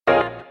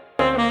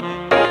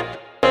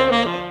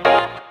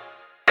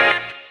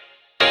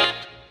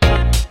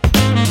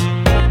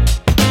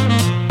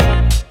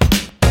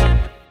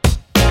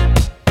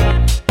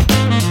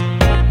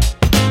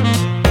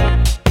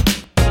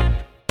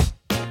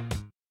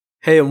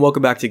Hey, and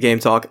welcome back to Game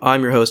Talk.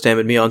 I'm your host,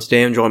 Ahmed Mion.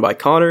 Today I'm joined by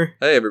Connor.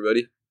 Hey,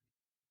 everybody.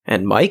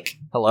 And Mike.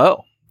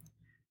 Hello.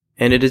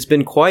 And it has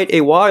been quite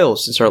a while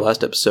since our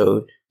last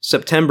episode.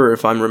 September,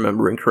 if I'm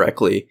remembering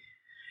correctly.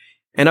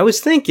 And I was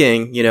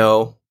thinking,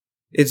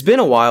 it's been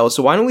a while,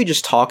 so why don't we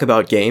just talk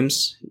about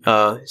games?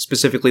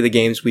 Specifically the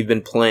games we've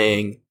been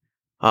playing,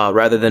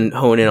 rather than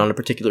hone in on a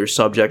particular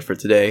subject for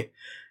today.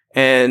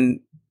 And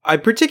I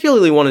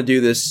particularly want to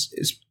do this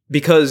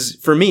because,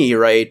 for me,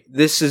 right,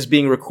 this is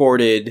being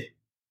recorded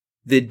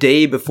the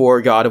day before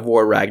God of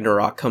War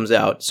Ragnarok comes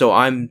out, so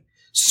I'm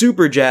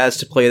super jazzed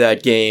to play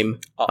that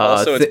game.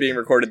 Also, it's being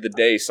recorded the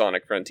day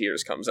Sonic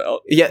Frontiers comes out.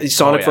 Yeah,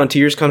 Sonic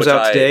Frontiers comes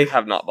out today. I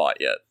have not bought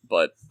yet,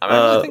 but I'm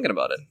actually thinking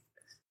about it.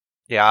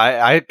 Yeah,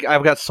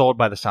 I've got sold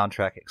by the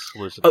soundtrack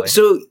exclusively.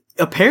 So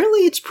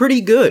apparently it's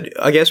pretty good.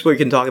 I guess we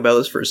can talk about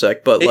this for a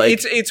sec, but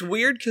it's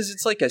weird because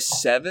it's like a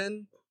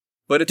 7,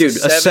 but it's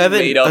a 7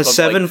 made up of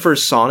 7 for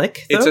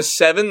Sonic. Though? It's a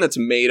 7 that's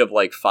made of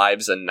like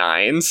 5s and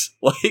 9s,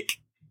 like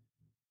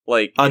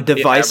a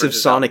divisive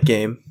Sonic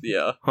game.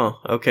 Yeah. Huh.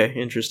 Okay.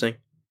 Interesting.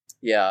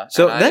 Yeah.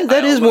 So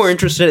that is more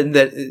interesting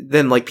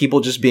than like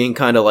people just being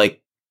kind of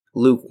like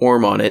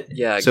lukewarm on it.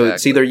 Yeah. Exactly. So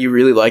it's either you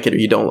really like it or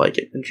you don't like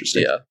it.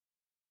 Interesting. Yeah.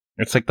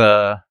 It's like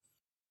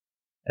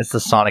it's the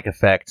Sonic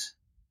effect.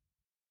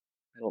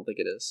 I don't think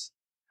it is.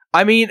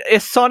 I mean,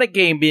 a Sonic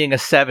game being a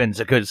 7's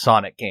a good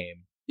Sonic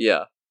game.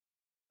 Yeah.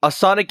 A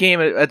Sonic game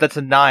that's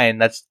a 9,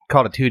 that's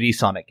called a 2D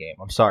Sonic game.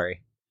 I'm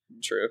sorry.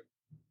 True.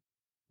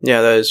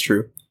 Yeah, that is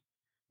true.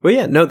 But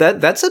yeah, no,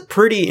 that's a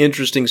pretty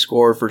interesting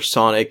score for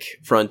Sonic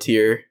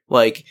Frontier.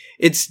 Like,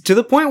 it's to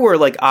the point where,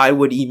 like, I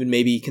would even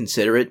maybe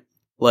consider it.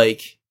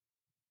 Like,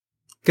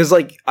 because,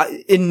 like,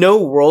 in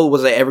no world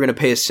was I ever going to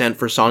pay a cent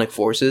for Sonic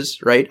Forces,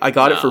 right? I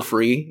got it for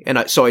free,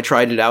 and so I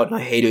tried it out, and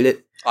I hated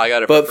it. I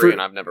got it for free,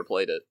 and I've never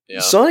played it.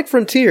 Yeah. Sonic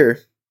Frontier,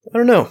 I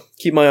don't know.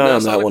 Keep my eye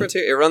on Sonic that one.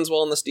 Frontier, it runs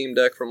well on the Steam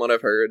Deck, from what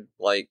I've heard.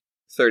 Like,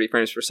 30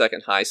 frames per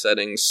second high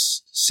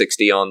settings,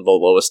 60 on the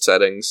lowest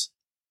settings.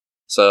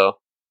 So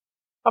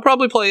I'll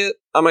probably play it.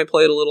 I might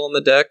play it a little on the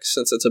deck,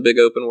 since it's a big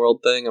open world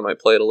thing. I might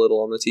play it a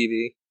little on the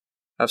TV.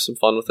 Have some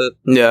fun with it.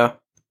 Yeah.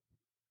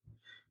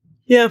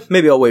 Yeah,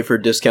 maybe I'll wait for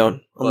a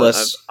discount,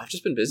 unless I've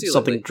just been busy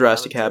something lately.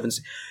 drastic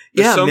happens.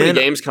 There's so many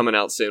games coming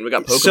out soon. We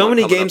got Pokemon so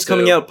many games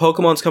coming out.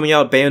 Pokemon's coming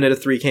out.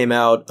 Bayonetta 3 came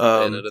out.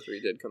 Bayonetta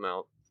 3 did come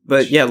out.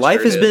 But yeah,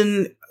 life has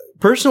been,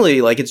 personally,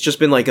 like, it's just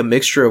been like a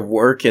mixture of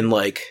work and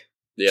like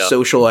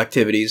social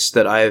activities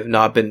that I have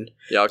not been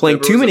playing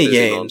too many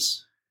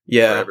games.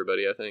 Yeah. For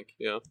everybody, I think.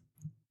 Yeah.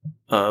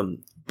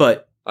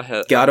 But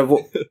God of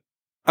War,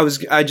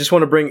 I just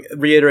want to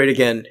reiterate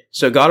again.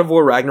 So God of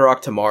War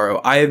Ragnarok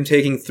tomorrow. I am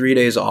taking 3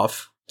 days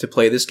off to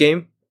play this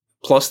game,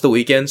 plus the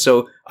weekend.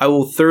 So I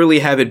will thoroughly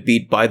have it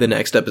beat by the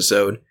next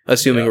episode,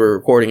 assuming we're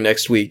recording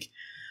next week.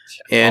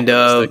 And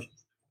we'll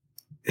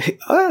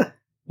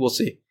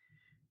see.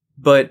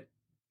 But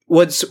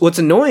what's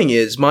annoying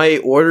is my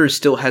order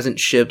still hasn't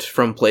shipped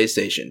from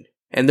PlayStation,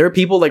 and there are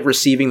people like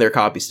receiving their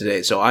copies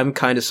today. So I'm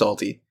kind of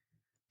salty.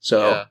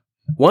 So.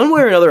 One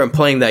way or another, I'm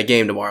playing that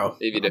game tomorrow.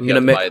 Even if you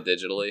have to buy it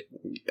digitally.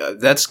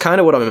 That's kind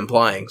of what I'm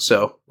implying,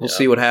 so we'll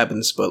see what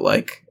happens, but,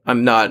 like,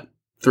 I'm not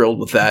thrilled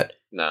with that.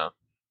 No.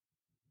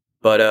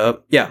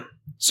 But, yeah.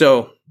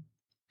 So,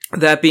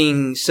 that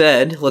being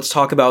said, let's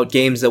talk about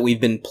games that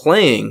we've been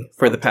playing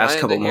for the past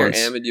couple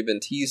months. Ahmed, you've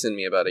been teasing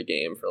me about a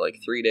game for, like,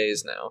 3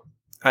 days now.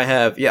 I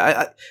have,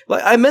 yeah.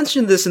 I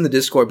mentioned this in the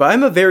Discord, but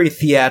I'm a very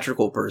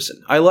theatrical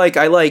person. I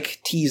like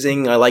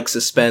teasing. I like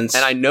suspense,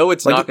 and I know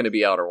it's not going to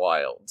be Outer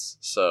Wilds.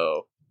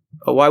 So,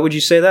 why would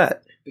you say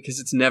that? Because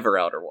it's never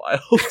Outer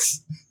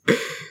Wilds.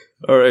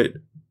 All right.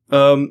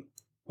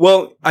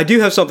 Well, I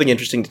do have something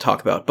interesting to talk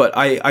about, but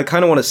I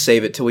kind of want to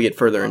save it till we get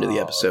further into the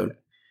episode.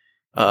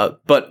 Okay.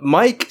 But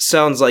Mike,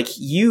 sounds like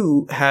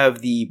you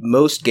have the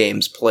most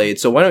games played,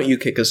 so why don't you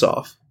kick us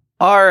off?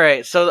 All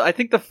right. So I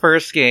think the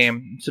first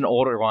game, it's an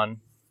older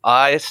one.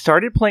 I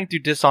started playing through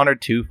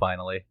Dishonored 2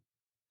 finally.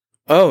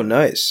 Oh,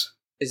 nice.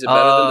 Is it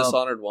better than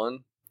Dishonored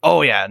 1?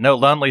 Oh, yeah. No,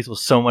 Lundley's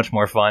was so much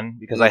more fun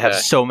because I have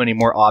so many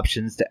more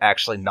options to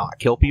actually not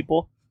kill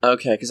people.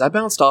 Okay, because I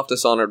bounced off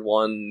Dishonored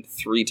 1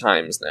 3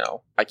 times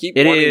now. I keep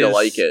wanting to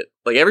like it.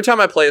 Like, every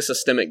time I play a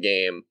systemic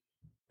game,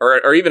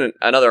 or even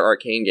another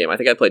arcane game, I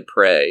think I played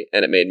Prey,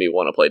 and it made me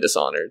want to play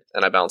Dishonored,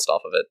 and I bounced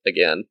off of it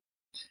again.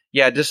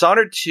 Yeah,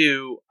 Dishonored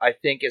 2, I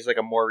think, is like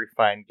a more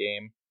refined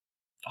game.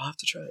 I'll have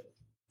to try it.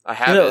 I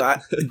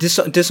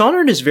haven't.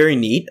 Dishonored is very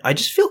neat. I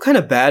just feel kind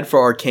of bad for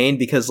Arcane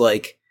because,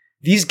 like,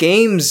 these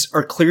games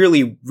are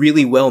clearly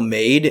really well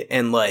made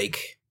and,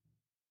 like,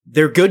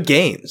 they're good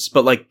games,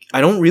 but, like,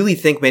 I don't really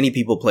think many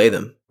people play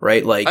them,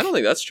 right? Like, I don't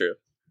think that's true.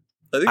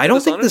 I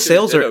don't think the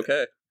sales are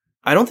okay.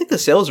 I don't think the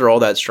sales are all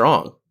that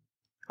strong.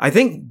 I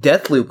think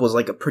Deathloop was,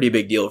 like, a pretty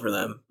big deal for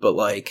them, but,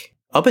 like,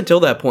 up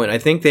until that point, I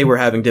think they were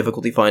having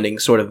difficulty finding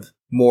sort of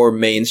more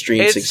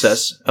mainstream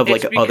success of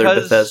like other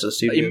Bethesda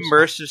studios.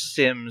 Immersive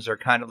sims are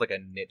kind of like a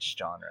niche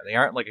genre. They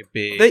aren't like a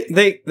big.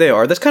 They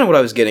are. That's kind of what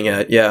I was getting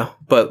at. Yeah,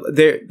 but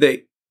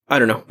they I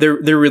don't know.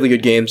 They're really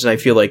good games, and I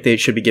feel like they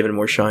should be given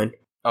more shine.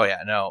 Oh yeah,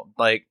 no,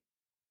 like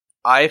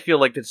I feel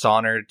like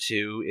Dishonored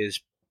 2 is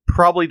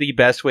probably the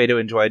best way to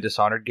enjoy a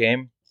Dishonored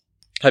game.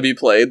 Have you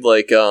played,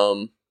 like,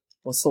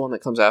 what's the one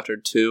that comes after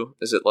 2?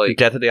 Is it, like...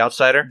 Death of the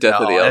Outsider?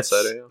 Death of the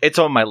Outsider, yeah. It's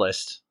on my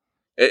list.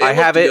 It I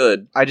have it.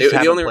 Good. I just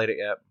haven't played it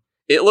yet.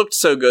 It looked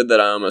so good that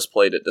I almost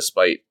played it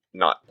despite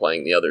not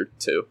playing the other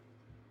 2.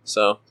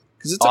 So,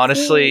 because it's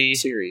honestly, a cool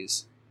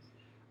series.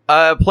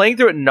 Playing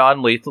through it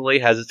non-lethally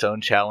has its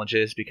own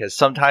challenges because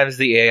sometimes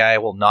the AI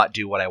will not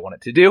do what I want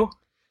it to do.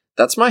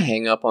 That's my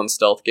hang-up on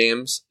stealth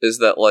games, is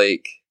that,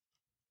 like,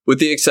 with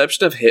the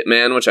exception of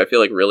Hitman, which I feel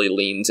like really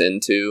leans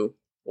into,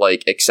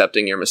 like,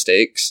 accepting your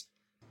mistakes,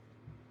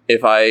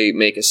 if I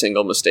make a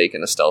single mistake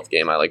in a stealth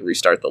game, I, like,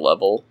 restart the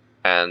level,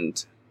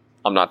 and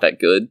I'm not that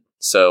good,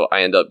 so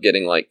I end up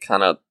getting, like,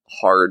 kind of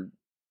hard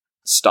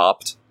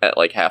stopped at,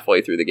 like,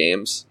 halfway through the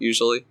games,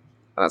 usually.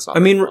 And that's not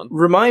fun.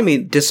 Remind me,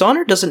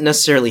 Dishonored doesn't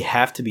necessarily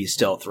have to be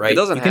stealth, right? It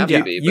doesn't have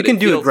to be. You can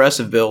do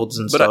aggressive builds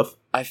and stuff.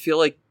 I feel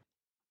like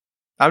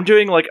I'm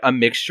doing, like, a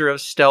mixture of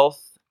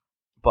stealth,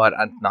 but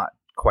I'm not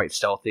quite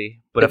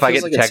stealthy. But if I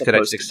get detected, I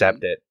just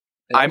accept it.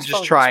 I'm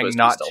just trying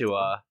not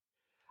to,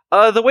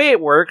 the way it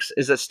works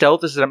is that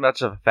stealth isn't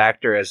much of a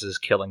factor as is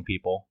killing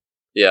people.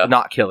 Yeah.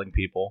 Not killing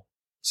people.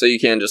 So you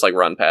can just, like,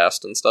 run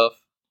past and stuff?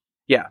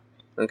 Yeah.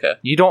 Okay.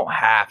 You don't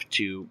have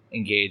to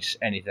engage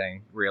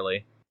anything,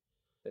 really.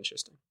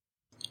 Interesting.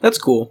 That's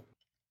cool.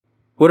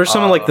 What are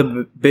some of, like,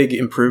 the big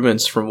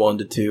improvements from 1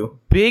 to 2?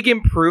 Big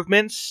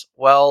improvements?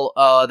 Well,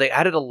 they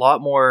added a lot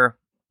more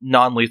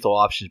non-lethal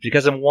options,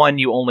 because in 1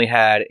 you only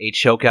had a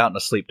choke out and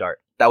a sleep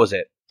dart. That was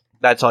it.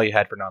 That's all you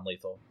had for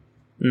non-lethal.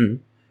 Mm.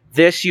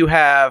 This, you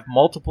have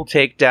multiple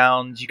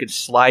takedowns. You can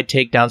slide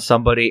takedown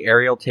somebody,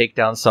 aerial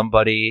takedown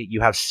somebody.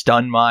 You have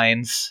stun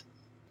mines.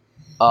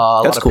 A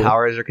lot of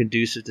powers are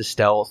conducive to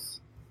stealth.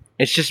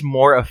 It's just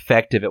more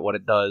effective at what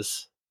it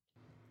does.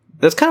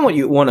 That's kind of what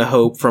you want to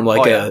hope from,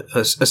 like,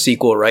 a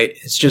sequel, right?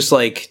 It's just,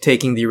 like,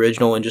 taking the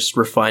original and just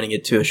refining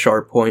it to a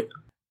sharp point.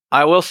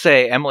 I will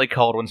say Emily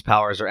Caldwell's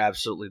powers are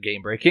absolutely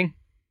game-breaking.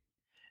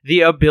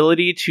 The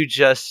ability to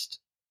just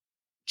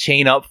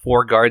chain up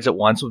 4 guards at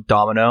once with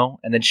Domino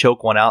and then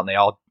choke one out and they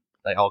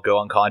all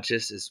go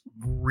unconscious is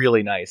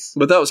really nice.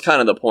 But that was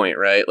kind of the point,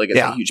 right? Like, it's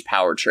a huge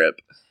power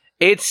trip.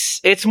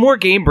 It's more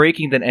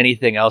game-breaking than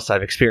anything else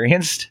I've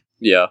experienced.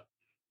 Yeah.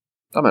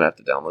 I might have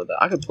to download that.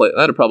 I could play.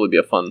 That'd probably be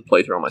a fun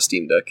playthrough on my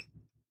Steam Deck.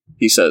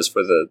 He says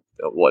for the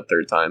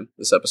third time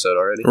this episode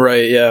already.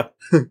 Right? Yeah.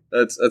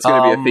 that's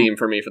going to be a theme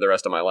for me for the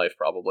rest of my life,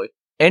 probably.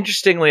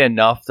 Interestingly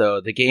enough,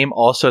 though, the game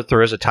also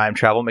throws a time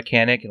travel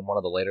mechanic in one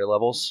of the later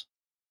levels.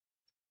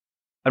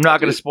 I'm not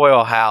going to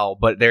spoil how,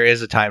 but there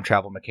is a time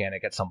travel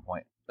mechanic at some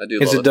point. I do.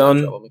 Is love it done?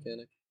 Time travel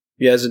mechanic.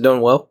 Yeah. Is it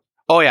done well?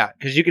 Oh yeah,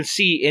 because you can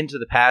see into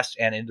the past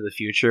and into the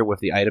future with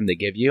the item they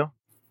give you.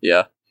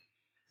 Yeah.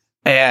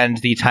 And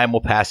the time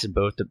will pass in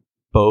both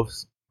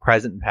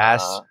present and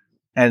past,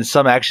 and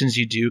some actions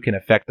you do can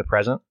affect the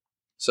present.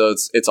 So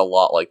it's a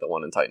lot like the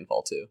one in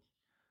Titanfall 2.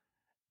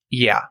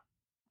 Yeah,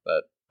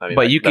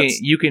 but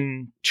you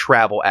can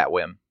travel at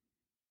whim.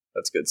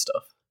 That's good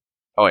stuff.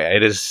 Oh yeah,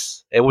 it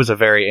is. It was a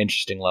very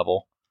interesting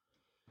level.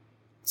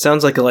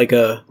 Sounds like a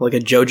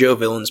JoJo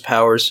villain's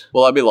powers.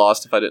 Will I be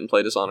lost if I didn't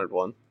play Dishonored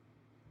 1?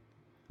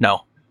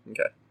 No.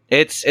 Okay.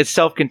 It's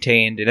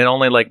self-contained and it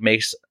only, like,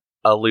 makes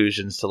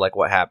allusions to, like,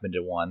 what happened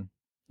in 1.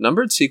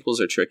 Numbered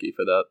sequels are tricky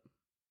for that.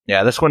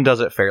 Yeah, this one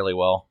does it fairly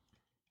well.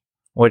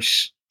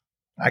 Which,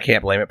 I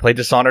can't blame it. Play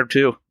Dishonored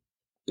 2.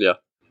 Yeah.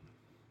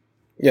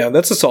 Yeah,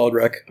 that's a solid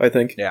rec, I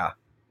think. Yeah.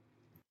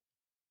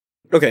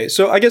 Okay,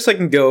 so I guess I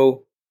can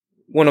go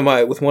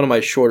with one of my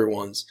shorter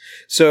ones.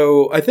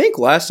 So I think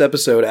last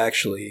episode,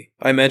 actually,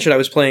 I mentioned I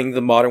was playing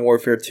the Modern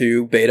Warfare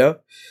 2 beta.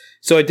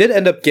 So I did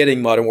end up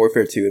getting Modern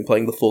Warfare 2 and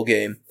playing the full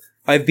game.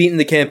 I've beaten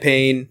the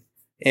campaign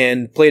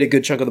and played a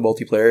good chunk of the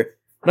multiplayer.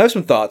 And I have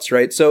some thoughts,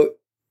 right? So,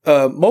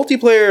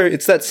 multiplayer,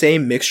 it's that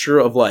same mixture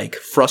of, like,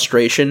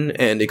 frustration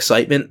and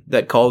excitement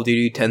that Call of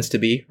Duty tends to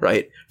be,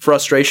 right?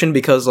 Frustration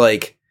because,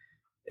 like,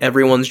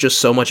 everyone's just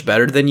so much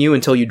better than you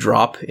until you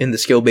drop in the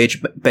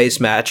skill-based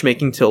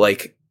matchmaking to,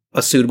 like,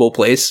 a suitable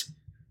place.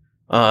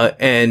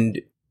 And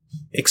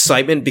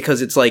excitement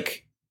because it's,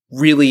 like,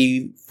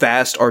 really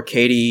fast,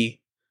 arcadey,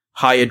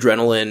 high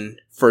adrenaline,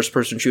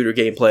 first-person shooter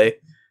gameplay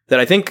that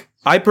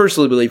I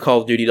personally believe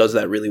Call of Duty does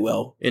that really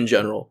well in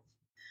general.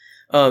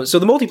 So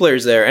the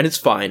multiplayer's there, and it's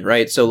fine,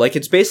 right? So, like,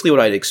 it's basically what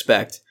I'd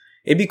expect.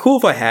 It'd be cool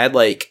if I had,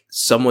 like,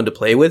 someone to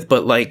play with,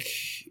 but, like,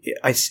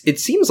 it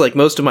seems like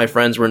most of my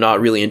friends were not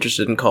really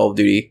interested in Call of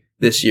Duty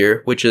this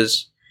year, which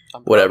is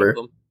whatever.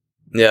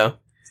 Yeah.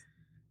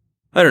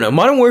 I don't know.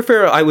 Modern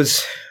Warfare,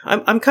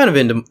 I'm kind of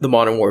into the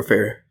Modern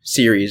Warfare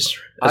series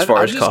as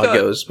far as COD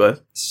goes,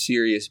 but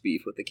serious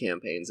beef with the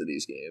campaigns of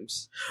these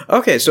games.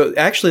 Okay, so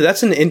actually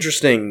that's an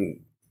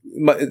interesting...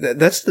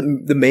 That's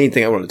the main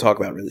thing I want to talk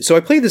about, really. So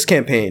I played this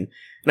campaign,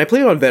 and I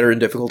played it on veteran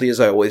difficulty, as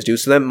I always do,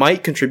 so that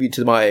might contribute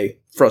to my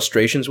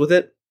frustrations with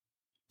it.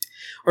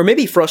 Or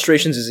maybe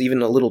frustrations is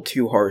even a little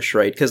too harsh,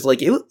 right? Because,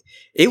 like,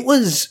 it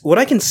was... What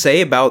I can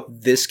say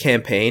about this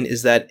campaign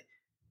is that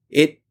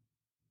it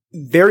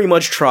very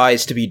much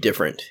tries to be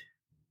different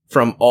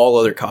from all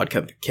other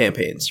COD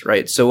campaigns,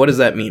 right? So what does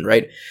that mean,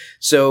 right?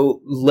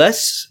 So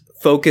less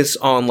focus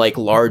on like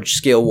large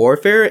scale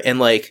warfare and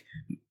like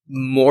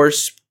more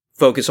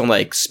focus on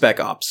like spec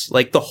ops.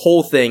 Like the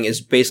whole thing is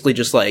basically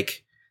just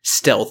like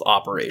stealth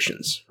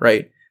operations,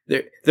 right?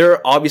 There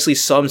are obviously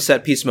some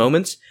set piece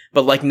moments,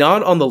 but like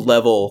not on the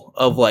level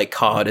of like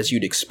COD as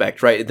you'd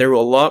expect, right? They were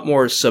a lot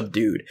more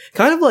subdued.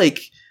 Kind of like,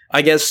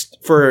 I guess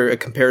for a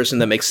comparison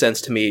that makes sense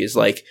to me is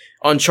like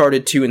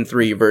Uncharted 2 and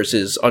 3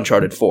 versus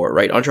Uncharted 4,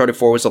 right? Uncharted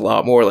 4 was a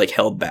lot more like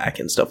held back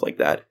and stuff like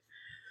that.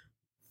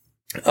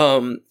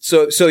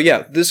 So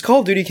yeah, this Call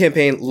of Duty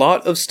campaign,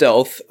 lot of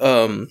stealth,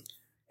 and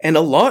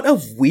a lot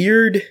of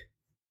weird,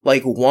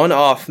 like,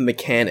 one-off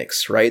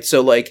mechanics, right?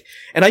 So, like,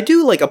 and I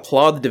do, like,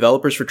 applaud the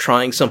developers for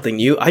trying something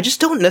new. I just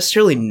don't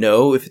necessarily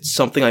know if it's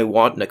something I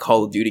want in a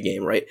Call of Duty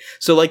game, right?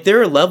 So, like,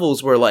 there are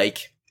levels where,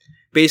 like,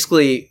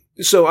 basically,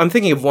 so I'm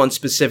thinking of one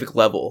specific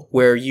level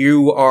where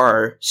you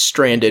are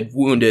stranded,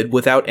 wounded,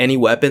 without any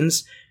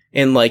weapons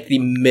in, like, the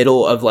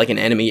middle of, like, an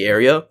enemy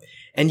area,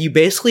 and you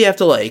basically have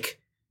to, like,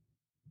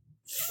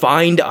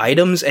 find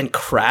items and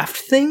craft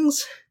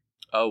things.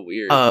 Oh,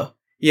 weird.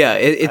 Yeah,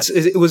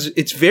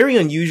 it's very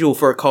unusual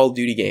for a Call of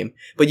Duty game,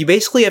 but you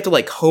basically have to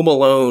like Home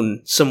Alone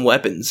some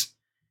weapons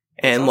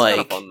and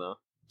like fun,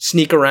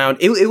 sneak around.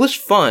 It was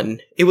fun.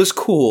 It was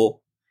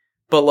cool,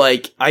 but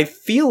like I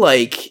feel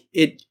like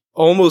it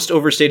almost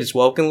overstayed its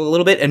welcome a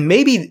little bit. And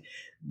maybe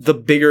the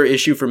bigger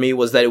issue for me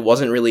was that it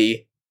wasn't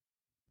really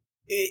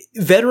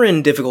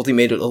veteran difficulty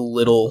made it a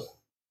little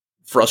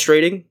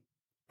frustrating.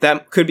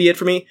 That could be it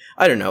for me.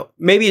 I don't know.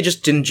 Maybe it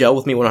just didn't gel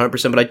with me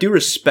 100%, but I do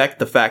respect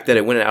the fact that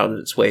it went out of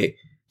its way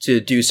to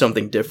do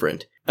something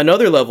different.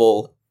 Another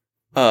level,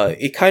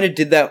 it kind of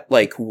did that,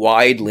 like,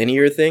 wide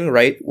linear thing,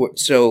 right?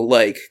 So,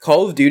 like,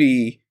 Call of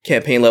Duty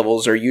campaign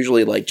levels are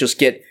usually, like, just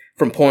get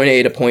from point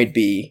A to point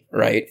B,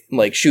 right?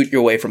 Like, shoot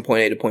your way from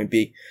point A to point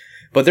B.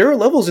 But there are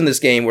levels in this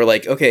game where,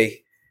 like,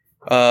 okay,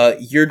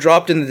 you're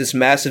dropped into this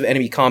massive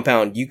enemy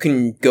compound. You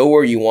can go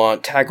where you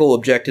want, tackle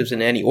objectives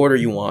in any order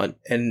you want,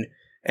 and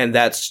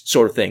that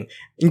sort of thing.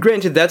 And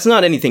granted, that's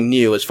not anything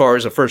new as far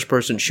as a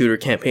first-person shooter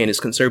campaign is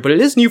concerned, but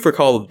it is new for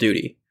Call of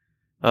Duty.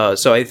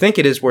 So I think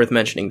it is worth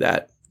mentioning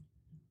that.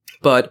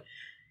 But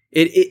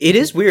it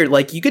is weird.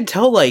 Like, you could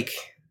tell, like,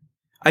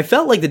 I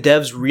felt like the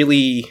devs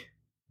really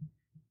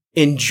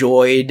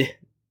enjoyed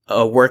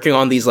working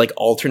on these, like,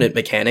 alternate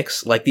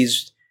mechanics. Like,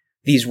 these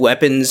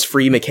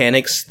weapons-free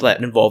mechanics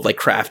that involve, like,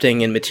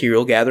 crafting and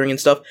material gathering and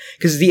stuff.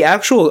 Because the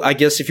actual, I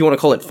guess, if you want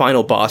to call it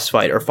final boss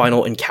fight or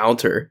final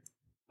encounter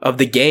of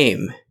the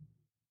game,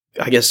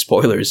 I guess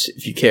spoilers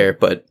if you care,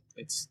 but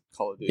it's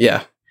Call of Duty.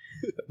 Yeah.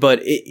 But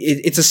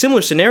it's a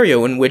similar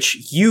scenario in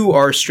which you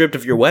are stripped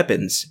of your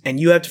weapons and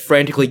you have to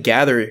frantically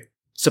gather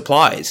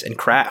supplies and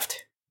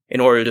craft in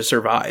order to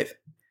survive.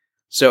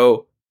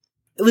 So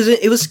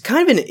it was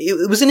kind of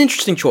it was an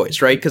interesting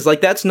choice, right? Because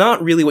like that's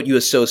not really what you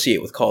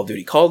associate with Call of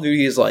Duty. Call of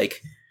Duty is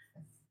like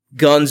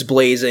guns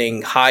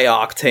blazing, high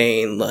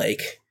octane,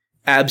 like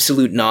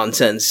absolute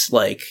nonsense,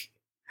 like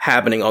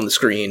happening on the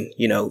screen,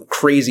 you know,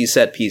 crazy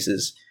set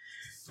pieces.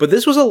 But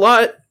this was a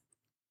lot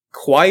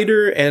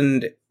quieter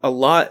and a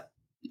lot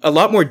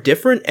more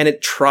different, and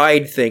it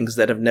tried things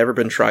that have never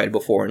been tried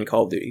before in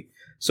Call of Duty.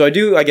 So I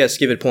do, I guess,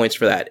 give it points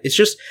for that. It's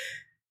just,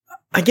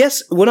 I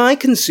guess, when I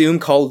consume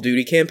Call of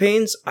Duty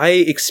campaigns, I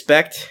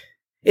expect,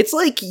 it's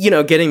like, you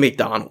know, getting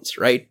McDonald's,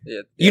 right?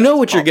 Yeah, you know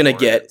what you're gonna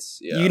get.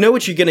 Yeah. You know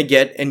what you're gonna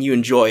get, and you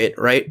enjoy it,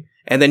 right?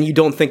 And then you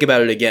don't think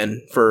about it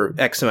again for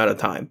X amount of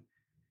time.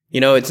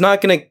 You know, it's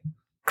not gonna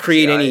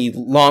create any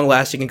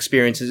long-lasting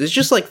experiences. It's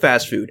just like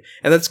fast food.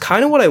 And that's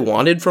kind of what I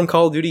wanted from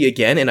Call of Duty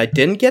again, and I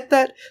didn't get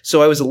that,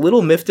 so I was a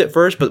little miffed at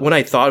first, but when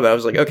I thought about it, I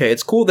was like, okay,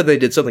 it's cool that they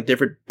did something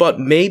different, but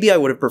maybe I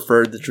would have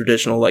preferred the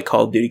traditional, like,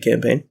 Call of Duty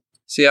campaign.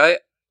 See,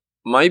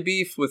 my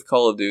beef with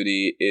Call of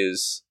Duty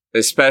is,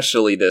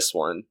 especially this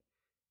one,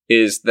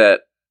 is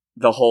that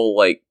the whole,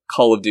 like,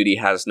 Call of Duty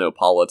has no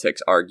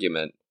politics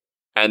argument,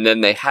 and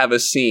then they have a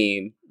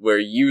scene where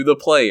you, the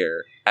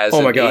player, as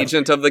an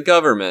agent of the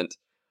government,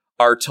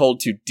 are told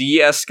to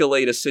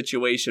de-escalate a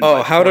situation.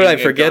 Oh, how did I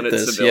forget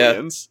this?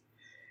 Civilians.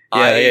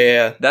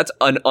 Yeah. That's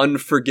an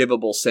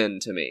unforgivable sin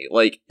to me.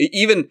 Like,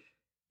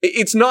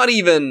 it's not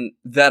even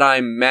that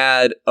I'm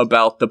mad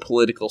about the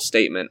political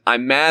statement.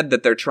 I'm mad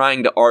that they're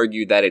trying to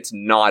argue that it's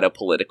not a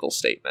political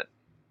statement.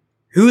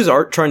 Who's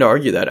trying to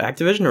argue that?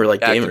 Activision or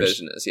like gamers?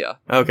 Activision is, yeah.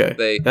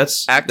 Okay,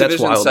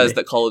 Activision says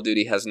that Call of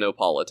Duty has no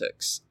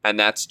politics, and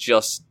that's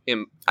just.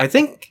 I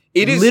think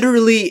it is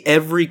literally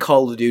every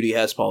Call of Duty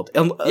has politics,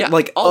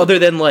 like other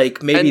than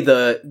like maybe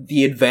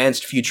the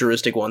advanced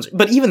futuristic ones,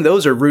 but even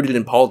those are rooted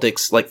in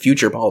politics, like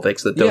future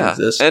politics that don't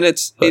exist. And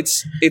it's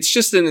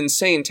just an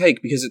insane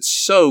take because it's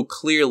so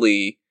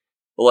clearly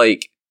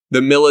like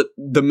the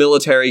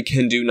military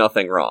can do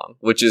nothing wrong,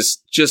 which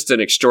is just an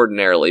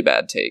extraordinarily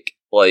bad take.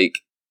 Like.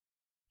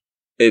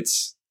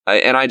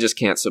 I just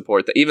can't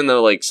support that. Even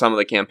though, like, some of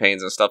the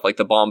campaigns and stuff, like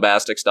the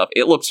bombastic stuff,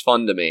 it looks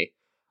fun to me.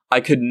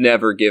 I could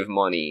never give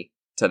money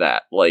to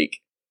that. Like,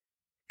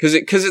 because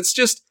it's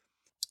just,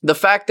 the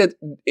fact that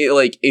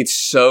it's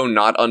so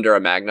not under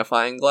a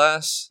magnifying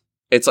glass,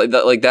 it's like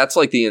that. Like that's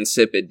like the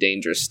insipid,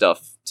 dangerous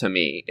stuff to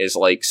me. Is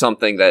like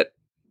something that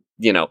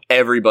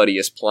everybody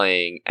is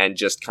playing and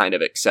just kind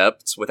of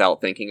accepts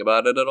without thinking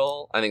about it at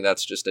all. I think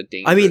that's just a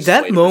dangerous. I mean,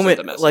 that way to moment,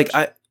 present the like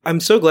message. I'm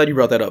so glad you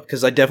brought that up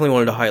because I definitely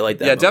wanted to highlight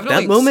that. Yeah, moment.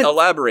 definitely. That moment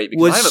elaborate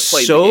because was I haven't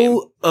played so the game.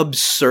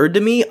 absurd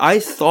to me. I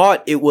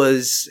thought it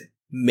was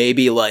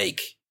maybe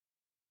like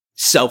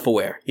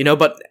self-aware,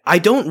 but I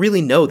don't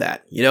really know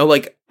that.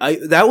 Like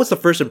that was the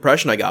first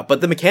impression I got.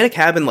 But the mechanic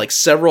happened like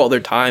several other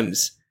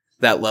times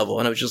that level,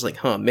 and I was just like,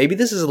 maybe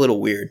this is a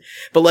little weird.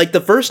 But like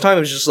the first time,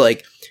 it was just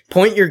like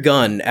point your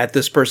gun at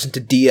this person to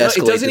de-escalate the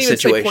situation. It doesn't even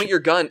say point your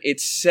gun. It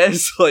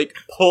says like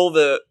pull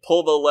the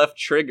left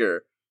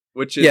trigger,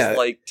 which is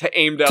like to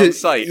aim down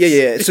sights.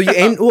 Yeah. So you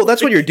aim. Well,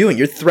 that's what you're doing.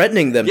 You're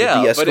threatening them to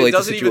de-escalate the situation. But it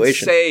doesn't even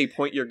say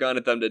point your gun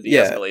at them to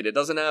de-escalate. It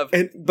doesn't have.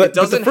 But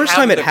the first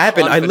time it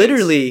happened, I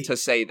literally to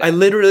say that. I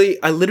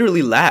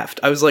literally laughed.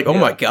 I was like, oh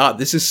my god,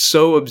 this is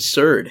so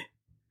absurd.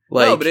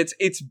 Like, no, but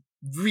it's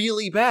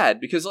really bad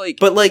because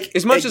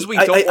as much as we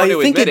don't want to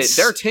admit it,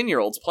 there are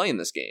 10-year-olds playing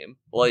this game.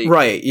 Like,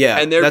 right, yeah.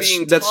 And they're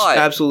being taught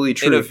absolutely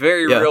true in a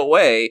very real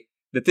way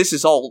that this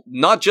is all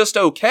not just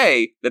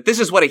okay, that this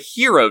is what a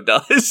hero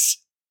does.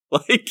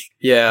 Like,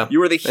 you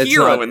are the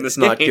hero in this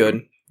game. It's not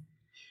good.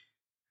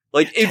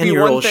 Like, it'd be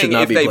one thing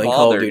if they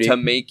bothered to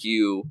make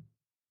you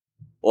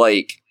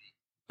like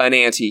an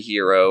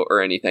anti-hero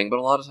or anything, but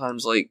a lot of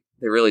times like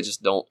they really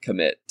just don't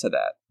commit to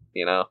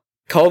that,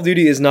 Call of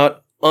Duty is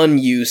not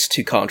unused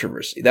to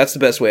controversy. That's the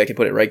best way I can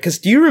put it, right? Because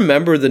do you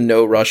remember the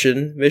No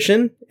Russian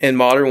mission in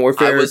Modern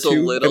Warfare 2? I was a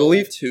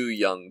little too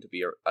young to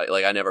be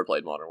I never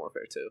played Modern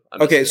Warfare 2.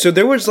 Okay, so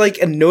there was like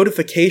a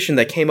notification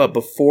that came up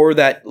before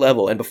that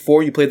level and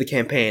before you played the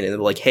campaign, and they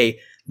were like, hey,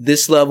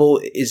 this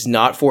level is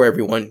not for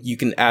everyone. You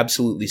can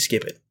absolutely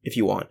skip it if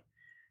you want.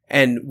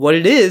 And what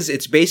it is,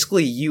 it's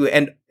basically you,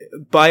 and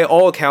by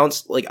all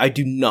accounts, like I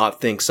do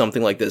not think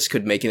something like this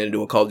could make it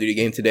into a Call of Duty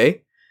game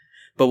today.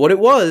 But what it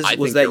was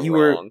that you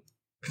were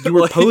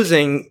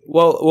posing.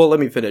 Well, let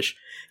me finish.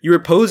 You were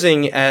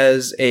posing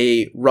as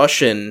a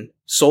Russian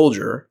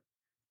soldier,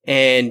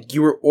 and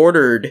you were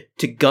ordered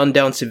to gun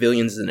down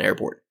civilians in an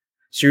airport.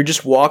 So you're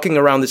just walking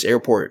around this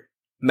airport,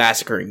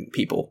 massacring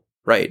people,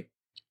 right?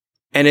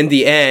 And in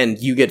the end,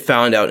 you get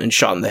found out and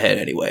shot in the head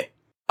anyway.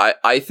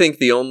 I think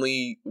the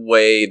only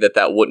way that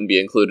wouldn't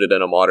be included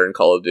in a modern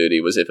Call of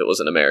Duty was if it was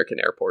an American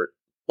airport.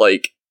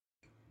 Like,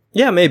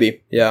 yeah,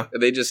 maybe, yeah.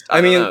 They just,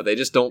 I mean, don't know, they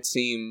just don't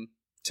seem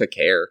to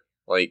care.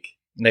 Like.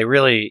 They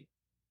really,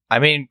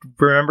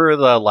 remember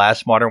the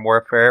last Modern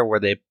Warfare where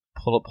they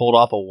pulled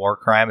off a war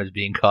crime as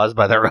being caused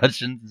by the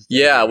Russians?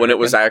 Yeah, when it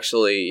was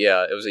actually,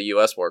 it was a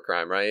U.S. war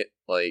crime, right?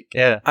 Like,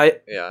 dude,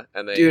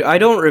 I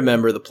don't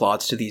remember the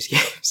plots to these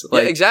games.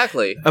 Like,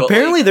 exactly.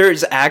 Apparently,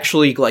 there's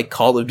actually like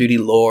Call of Duty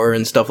lore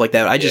and stuff like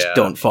that. I just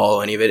don't follow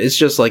any of it. It's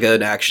just like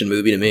an action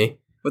movie to me.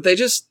 But there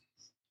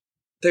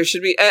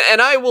should be,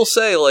 and I will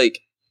say, like,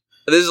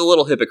 this is a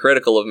little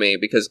hypocritical of me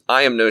because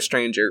I am no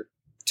stranger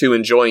to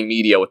enjoying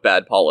media with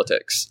bad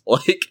politics.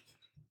 Like,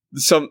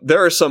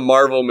 there are some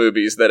Marvel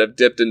movies that have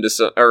dipped into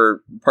some,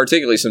 or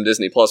particularly some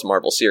Disney Plus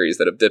Marvel series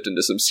that have dipped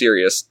into some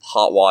serious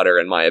hot water,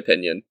 in my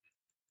opinion,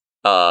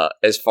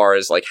 as far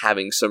as like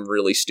having some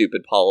really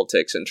stupid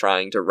politics and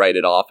trying to write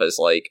it off as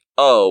like,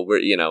 oh,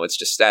 it's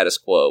just status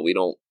quo.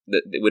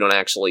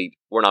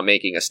 We're not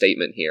making a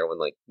statement here when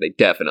like they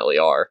definitely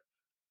are.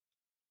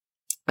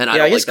 And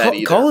I guess like that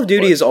either, Call of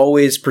Duty is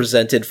always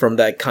presented from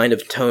that kind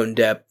of tone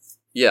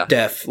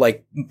deaf,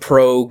 like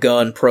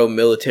pro-gun,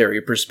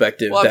 pro-military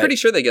perspective. Well, I'm pretty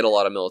sure they get a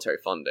lot of military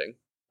funding.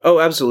 Oh,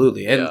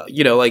 absolutely. And,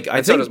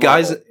 I think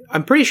guys,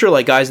 I'm pretty sure,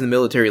 like, guys in the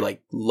military,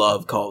 like,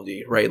 love Call of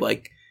Duty, right?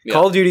 Like,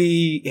 Call of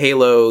Duty,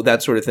 Halo,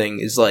 that sort of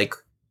thing is, like...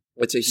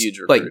 It's a huge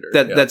recruiter.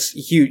 Like, that's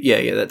huge.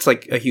 Yeah, that's,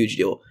 like, a huge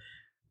deal.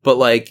 But,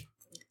 like,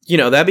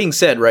 that being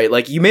said, right,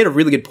 like, you made a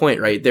really good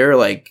point, right? There are,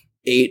 like,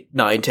 8,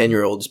 9,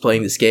 10-year-olds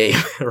playing this game,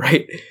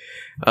 right?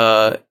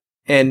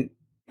 And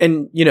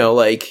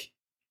like...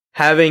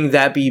 having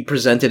that be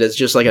presented as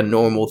just like a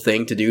normal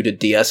thing to do to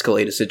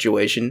de-escalate a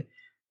situation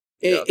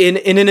in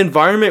an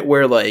environment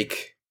where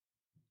like,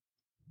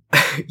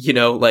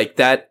 like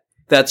that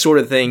sort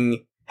of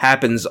thing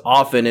happens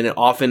often and it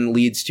often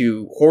leads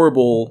to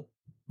horrible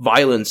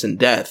violence and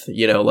death,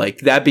 like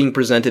that being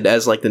presented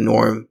as like the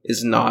norm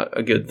is not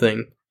a good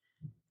thing.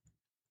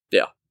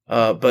 Yeah.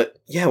 But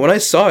yeah, when I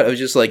saw it, I was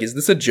just like, is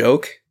this a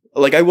joke?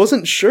 Like, I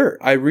wasn't sure.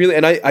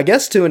 I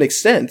guess to an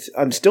extent,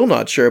 I'm still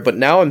not sure, but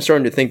now I'm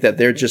starting to think that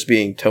they're just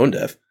being tone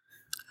deaf.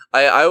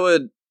 I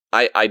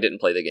didn't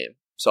play the game,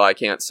 so I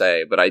can't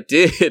say, but I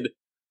did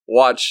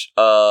watch,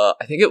 I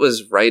think it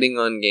was Writing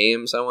on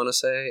Games, I want to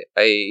say.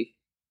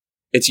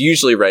 It's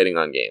usually Writing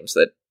on Games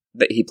that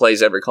he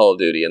plays every Call of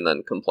Duty and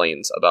then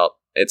complains about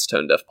its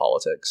tone deaf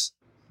politics.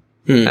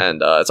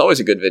 And it's always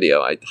a good video.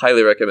 I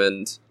highly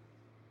recommend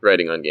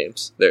Writing on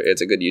Games.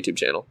 It's a good YouTube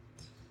channel.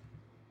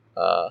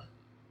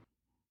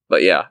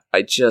 But yeah,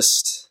 I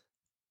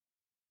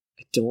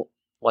don't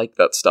like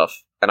that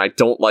stuff. And I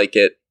don't like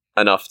it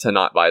enough to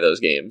not buy those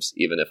games,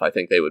 even if I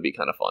think they would be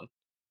kind of fun.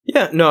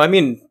 Yeah, no, I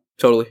mean,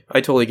 totally.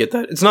 I totally get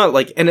that. It's not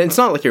like, and it's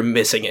not like you're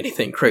missing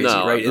anything crazy,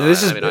 right? No,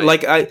 this is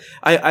like,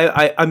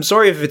 I'm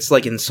sorry if it's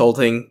like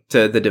insulting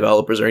to the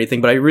developers or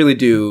anything, but I really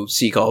do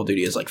see Call of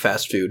Duty as like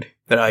fast food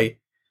that I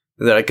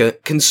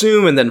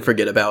consume and then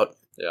forget about.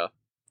 Yeah.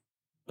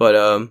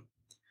 But,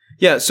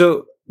 yeah,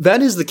 so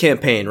that is the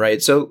campaign,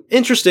 right? So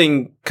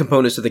interesting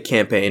components of the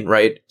campaign,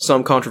 right?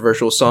 Some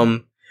controversial,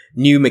 some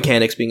new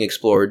mechanics being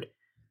explored.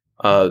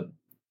 But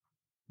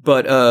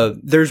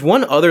there's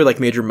one other like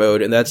major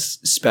mode, and that's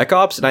Spec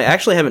Ops, and I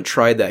actually haven't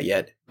tried that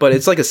yet. But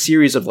it's like a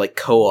series of like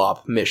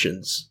co-op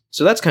missions,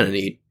 so that's kind of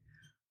neat.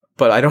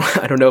 But I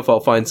don't know if I'll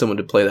find someone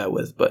to play that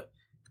with. But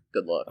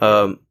good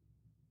luck.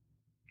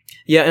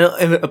 Yeah,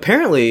 and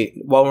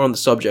apparently, while we're on the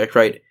subject,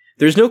 right,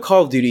 there's no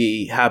Call of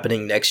Duty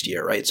happening next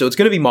year, right? So it's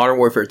going to be Modern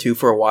Warfare 2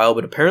 for a while,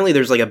 but apparently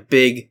there's like a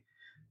big,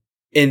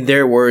 in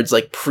their words,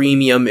 like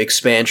premium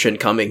expansion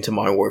coming to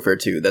Modern Warfare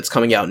 2 that's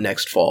coming out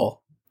next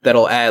fall.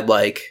 That'll add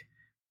like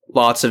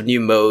lots of new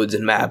modes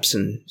and maps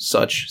and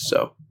such.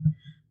 So,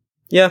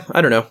 yeah,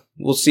 I don't know.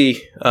 We'll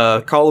see.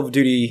 Call of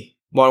Duty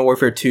Modern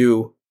Warfare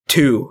 2,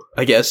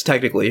 I guess,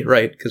 technically,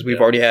 right? Because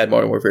we've already had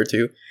Modern Warfare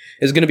 2,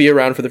 is going to be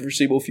around for the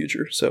foreseeable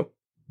future. So,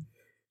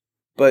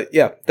 but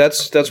yeah,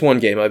 that's one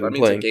game I've been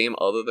playing. A game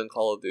other than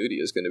Call of Duty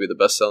is going to be the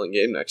best-selling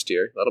game next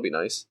year. That'll be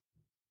nice.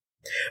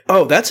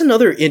 Oh, that's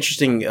another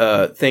interesting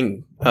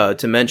thing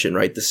to mention,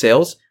 right? The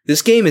sales.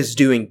 This game is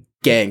doing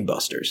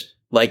gangbusters.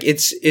 Like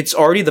it's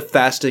already the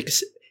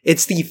fastest.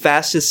 It's the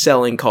fastest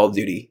selling Call of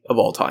Duty of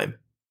all time,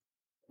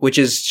 which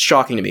is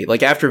shocking to me.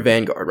 Like after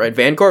Vanguard, right?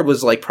 Vanguard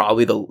was like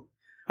probably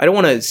I don't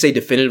want to say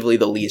definitively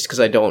the least because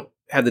I don't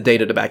have the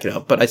data to back it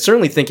up, but I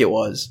certainly think it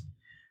was.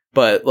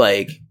 But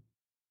like,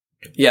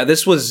 yeah,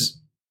 this was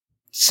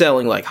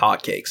selling like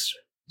hotcakes.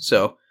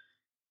 So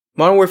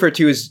Modern Warfare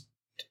 2 is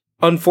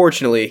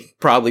unfortunately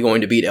probably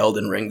going to beat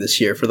Elden Ring this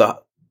year for the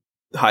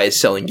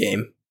highest selling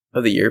game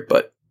of the year,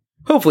 but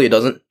hopefully it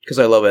doesn't because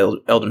I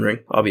love Elden Ring,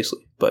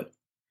 obviously. But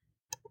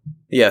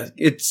yeah,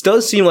 it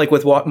does seem like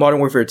with Modern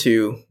Warfare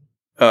 2,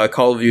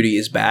 Call of Duty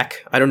is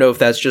back. I don't know if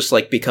that's just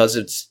like because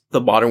it's the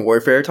Modern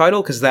Warfare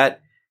title, because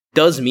that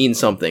does mean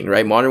something,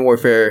 right? Modern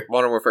Warfare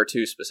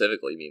 2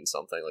 specifically means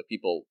something. Like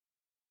people,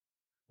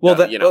 well,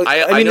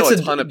 I know a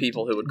ton of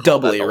people who would call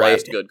that the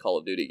last good Call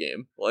of Duty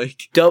game.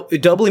 Like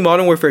doubly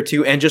Modern Warfare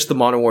 2 and just the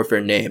Modern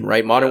Warfare name,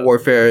 right? Modern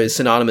Warfare is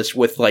synonymous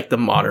with like the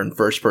modern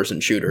first-person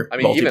shooter. I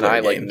mean, even I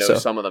know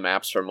some of the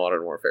maps from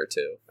Modern Warfare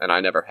 2, and I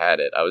never had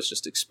it. I was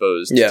just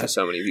exposed to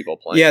so many people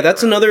playing. Yeah,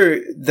 that's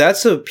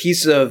a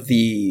piece of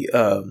the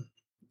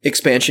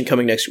expansion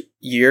coming next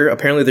year.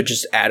 Apparently, they're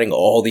just adding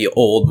all the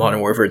old Modern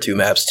Warfare 2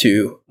 maps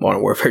to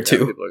Modern Warfare 2.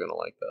 Yeah, people are gonna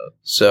like that.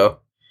 So.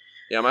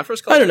 Yeah, my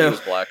first Call of Duty was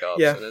Black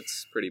Ops, and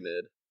it's pretty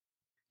mid.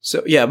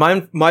 So yeah,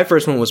 my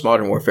first one was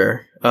Modern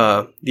Warfare,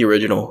 the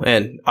original,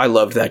 and I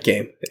loved that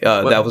game.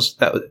 That was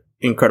an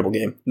incredible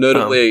game.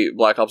 Notably,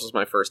 Black Ops was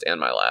my first and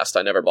my last.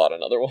 I never bought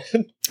another one.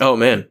 Oh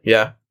man,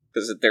 yeah,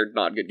 because they're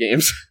not good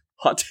games.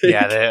 Hot take.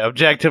 Yeah,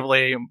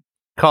 objectively,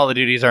 Call of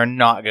Duties are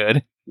not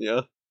good.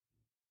 Yeah.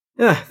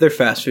 Yeah, they're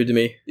fast food to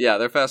me. Yeah,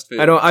 they're fast food.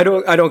 I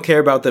don't care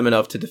about them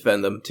enough to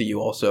defend them to you.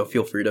 Also,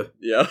 feel free to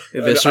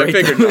eviscerate I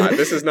figured them. Not.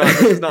 This is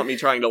not me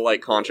trying to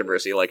like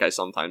controversy like I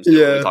sometimes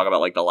do when we talk about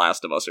like The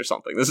Last of Us or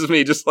something. This is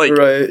me just like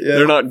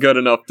they're not good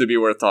enough to be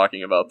worth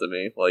talking about to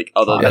me. Like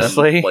other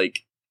than like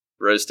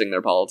roasting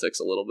their politics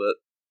a little bit.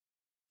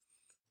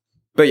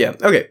 But yeah,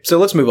 okay. So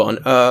let's move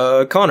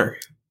on. Connor,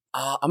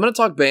 I'm gonna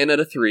talk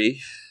Bayonetta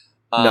 3.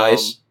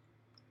 Nice.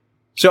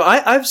 So I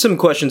have some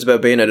questions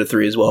about Bayonetta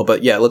 3 as well,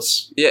 but yeah,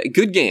 let's... Yeah,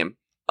 good game.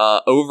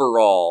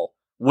 Overall,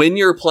 when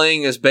you're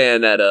playing as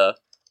Bayonetta,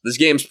 this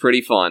game's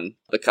pretty fun.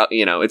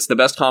 It's the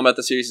best combat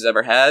the series has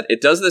ever had. It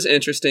does this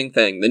interesting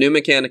thing. The new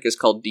mechanic is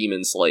called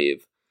Demon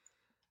Slave.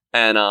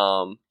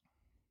 And,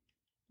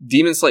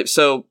 Demon Slave...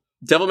 So,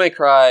 Devil May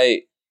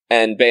Cry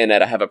and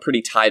Bayonetta have a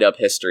pretty tied-up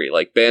history.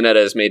 Like, Bayonetta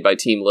is made by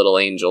Team Little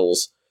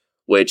Angels,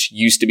 which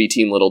used to be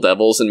Team Little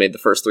Devils and made the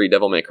first 3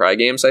 Devil May Cry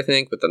games, I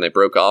think, but then they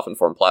broke off and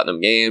formed Platinum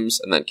Games,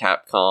 and then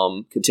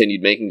Capcom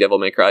continued making Devil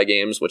May Cry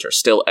games, which are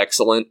still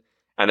excellent,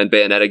 and then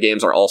Bayonetta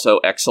games are also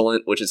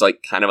excellent, which is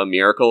like kind of a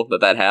miracle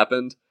that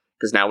happened,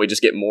 because now we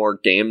just get more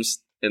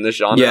games in this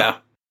genre. Yeah.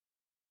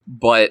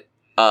 But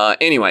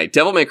anyway,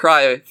 Devil May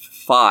Cry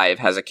 5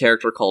 has a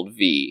character called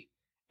V,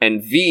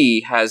 and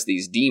V has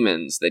these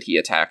demons that he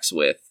attacks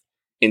with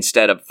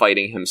instead of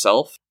fighting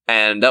himself.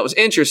 And that was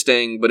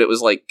interesting, but it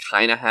was like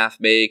kind of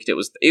half-baked. It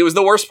was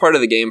the worst part of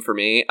the game for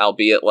me,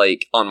 albeit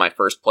like on my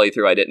first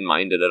playthrough I didn't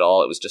mind it at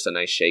all. It was just a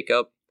nice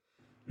shake-up.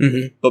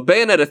 Mm-hmm. But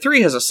Bayonetta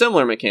 3 has a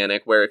similar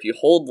mechanic where if you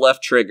hold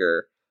left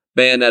trigger,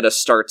 Bayonetta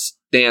starts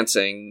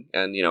dancing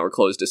and, her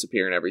clothes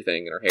disappear and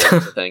everything, and her hair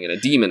does a thing, and a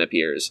demon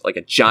appears, like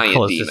a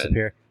giant demon.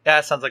 Disappear. Yeah,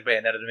 that sounds like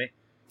Bayonetta to me.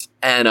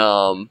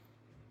 And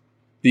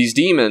these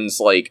demons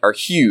like are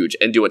huge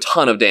and do a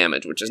ton of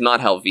damage, which is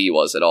not how V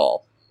was at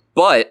all.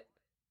 But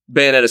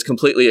Bayonetta is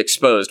completely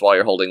exposed while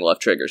you're holding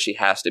left trigger. She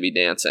has to be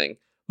dancing.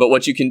 But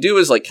what you can do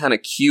is like kind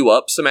of queue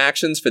up some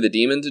actions for the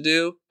demon to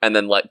do, and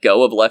then let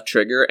go of left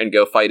trigger and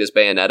go fight as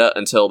Bayonetta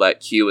until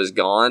that queue is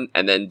gone,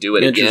 and then do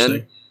it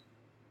again.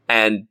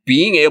 And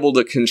being able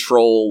to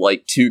control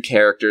like 2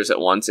 characters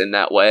at once in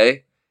that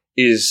way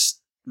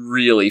is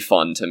really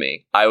fun to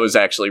me. I was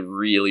actually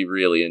really,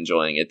 really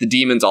enjoying it. The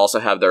demons also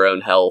have their own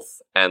health,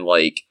 and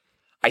like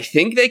I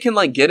think they can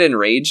like get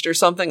enraged or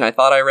something. I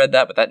thought I read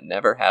that, but that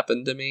never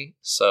happened to me,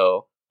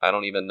 so I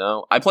don't even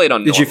know. I played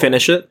on normal. Did you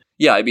finish it?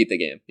 Yeah, I beat the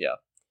game, yeah.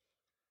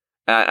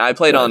 I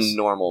played on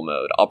normal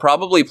mode. I'll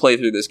probably play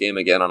through this game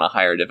again on a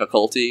higher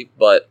difficulty,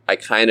 but I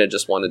kind of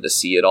just wanted to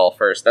see it all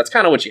first. That's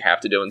kind of what you have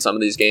to do in some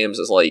of these games,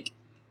 is like,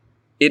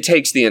 it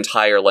takes the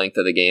entire length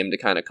of the game to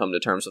kind of come to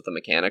terms with the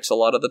mechanics a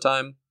lot of the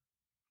time.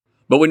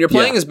 But when you're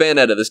playing as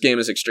Bayonetta, this game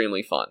is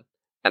extremely fun.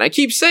 And I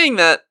keep saying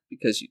that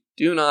because you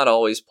do not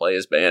always play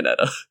as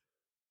Bayonetta.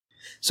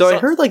 So I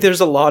heard like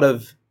there's a lot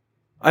of,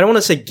 I don't want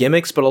to say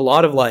gimmicks, but a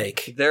lot of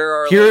like,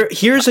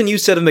 here's a new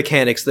set of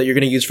mechanics that you're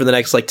going to use for the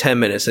next like 10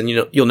 minutes and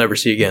you'll never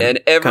see again. And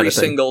every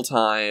single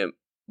time,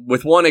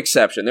 with one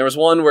exception, there was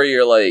one where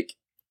you're like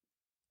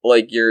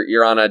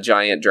you're on a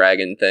giant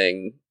dragon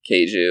thing,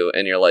 Keiju,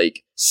 and you're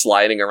like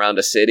sliding around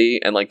a city,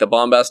 and like the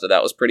bombast of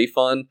that was pretty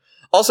fun.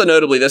 Also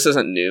notably, this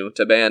isn't new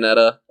to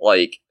Bayonetta.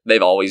 Like,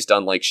 they've always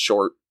done like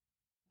short,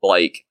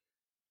 like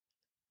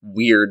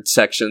weird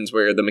sections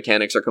where the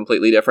mechanics are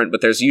completely different,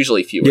 but there's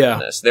usually fewer than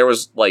this. There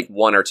was like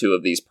 1 or 2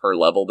 of these per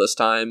level this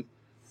time,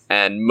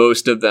 and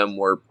most of them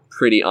were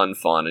pretty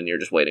unfun, and you're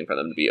just waiting for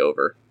them to be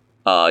over.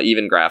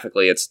 Even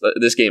graphically,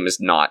 this game is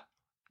not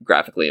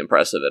graphically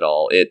impressive at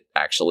all. It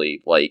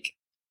actually, like,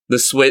 the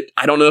Switch,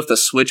 I don't know if the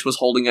Switch was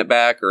holding it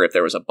back or if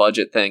there was a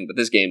budget thing, but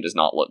this game does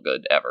not look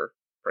good ever,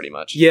 pretty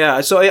much.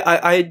 Yeah, so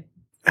I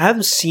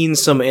have seen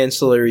some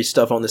ancillary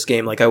stuff on this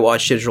game. Like, I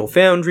watched Digital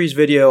Foundry's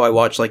video, I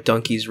watched like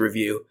Donkey's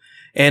review,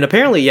 and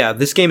apparently,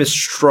 this game is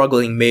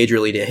struggling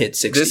majorly to hit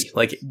 60,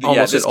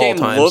 almost at all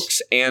times. This game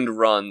looks and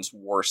runs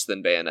worse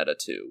than Bayonetta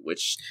 2,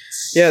 which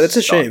that's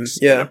a shame.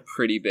 Yeah, in a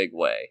pretty big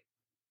way,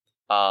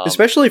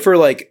 especially for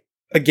like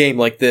a game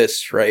like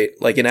this, right?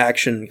 Like an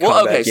action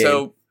combat game.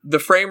 So the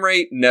frame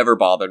rate never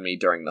bothered me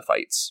during the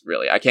fights.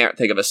 Really, I can't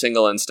think of a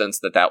single instance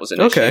that was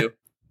an issue.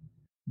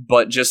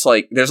 But just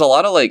like, there's a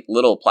lot of like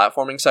little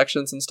platforming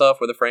sections and stuff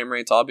where the frame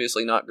rate's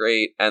obviously not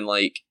great, and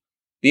like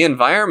the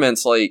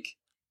environments, like,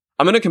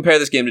 I'm going to compare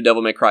this game to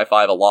Devil May Cry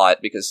 5 a lot,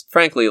 because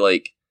frankly,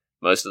 like,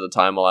 most of the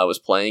time while I was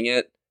playing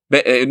it,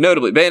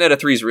 notably, Bayonetta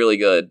 3 is really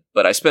good,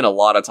 but I spent a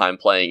lot of time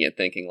playing it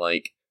thinking,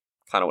 like,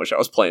 kind of wish I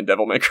was playing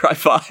Devil May Cry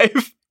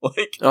 5.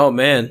 Like, oh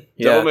man,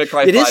 Devil May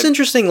Cry 5 is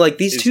interesting, like,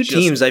 these two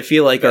teams, I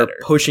feel like, are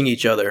pushing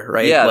each other,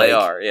 right? Yeah, like, they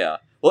are, yeah.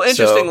 Well,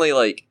 interestingly,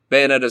 like,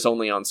 Bayonetta's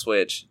only on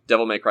Switch,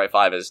 Devil May Cry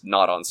 5 is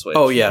not on Switch.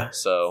 Oh, yeah.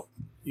 So,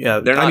 yeah,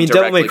 I mean,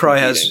 Devil May Cry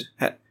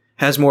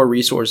has more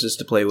resources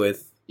to play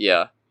with.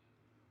 Yeah.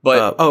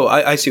 But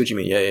I see what you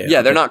mean.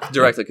 Yeah, they're not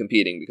directly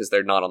competing because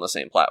they're not on the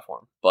same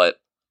platform. But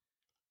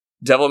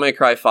Devil May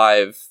Cry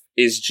 5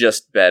 is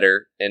just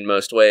better in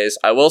most ways.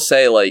 I will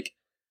say, like,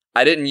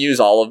 I didn't use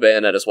all of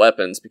Bayonetta's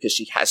weapons because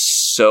she has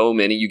so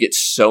many. You get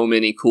so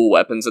many cool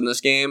weapons in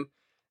this game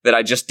that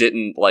I just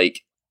didn't,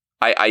 like,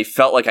 I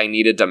felt like I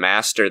needed to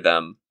master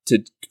them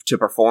to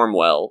perform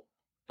well,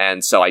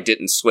 and so I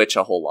didn't switch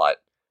a whole lot.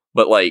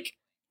 But, like,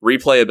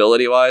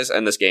 replayability-wise,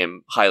 and this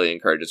game highly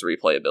encourages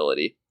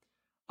replayability,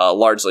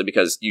 largely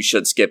because you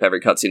should skip every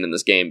cutscene in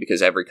this game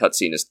because every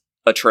cutscene is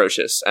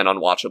atrocious and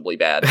unwatchably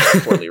bad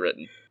and poorly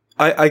written.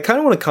 I kind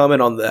of want to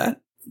comment on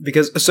that,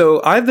 because,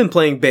 so, I've been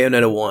playing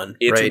Bayonetta 1,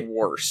 It's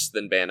worse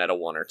than Bayonetta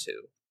 1 or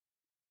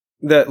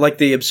 2. Like,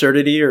 the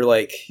absurdity or,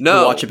 like, the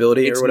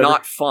watchability or whatever? It's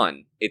not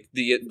fun.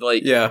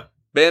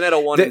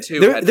 Bayonetta 1 and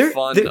 2 had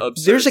fun,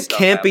 absurd there's a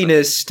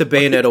campiness to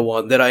Bayonetta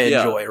 1 that I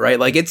enjoy, right?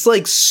 Like, it's,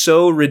 like,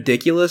 so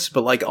ridiculous,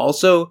 but, like,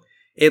 also,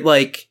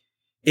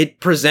 it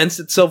presents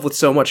itself with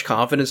so much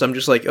confidence. I'm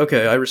just like,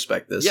 okay, I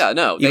respect this. Yeah,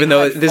 no. Even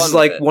though this is,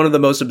 like, one of the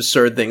most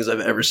absurd things I've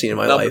ever seen in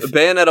my life.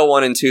 Bayonetta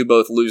 1 and 2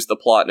 both lose the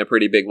plot in a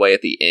pretty big way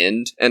at the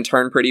end and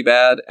turn pretty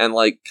bad and,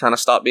 like, kind of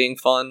stop being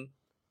fun.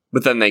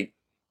 But then they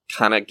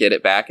kind of get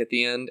it back at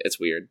the end. It's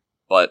weird,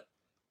 but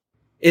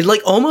it,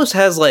 like, almost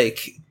has,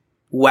 like,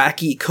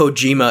 wacky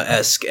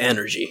Kojima-esque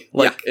energy.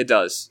 Like, yeah, it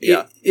does.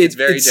 Yeah, it's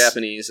very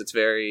Japanese. It's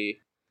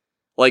very,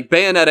 like,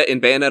 Bayonetta. In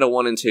Bayonetta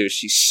 1 and 2,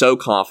 she's so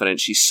confident.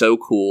 She's so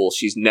cool.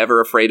 She's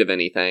never afraid of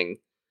anything.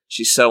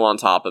 She's so on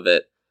top of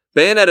it.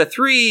 Bayonetta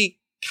 3,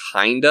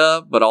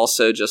 kinda, but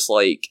also just,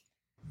 like,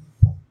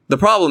 the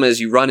problem is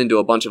you run into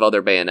a bunch of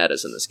other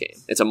Bayonettas in this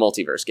game. It's a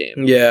multiverse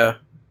game. Yeah.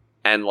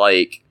 And,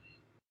 like,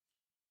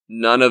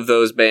 none of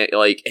those,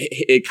 like,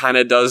 it kind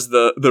of does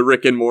the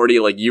Rick and Morty,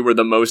 like, you were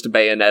the most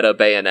Bayonetta,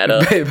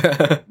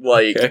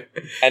 like, okay.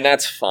 And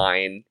that's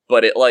fine,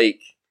 but it,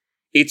 like,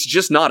 it's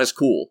just not as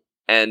cool,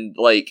 and,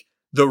 like,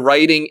 the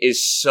writing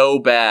is so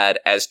bad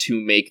as to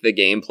make the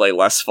gameplay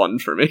less fun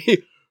for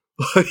me.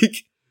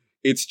 Like,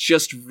 It's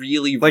just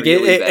really, like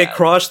really bad. It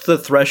crossed the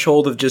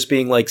threshold of just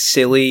being like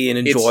silly and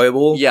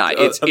enjoyable.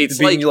 It's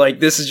being like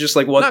this is just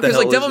like what the hell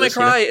like is Devil May this,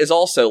 Cry is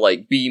also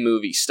like B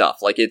movie stuff.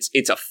 Like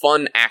it's a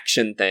fun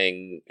action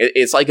thing.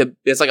 It's like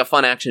a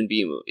fun action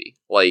B movie.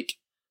 Like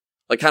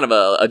kind of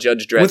a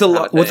Judge Dredd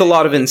with a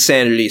lot of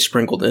insanity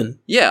sprinkled in.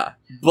 Yeah,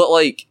 but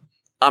like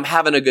I'm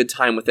having a good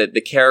time with it.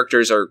 The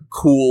characters are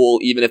cool,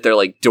 even if they're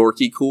like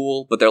dorky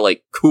cool, but they're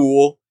like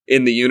cool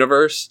in the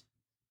universe.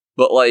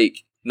 But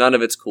like none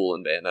of it's cool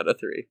in Bayonetta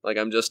 3. Like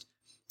I'm just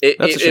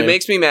it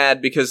makes me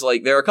mad because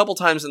like there are a couple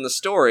times in the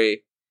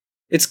story.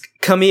 It's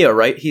Kamiya,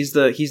 right? He's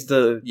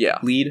the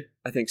lead.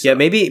 I think so. Yeah,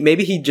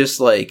 maybe he just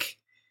like,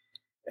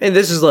 and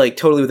this is like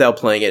totally without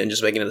playing it and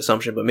just making an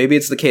assumption, but maybe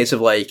it's the case of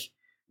like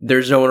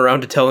there's no one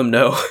around to tell him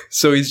no,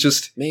 so he's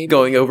just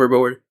going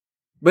overboard.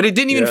 But it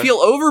didn't even feel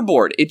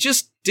overboard. It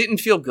just didn't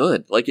feel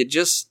good. Like it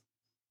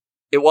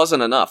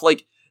wasn't enough.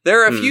 Like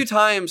there are a few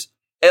times,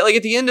 like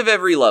at the end of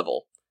every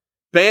level,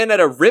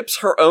 Bayonetta rips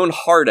her own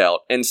heart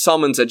out and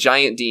summons a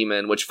giant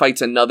demon, which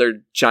fights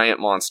another giant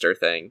monster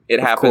thing.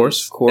 It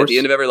happens at the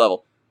end of every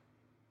level.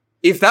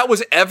 If that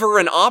was ever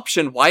an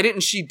option, why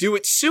didn't she do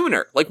it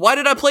sooner? Like, why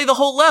did I play the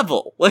whole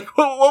level? Like,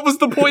 what was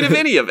the point of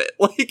any of it?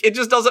 Like, it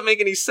just doesn't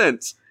make any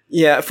sense.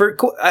 Yeah,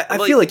 I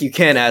feel like you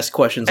can ask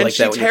questions like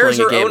that when you're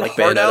playing a game like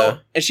Bayonetta.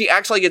 And she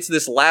acts like it's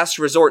this last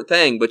resort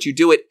thing, but you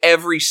do it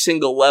every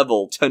single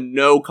level to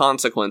no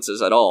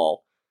consequences at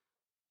all.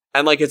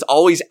 And, like, it's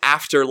always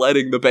after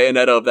letting the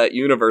Bayonetta of that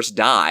universe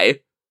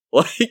die.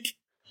 Like,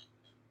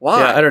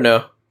 why? Yeah, I don't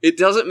know. It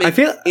doesn't make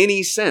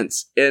any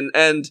sense. And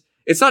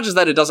it's not just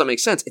that it doesn't make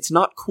sense. It's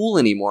not cool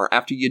anymore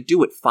after you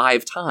do it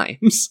 5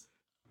 times.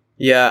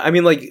 Yeah, I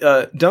mean, like,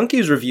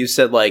 Donkey's review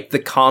said, like, the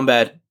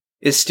combat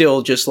is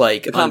still just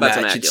like the combat's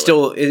unmatched.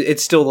 Immaculate.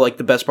 It's still like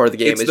the best part of the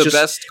game. It's the just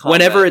best combat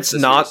whenever it's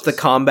not the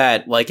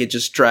combat, like it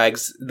just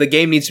drags. The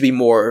game needs to be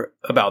more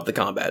about the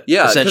combat.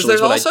 Yeah, essentially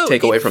is what I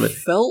take away from it.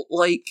 Felt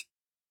like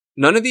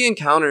none of the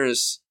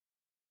encounters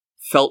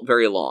felt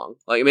very long.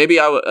 Like maybe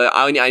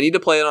I need to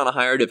play it on a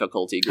higher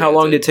difficulty. How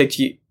long did it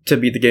take to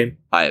beat the game?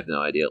 I have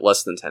no idea.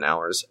 Less than 10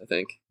 hours, I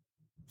think.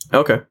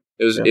 Okay.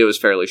 It was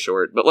fairly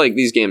short, but like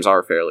these games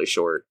are fairly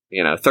short.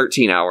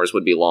 13 hours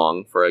would be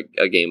long for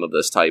a game of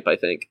this type, I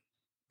think.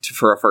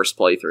 For a first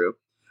playthrough.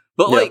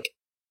 But like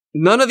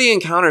none of the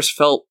encounters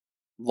felt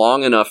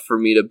long enough for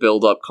me to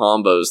build up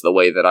combos the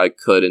way that I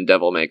could in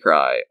Devil May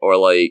Cry. Or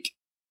like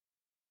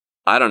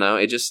I don't know,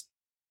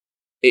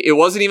 it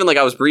wasn't even like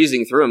I was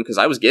breezing through them because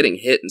I was getting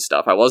hit and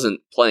stuff. I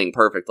wasn't playing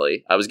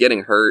perfectly. I was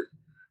getting hurt.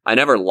 I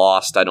never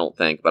lost, I don't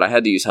think, but I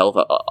had to use health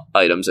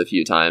items a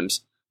few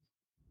times.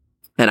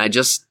 And I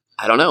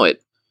don't know,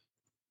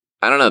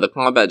 the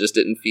combat just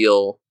didn't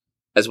feel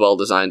as well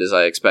designed as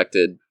I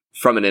expected.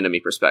 From an enemy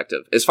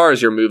perspective. As far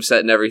as your moveset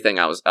and everything,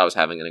 I was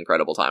having an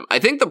incredible time. I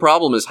think the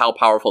problem is how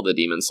powerful the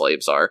demon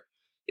slaves are.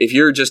 If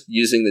you're just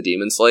using the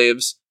demon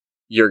slaves,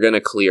 you're going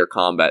to clear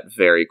combat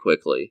very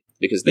quickly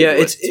because they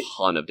do a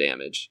ton of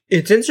damage.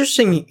 It's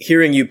interesting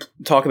hearing you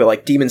talk about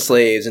like demon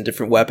slaves and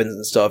different weapons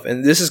and stuff.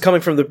 And this is coming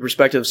from the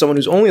perspective of someone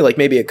who's only like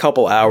maybe a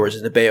couple hours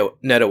into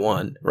Bayonetta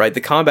 1, right? The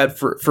combat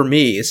for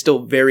me is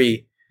still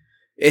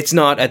it's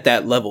not at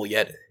that level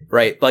yet,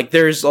 right? Like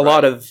there's a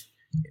lot of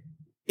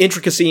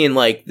intricacy in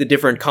like the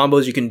different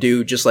combos you can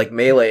do, just like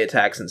melee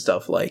attacks and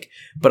stuff, like,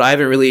 but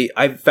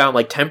I've found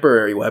like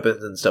temporary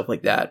weapons and stuff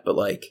like that, but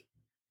like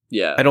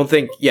I don't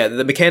think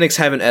the mechanics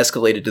haven't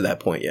escalated to that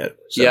point yet,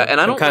 so and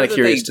I'm kind of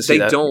curious to see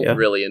that. They don't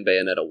really in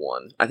Bayonetta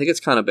 1. I think it's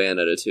kind of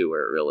Bayonetta 2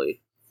 where it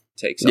really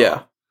takes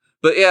off.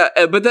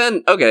 But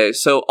then okay,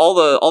 so all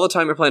the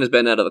time you're playing as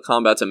Bayonetta, the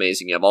combat's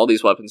amazing. You have all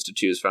these weapons to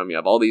choose from, you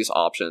have all these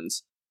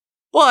options,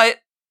 but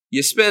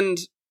you spend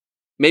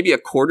maybe a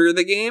quarter of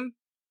the game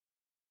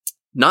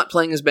not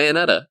playing as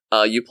Bayonetta.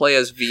 You play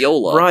as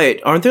Viola. Right.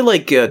 Aren't there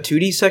like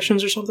 2D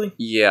sections or something?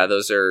 Yeah,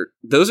 those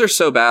are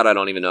so bad I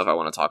don't even know if I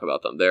want to talk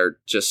about them. They're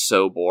just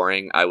so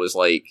boring. I was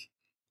like,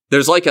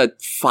 there's like a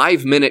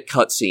 5-minute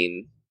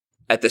cutscene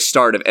at the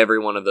start of every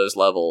one of those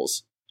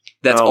levels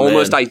that's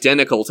almost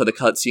identical to the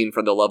cutscene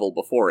from the level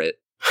before it.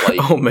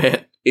 Like, oh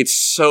man. It's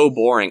so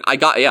boring.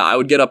 I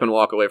would get up and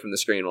walk away from the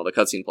screen while the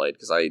cutscene played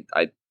because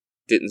I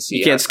didn't see it.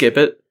 You can't skip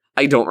it?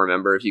 I don't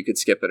remember if you could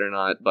skip it or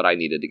not, but I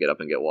needed to get up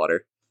and get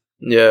water.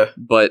 Yeah.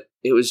 But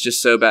it was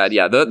just so bad.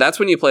 Yeah, that's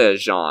when you play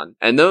as Jean.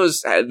 And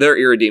they're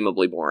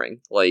irredeemably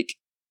boring. Like,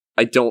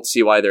 I don't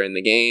see why they're in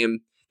the game.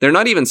 They're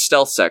not even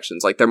stealth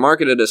sections. Like, they're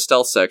marketed as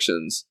stealth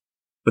sections,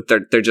 but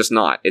they're just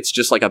not. It's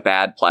just like a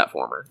bad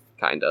platformer,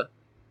 kinda.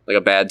 Like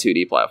a bad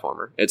 2D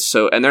platformer.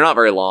 And they're not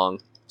very long,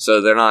 so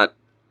they're not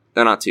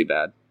too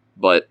bad.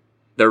 But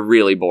they're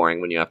really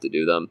boring when you have to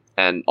do them.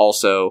 And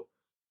also,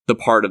 the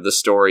part of the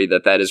story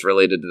that is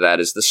related to that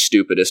is the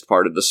stupidest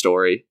part of the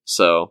story.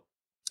 So,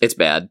 it's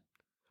bad.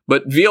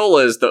 But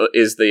Viola is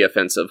the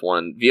offensive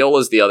one. Viola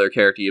is the other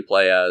character you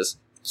play as.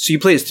 So you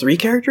play as 3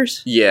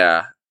 characters?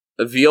 Yeah.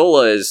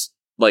 Viola is,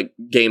 like,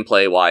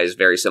 gameplay-wise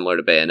very similar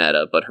to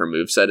Bayonetta, but her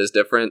moveset is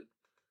different.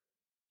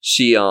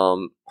 She,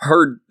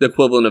 her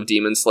equivalent of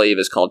Demon Slave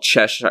is called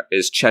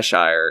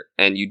Cheshire,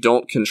 and you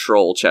don't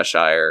control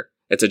Cheshire.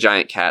 It's a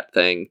giant cat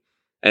thing.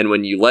 And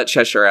when you let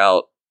Cheshire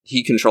out,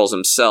 he controls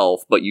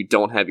himself, but you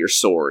don't have your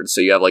sword.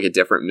 So you have like a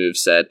different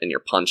moveset and you're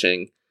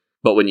punching.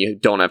 But when you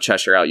don't have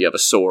Cheshire out, you have a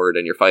sword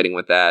and you're fighting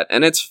with that.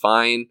 And it's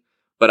fine.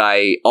 But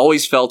I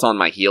always felt on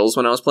my heels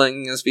when I was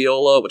playing as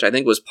Viola, which I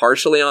think was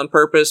partially on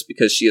purpose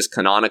because she is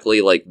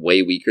canonically like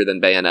way weaker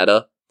than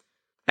Bayonetta.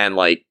 And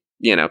like,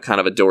 you know, kind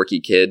of a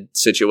dorky kid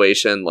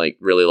situation, like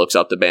really looks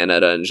up to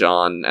Bayonetta and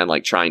Jean and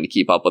like trying to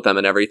keep up with them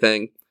and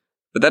everything.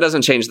 But that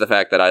doesn't change the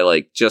fact that I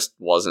like just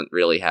wasn't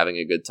really having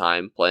a good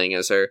time playing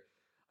as her.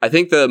 I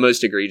think the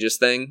most egregious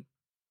thing,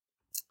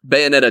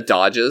 Bayonetta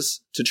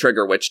dodges to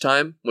trigger Witch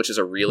Time, which is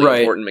a really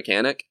important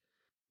mechanic.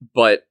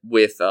 But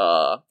with,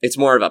 it's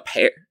more of a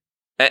pair.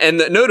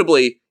 And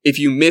notably, if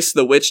you miss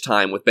the Witch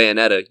Time with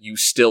Bayonetta, you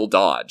still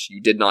dodge.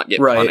 You did not get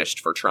punished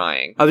for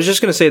trying. I was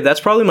just going to say, that's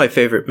probably my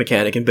favorite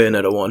mechanic in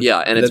Bayonetta 1. Yeah,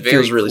 and it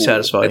feels really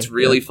satisfying. It's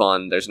really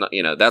fun. There's not,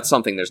 you know, that's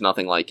something, there's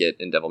nothing like it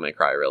in Devil May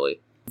Cry, really.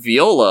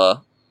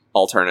 Viola,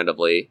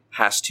 alternatively,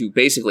 has to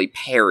basically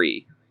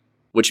parry,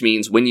 which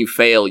means when you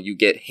fail, you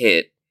get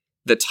hit.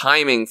 The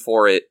timing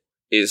for it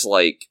is,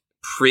 like,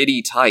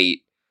 pretty tight.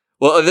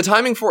 Well, the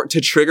timing for it to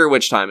trigger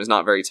Witch Time is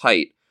not very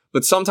tight.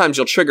 But sometimes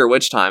you'll trigger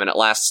Witch Time and it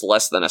lasts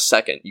less than a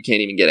second. You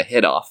can't even get a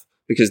hit off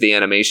because the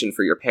animation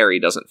for your parry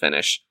doesn't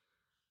finish.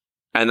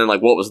 And then,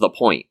 like, what was the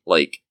point?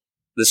 Like,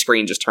 the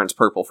screen just turns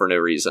purple for no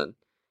reason.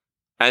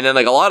 And then,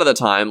 like, a lot of the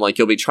time, like,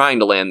 you'll be trying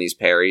to land these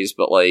parries,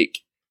 but, like,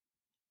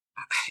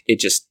 it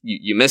just,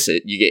 you miss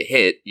it. You get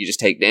hit. You just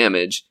take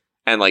damage.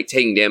 And, like,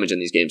 taking damage in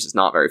these games is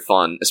not very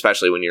fun,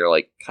 especially when you're,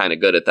 like, kind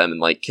of good at them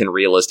and, like, can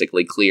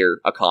realistically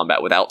clear a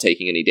combat without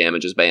taking any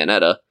damage as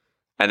Bayonetta.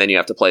 And then you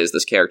have to play as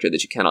this character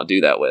that you cannot do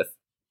that with.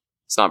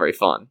 It's not very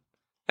fun.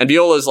 And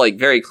Viola is, like,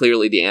 very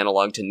clearly the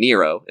analog to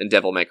Nero in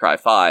Devil May Cry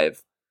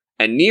 5.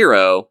 And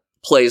Nero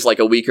plays like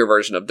a weaker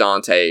version of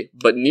Dante,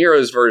 but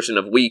Nero's version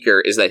of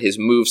weaker is that his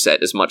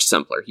moveset is much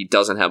simpler. He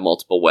doesn't have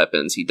multiple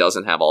weapons. He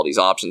doesn't have all these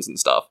options and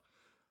stuff.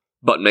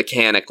 But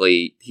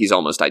mechanically, he's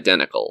almost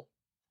identical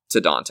to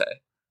Dante.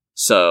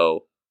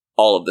 So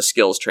all of the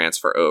skills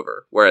transfer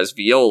over. Whereas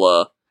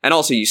Viola, and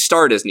also you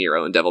start as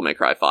Nero in Devil May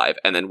Cry 5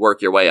 and then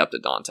work your way up to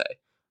Dante.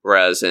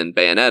 Whereas in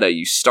Bayonetta,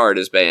 you start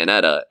as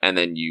Bayonetta and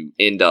then you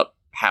end up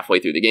halfway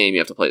through the game,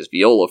 you have to play as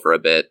Viola for a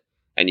bit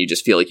and you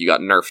just feel like you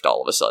got nerfed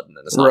all of a sudden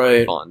and it's not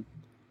very fun.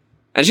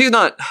 And she's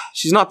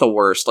not the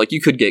worst. Like, you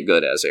could get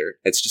good as her.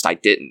 It's just I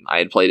didn't. I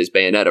had played as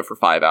Bayonetta for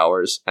 5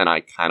 hours and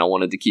I kind of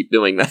wanted to keep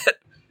doing that.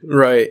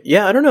 Right.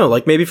 Yeah, I don't know.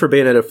 Like, maybe for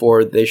Bayonetta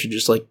 4, they should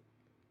just, like,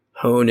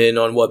 hone in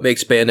on what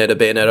makes Bayonetta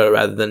Bayonetta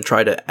rather than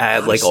try to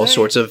add, like, all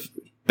sorts of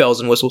bells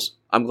and whistles.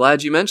 I'm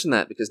glad you mentioned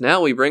that, because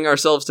now we bring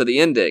ourselves to the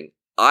ending.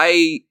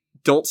 I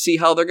don't see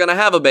how they're going to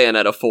have a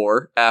Bayonetta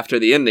 4 after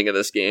the ending of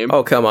this game.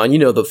 Oh, come on. You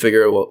know they'll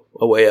figure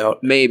a way out.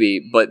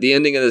 Maybe, but the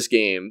ending of this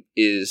game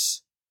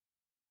is...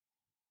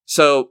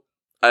 So,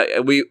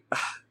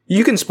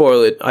 You can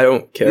spoil it. I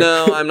don't care.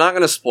 No, I'm not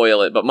going to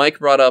spoil it, but Mike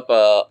brought up...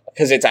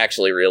 because it's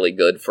actually really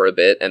good for a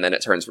bit, and then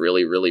it turns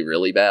really, really,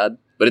 really bad.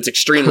 But it's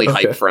extremely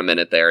hyped for a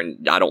minute there,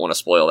 and I don't want to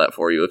spoil that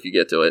for you if you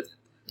get to it.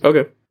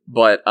 Okay.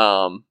 But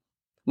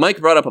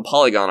Mike brought up a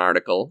Polygon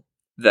article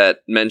that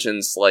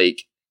mentions,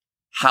 like,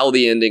 how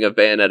the ending of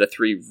Bayonetta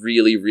 3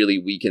 really, really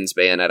weakens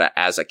Bayonetta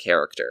as a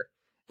character.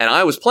 And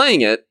I was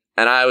playing it,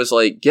 and I was,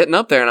 like, getting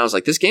up there, and I was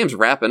like, this game's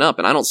wrapping up,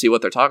 and I don't see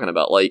what they're talking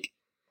about. Like,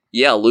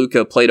 yeah,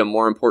 Luca played a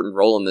more important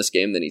role in this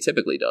game than he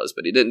typically does,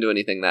 but he didn't do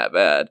anything that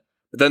bad.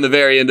 But then the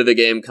very end of the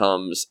game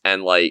comes,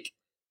 and, like,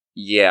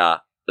 yeah,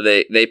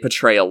 they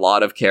portray a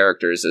lot of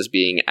characters as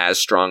being as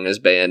strong as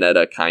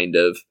Bayonetta, kind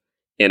of,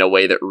 in a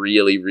way that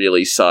really,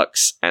 really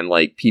sucks, and,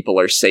 like, people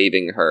are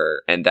saving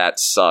her, and that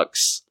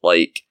sucks.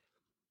 Like,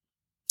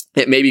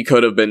 it maybe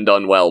could have been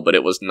done well, but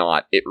it was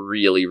not. It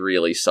really,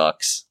 really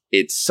sucks.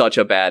 It's such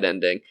a bad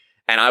ending.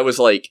 And I was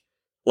like,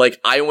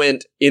 I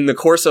went, in the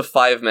course of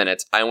 5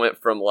 minutes, I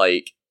went from,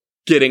 like,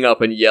 getting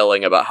up and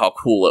yelling about how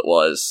cool it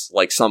was,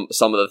 like, some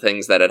of the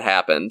things that had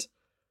happened,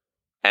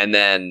 and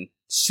then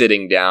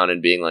sitting down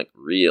and being like,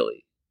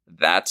 really?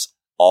 That's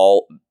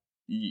all...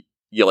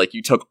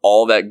 You took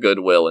all that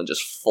goodwill and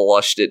just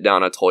flushed it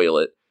down a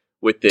toilet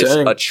with this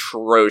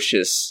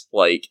atrocious,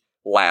 like,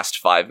 last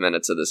 5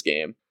 minutes of this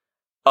game.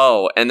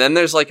 Oh, and then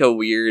there's, like, a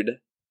weird...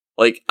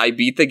 Like, I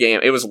beat the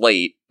game. It was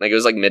late. Like, it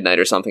was, like, midnight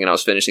or something, and I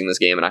was finishing this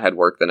game, and I had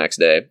work the next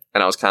day.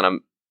 And I was kind of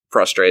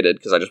frustrated,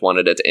 because I just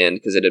wanted it to end,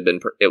 because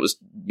it was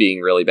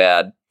being really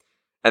bad.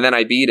 And then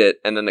I beat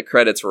it, and then the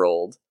credits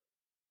rolled.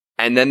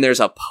 And then there's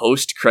a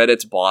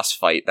post-credits boss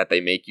fight that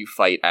they make you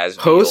fight as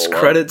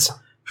Post-credits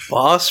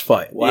boss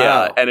fight? Wow.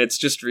 Yeah, and it's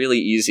just really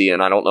easy,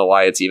 and I don't know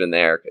why it's even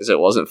there, because it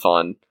wasn't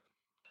fun.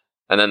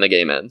 And then the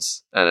game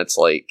ends, and it's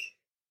like,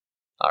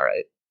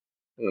 alright,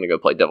 I'm gonna go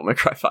play Devil May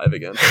Cry 5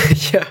 again.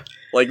 Yeah.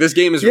 Like, this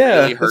game is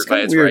really hurt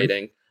by its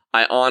writing.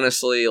 I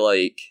honestly,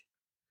 like...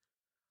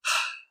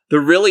 The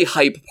really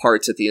hype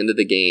parts at the end of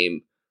the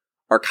game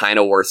are kind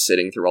of worth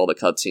sitting through all the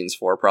cutscenes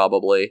for,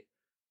 probably.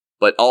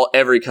 But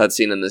every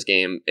cutscene in this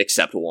game,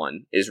 except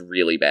one, is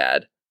really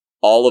bad.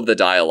 all of the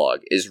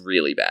dialogue is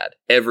really bad.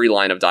 Every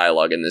line of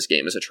dialogue in this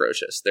game is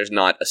atrocious. There's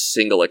not a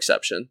single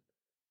exception.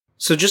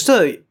 So just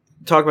to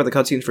talk about the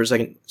cutscenes for a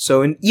second.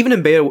 So even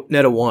in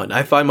Bayonetta 1,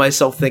 I find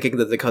myself thinking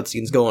that the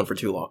cutscenes go on for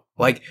too long.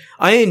 Like,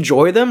 I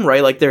enjoy them,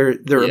 right? Like, they're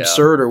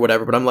absurd or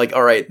whatever, but I'm like,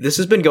 all right, this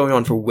has been going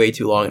on for way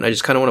too long, and I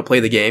just kind of want to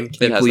play the game.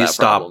 Can you please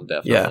stop? Problem,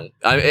 definitely.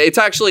 Yeah. It's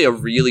actually a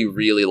really,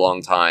 really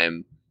long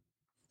time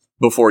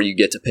before you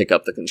get to pick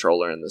up the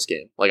controller in this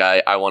game. Like,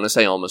 I want to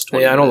say almost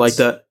 20 minutes. Yeah, I don't like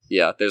that.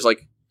 Yeah, there's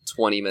like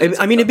 20 minutes.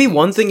 I mean, it'd be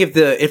one thing if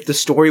the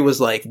story was,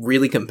 like,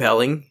 really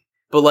compelling.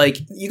 But, like,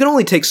 you can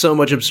only take so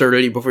much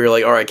absurdity before you're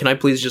like, all right, can I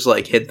please just,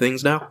 like, hit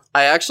things now?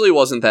 I actually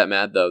wasn't that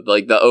mad, though.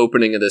 Like, the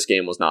opening of this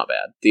game was not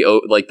bad.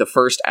 The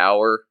first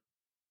hour,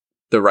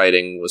 the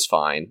writing was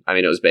fine. I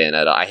mean, it was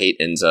Bayonetta. I hate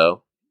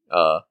Enzo.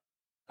 I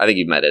think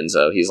you've met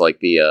Enzo. He's, like,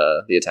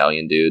 the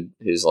Italian dude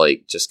who's,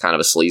 like, just kind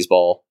of a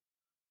sleazeball.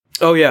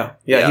 Oh, yeah.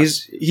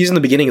 He's in the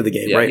beginning of the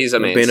game, right? He's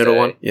a mainstay. Bayonetta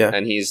 1. Yeah.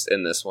 And he's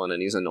in this one,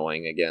 and he's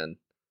annoying again.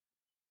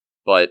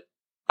 But,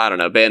 I don't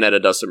know. Bayonetta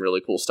does some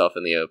really cool stuff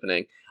in the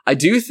opening. I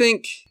do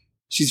think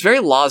she's very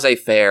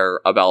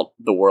laissez-faire about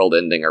the world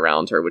ending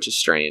around her, which is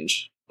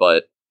strange,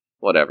 but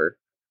whatever.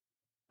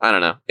 I don't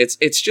know.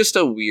 It's just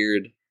a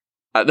weird...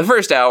 the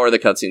first hour, the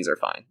cutscenes are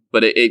fine,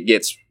 but it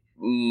gets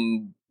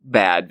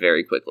bad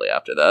very quickly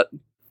after that.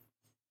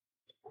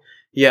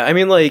 Yeah, I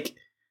mean, like,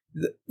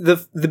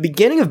 the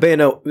beginning of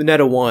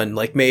Bayonetta 1,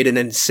 like, made an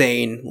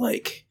insane,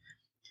 like...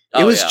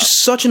 It was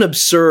just such an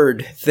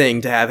absurd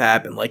thing to have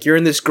happen. Like, you're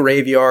in this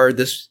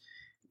graveyard,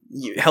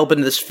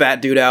 helping this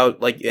fat dude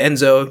out, like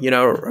Enzo, you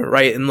know,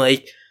 right? And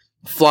like,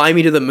 Fly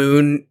Me to the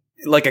Moon,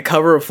 like a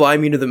cover of Fly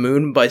Me to the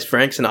Moon by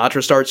Frank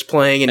Sinatra starts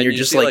playing, and you're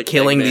just like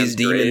killing these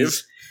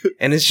demons.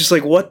 And it's just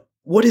like, what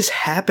is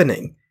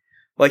happening?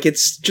 Like,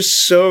 it's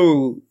just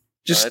so,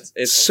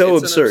 it's so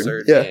absurd. An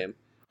absurd game.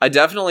 I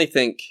definitely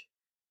think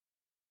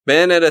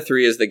Bayonetta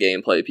 3 is the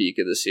gameplay peak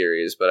of the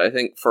series, but I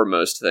think for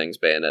most things,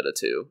 Bayonetta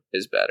 2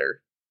 is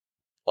better.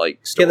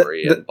 Like,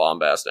 story and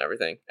bombast and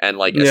everything. And,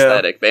 like,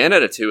 aesthetic.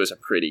 Bayonetta 2 is a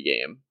pretty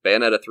game.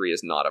 Bayonetta 3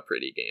 is not a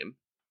pretty game.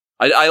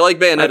 I like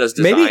Bayonetta's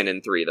design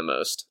in 3 the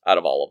most, out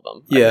of all of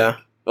them. Yeah.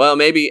 Well,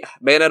 maybe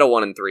Bayonetta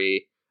 1 and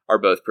 3 are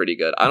both pretty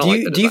good. I don't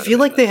like the design. Do you feel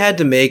like they had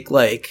to make,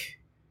 like,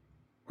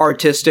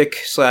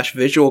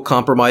 artistic/visual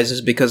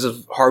compromises because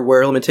of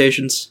hardware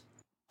limitations?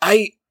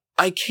 I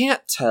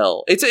can't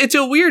tell. It's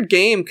a weird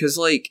game, because,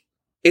 like,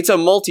 it's a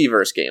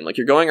multiverse game. Like,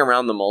 you're going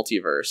around the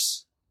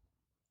multiverse.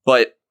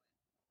 But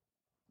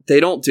they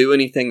don't do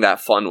anything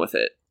that fun with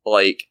it.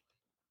 Like,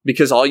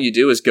 because all you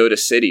do is go to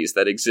cities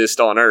that exist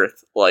on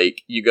Earth.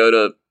 Like, you go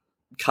to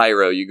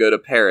Cairo, you go to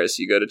Paris,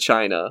 you go to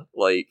China.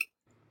 Like,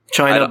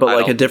 China, but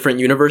like a different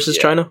universe is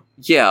China?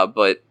 Yeah,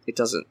 but it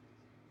doesn't...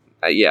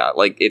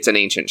 like, it's an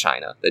ancient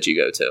China that you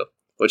go to,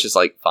 which is,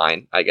 like,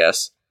 fine, I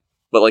guess.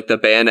 But, like, the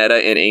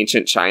Bayonetta in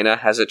ancient China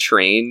has a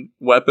train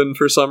weapon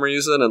for some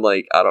reason, and,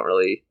 like, I don't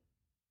really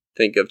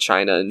think of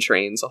China and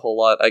trains a whole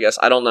lot, I guess.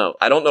 I don't know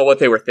what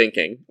they were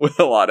thinking with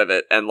a lot of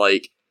it, and,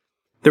 like...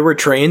 There were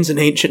trains in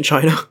ancient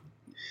China?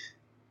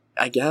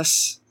 I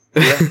guess.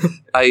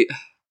 Yeah.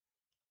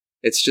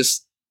 It's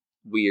just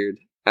weird,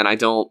 and I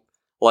don't...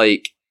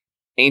 Like,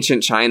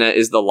 ancient China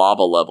is the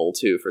lava level,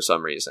 too, for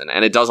some reason,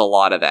 and it does a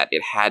lot of that.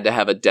 It had to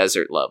have a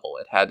desert level.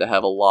 It had to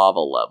have a lava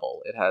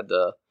level. It had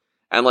to...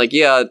 And, like,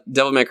 yeah,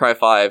 Devil May Cry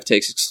 5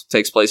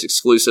 takes place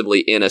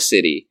exclusively in a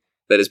city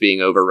that is being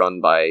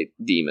overrun by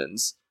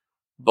demons.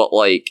 But,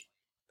 like,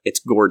 it's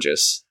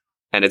gorgeous.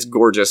 And it's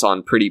gorgeous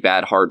on pretty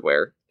bad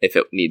hardware, if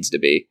it needs to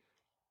be.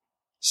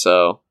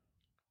 So,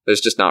 there's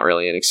just not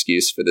really an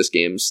excuse for this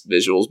game's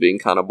visuals being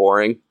kind of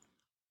boring.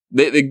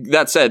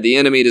 That said, the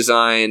enemy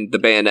design, the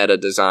Bayonetta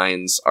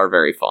designs are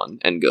very fun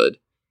and good.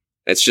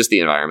 It's just the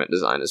environment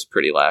design is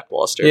pretty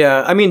lackluster.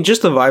 Yeah, I mean,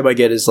 just the vibe I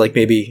get is, like,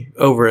 maybe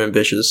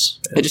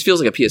over-ambitious. It just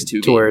feels like a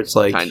PS2 game, where it's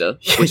like... kind of.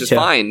 Which is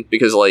fine,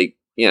 because, like,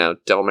 you know,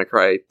 Devil May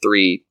Cry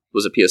 3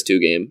 was a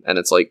PS2 game, and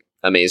it's, like,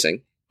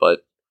 amazing.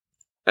 But...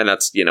 And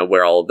that's, you know,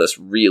 where all of this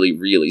really,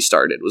 really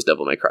started, was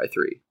Devil May Cry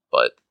 3.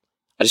 But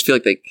I just feel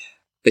like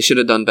they should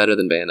have done better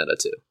than Bayonetta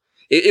 2.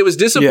 It was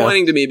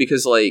disappointing to me,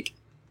 because, like...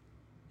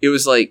 It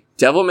was, like,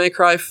 Devil May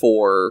Cry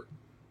 4...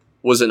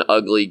 was an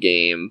ugly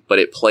game, but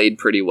it played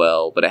pretty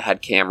well, but it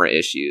had camera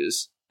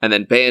issues. And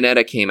then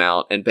Bayonetta came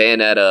out, and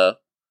Bayonetta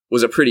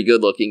was a pretty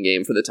good-looking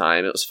game for the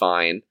time. It was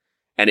fine.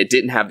 And it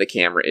didn't have the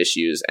camera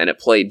issues, and it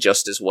played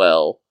just as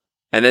well.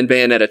 And then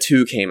Bayonetta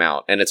 2 came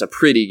out, and it's a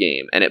pretty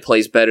game, and it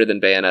plays better than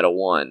Bayonetta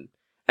 1.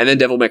 And then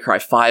Devil May Cry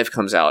 5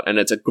 comes out, and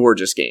it's a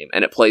gorgeous game,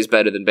 and it plays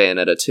better than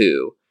Bayonetta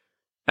 2.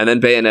 And then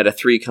Bayonetta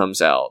 3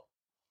 comes out,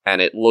 and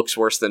it looks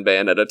worse than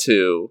Bayonetta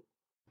 2.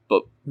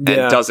 And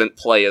doesn't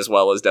play as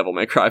well as Devil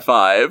May Cry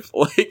 5.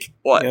 Like,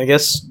 what? Yeah, I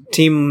guess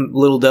Team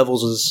Little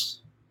Devils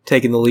is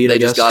taking the lead, They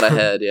just got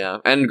ahead, yeah.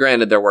 And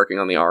granted, they're working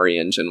on the RE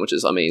engine, which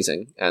is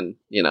amazing. And,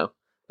 you know,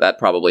 that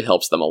probably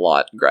helps them a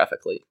lot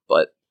graphically.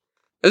 But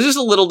it's just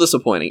a little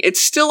disappointing. It's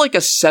still like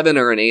a 7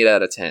 or an 8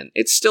 out of 10.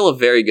 It's still a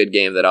very good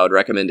game that I would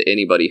recommend to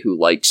anybody who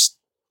likes...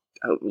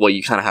 Well,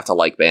 you kind of have to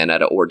like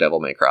Bayonetta or Devil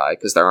May Cry,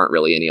 because there aren't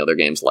really any other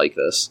games like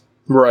this.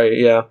 Right,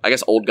 yeah. I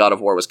guess old God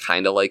of War was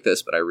kind of like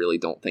this, but I really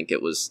don't think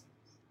it was...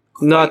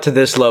 Not to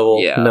this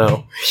level,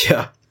 no.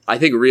 Yeah. I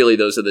think really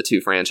those are the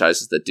two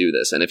franchises that do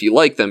this, and if you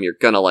like them, you're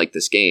gonna like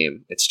this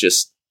game. It's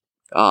just,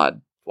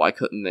 God, why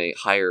couldn't they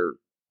hire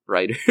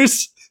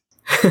writers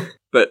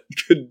that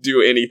could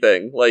do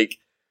anything? Like,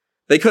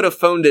 they could have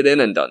phoned it in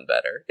and done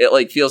better. It,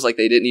 like, feels like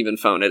they didn't even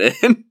phone it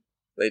in.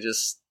 They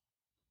just...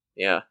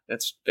 Yeah,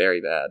 it's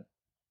very bad.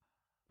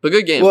 But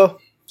good game. Well,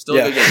 still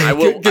a good game. I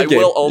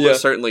will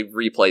almost certainly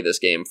replay this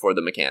game for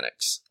the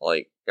mechanics.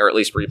 Like, or at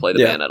least replay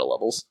the Bayonetta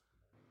levels.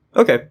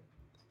 Okay.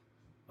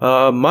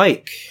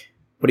 Mike,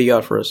 what do you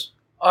got for us?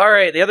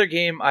 Alright, the other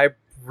game I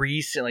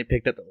recently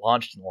picked up that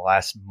launched in the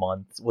last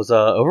month was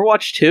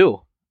Overwatch 2.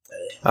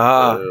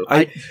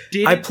 I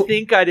didn't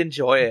think I'd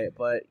enjoy it,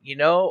 but, you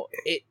know,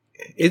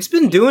 it's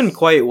been doing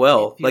quite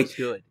well. Like,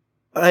 good.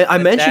 I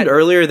mentioned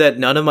earlier that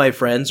none of my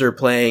friends are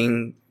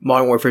playing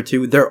Modern Warfare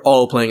 2. They're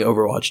all playing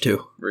Overwatch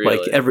 2. Really?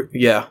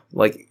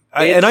 Like,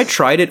 I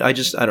tried it. I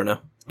don't know.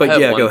 But I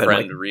have go one ahead.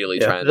 Friend really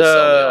trying to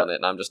sell me on it,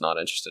 and I'm just not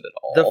interested at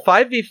all. The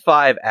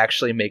 5v5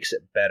 actually makes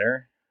it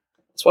better.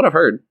 That's what I've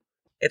heard.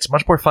 It's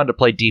much more fun to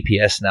play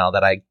DPS now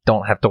that I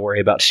don't have to worry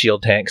about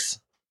shield tanks.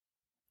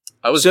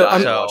 I was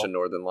dying to watch a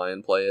Northern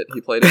Lion play it.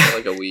 He played it for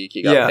like a week.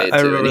 He got paid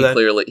to,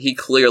 and he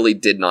clearly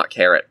did not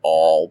care at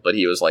all, but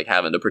he was like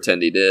having to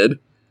pretend he did.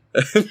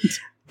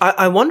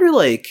 I wonder,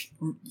 like,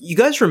 you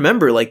guys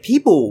remember, like,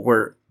 people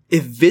were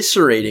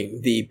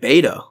eviscerating the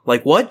beta.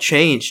 Like, what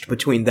changed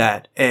between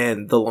that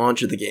and the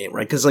launch of the game,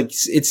 right? Because, like,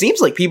 it seems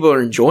like people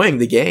are enjoying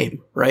the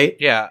game, right?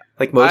 Yeah.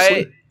 Like,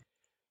 mostly.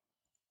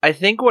 I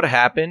think what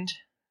happened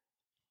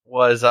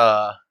was,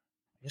 I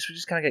guess we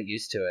just kind of got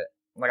used to it.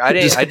 Like, I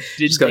didn't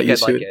think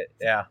I'd like it.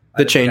 Yeah.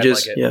 The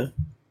changes, yeah.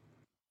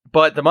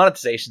 But the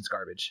monetization's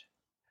garbage.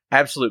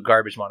 Absolute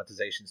garbage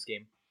monetization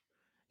scheme.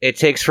 It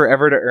takes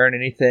forever to earn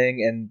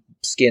anything, and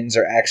skins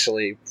are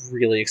actually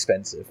really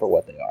expensive for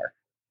what they are.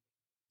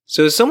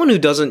 So as someone who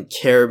doesn't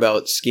care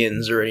about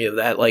skins or any of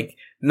that, like,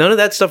 none of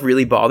that stuff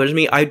really bothers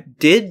me. I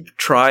did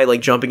try,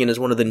 like, jumping in as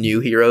one of the new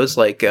heroes,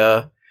 like,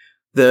 the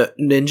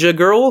ninja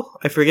girl.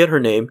 I forget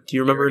her name. Do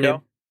you remember her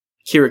name?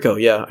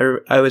 Kiriko, yeah.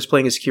 I was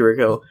playing as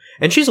Kiriko,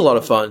 and she's a lot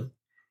of fun.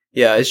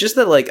 Yeah, it's just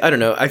that, like, I don't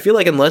know. I feel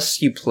like unless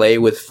you play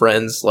with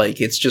friends, like,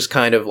 it's just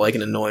kind of, like,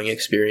 an annoying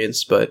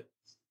experience, but...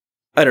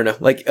 I don't know.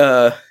 Like,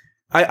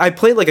 I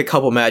played like a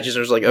couple matches and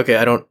I was like, okay,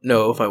 I don't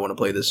know if I want to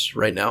play this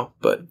right now,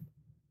 but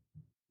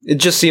it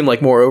just seemed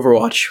like more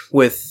Overwatch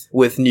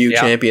with new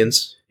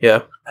champions.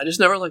 Yeah. I just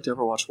never liked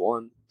Overwatch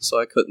 1,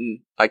 so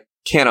I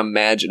can't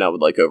imagine I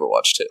would like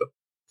Overwatch 2.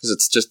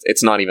 Because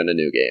it's not even a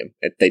new game.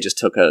 They just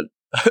took a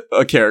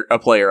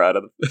player out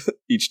of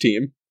each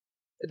team.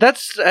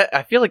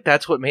 I feel like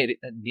that's what made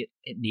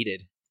it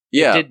needed.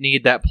 Yeah. It did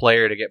need that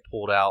player to get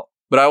pulled out.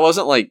 But I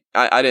wasn't like,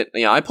 I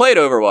didn't, I played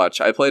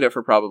Overwatch. I played it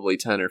for probably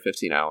 10 or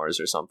 15 hours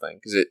or something.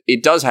 Because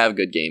it does have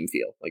good game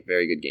feel. Like,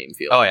 very good game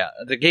feel. Oh, yeah.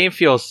 The game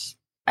feels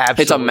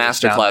absolutely It's a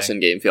masterclass in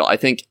game feel. I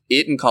think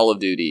it and Call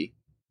of Duty,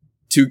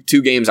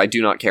 two games I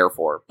do not care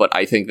for, but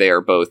I think they are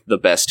both the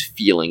best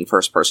feeling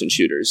first-person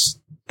shooters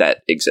that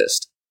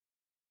exist.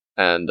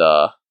 And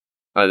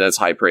that's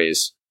high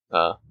praise.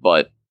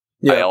 But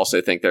I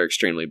also think they're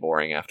extremely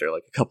boring after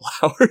like a couple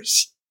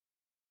hours.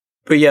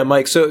 But yeah,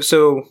 Mike,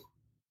 so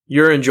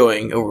you're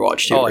enjoying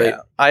Overwatch too, right? Yeah.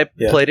 I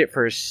played it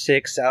for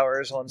 6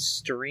 hours on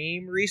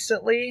stream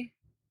recently,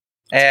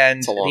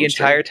 and the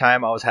entire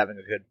time I was having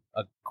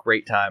a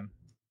great time.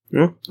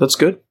 Yeah, that's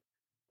good.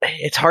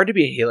 It's hard to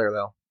be a healer,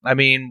 though. I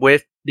mean,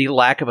 with the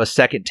lack of a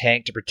second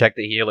tank to protect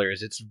the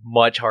healers, it's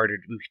much harder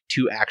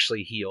to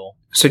actually heal.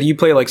 So do you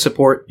play like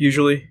support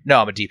usually?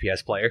 No, I'm a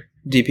DPS player.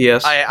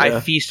 DPS? I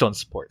feast on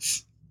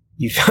supports.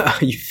 You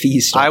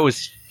feast on... I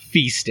was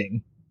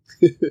feasting.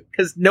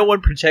 Because no one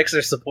protects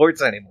their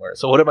supports anymore.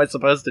 So what am I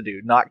supposed to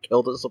do? Not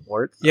kill the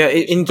supports? Yeah,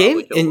 in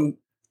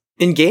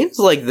games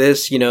like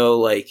this, you know,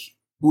 like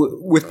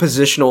with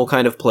positional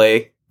kind of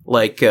play,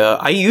 like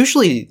I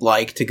usually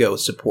like to go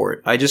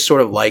support. I just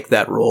sort of like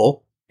that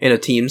role in a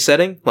team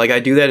setting. Like I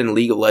do that in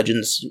League of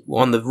Legends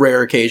on the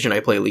rare occasion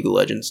I play League of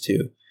Legends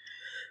too.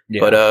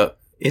 Yeah. But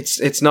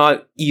it's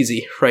not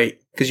easy, right?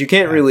 Because you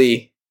can't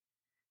really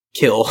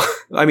kill.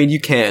 I mean, you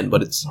can,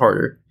 but it's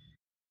harder.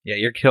 Yeah,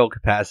 your kill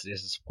capacity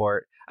as a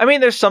support. I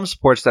mean, there's some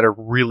supports that are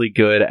really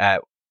good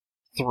at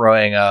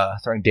throwing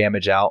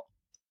damage out.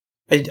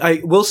 I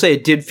will say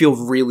it did feel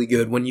really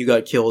good when you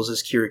got kills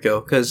as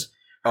Kiriko, because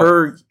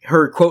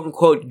her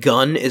quote-unquote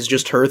gun is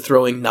just her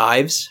throwing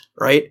knives,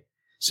 right?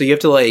 So you have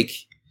to, like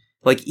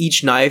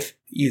each knife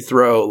you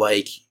throw,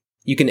 like,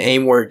 you can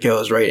aim where it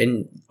goes, right?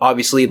 And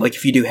obviously, like,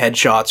 if you do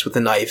headshots with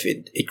a knife,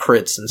 it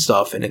crits and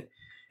stuff, and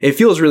it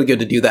feels really good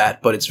to do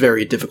that, but it's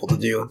very difficult to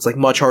do. It's like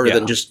much harder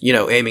than just, you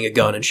know, aiming a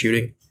gun and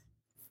shooting.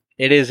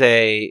 It is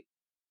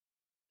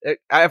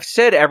I've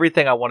said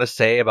everything I want to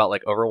say about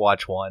like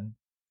Overwatch 1,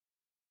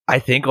 I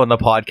think, on the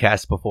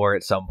podcast before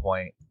at some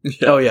point.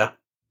 Oh yeah.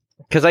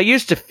 Because I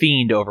used to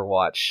fiend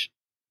Overwatch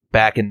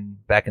back in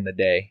the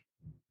day.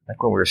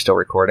 Like when we were still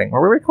recording.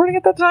 Were we recording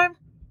at that time?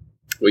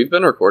 We've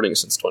been recording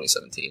since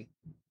 2017.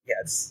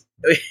 it's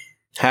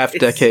half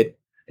decade.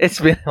 It's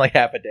been like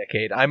half a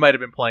decade. I might have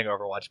been playing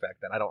Overwatch back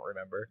then. I don't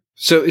remember.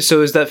 So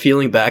is that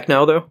feeling back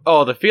now, though?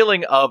 Oh, the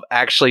feeling of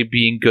actually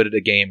being good at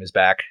a game is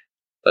back.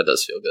 That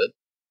does feel good.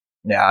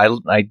 Yeah,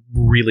 I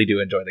really do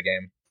enjoy the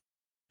game.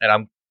 And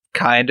I'm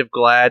kind of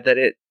glad that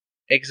it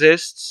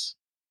exists.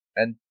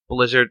 And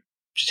Blizzard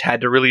just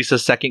had to release a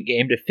second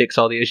game to fix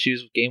all the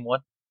issues with game 1.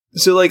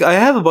 So, like, I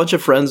have a bunch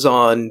of friends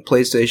on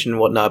PlayStation and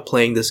whatnot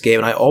playing this game,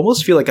 and I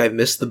almost feel like I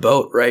missed the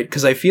boat, right?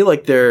 Because I feel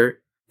like their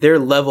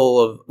level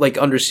of, like,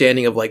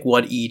 understanding of, like,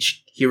 what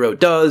each hero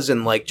does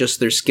and, like, just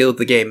their skill at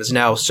the game is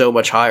now so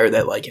much higher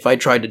that, like, if I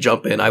tried to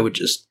jump in, I would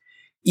just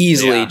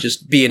easily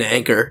just be an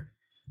anchor.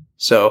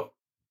 So,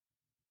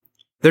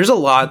 there's a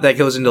lot that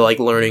goes into, like,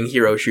 learning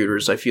hero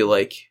shooters, I feel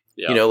like.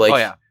 Yeah. You know, like... Oh,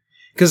 yeah.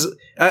 Because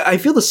I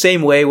feel the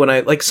same way when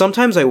I, like,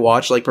 sometimes I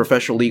watch, like,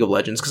 professional League of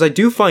Legends, because I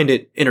do find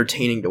it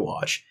entertaining to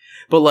watch.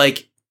 But,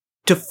 like,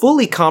 to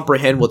fully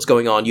comprehend what's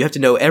going on, you have to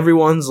know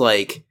everyone's,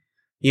 like,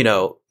 you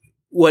know,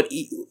 what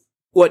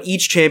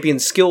each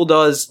champion's skill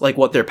does, like,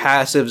 what their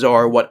passives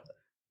are, what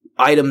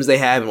items they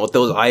have, and what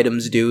those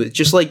items do. It's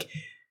just, like,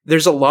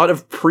 there's a lot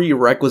of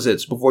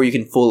prerequisites before you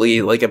can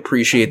fully, like,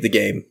 appreciate the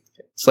game.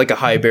 It's, like, a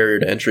high barrier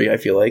to entry, I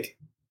feel like.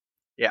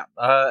 Yeah.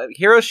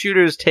 Hero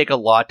shooters take a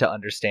lot to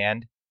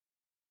understand.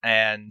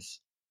 And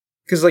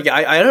because, like,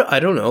 I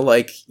don't know,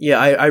 like, yeah,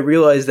 I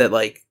realize that,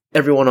 like,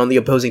 everyone on the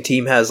opposing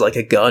team has, like,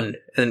 a gun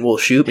and will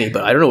shoot me,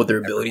 but I don't know what their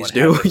abilities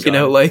do. You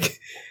know, like,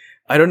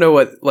 I don't know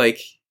what, like,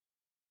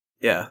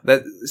 yeah,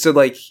 that, so,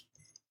 like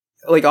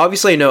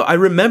obviously I know I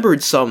remembered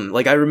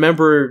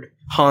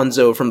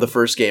Hanzo from the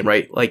first game,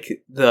 right? Like,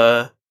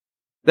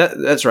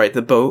 that's right,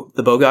 the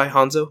bow guy,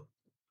 Hanzo.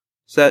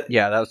 Is that?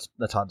 Yeah, that's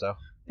Hanzo.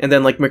 And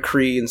then, like,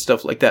 McCree and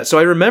stuff like that. So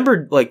I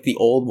remembered, like, the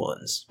old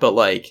ones, but,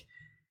 like,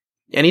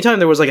 anytime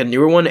there was, like, a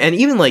newer one, and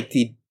even, like,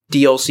 the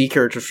DLC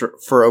characters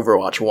for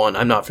Overwatch 1,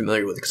 I'm not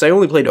familiar with, because I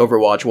only played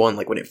Overwatch 1,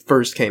 like, when it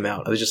first came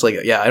out. I was just like,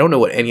 yeah, I don't know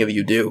what any of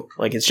you do.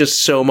 Like, it's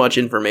just so much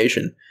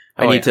information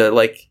I need to,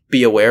 like,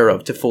 be aware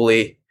of to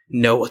fully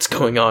know what's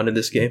going on in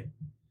this game.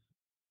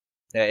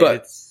 Yeah,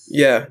 but,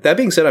 yeah, that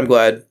being said, I'm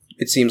glad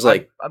it seems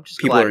like I'm just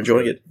people are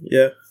enjoying it.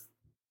 Yeah.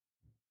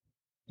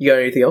 You got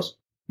anything else?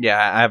 Yeah,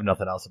 I have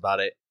nothing else about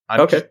it.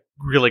 I'm just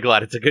really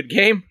glad it's a good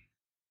game.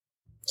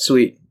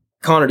 Sweet.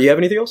 Connor, do you have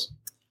anything else?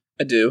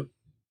 I do.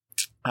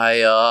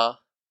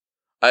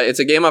 It's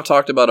a game I've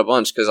talked about a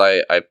bunch because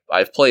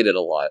I've played it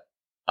a lot.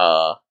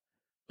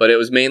 But it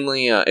was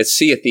mainly it's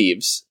Sea of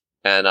Thieves,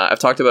 and I've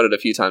talked about it a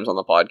few times on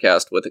the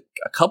podcast with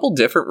a couple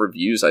different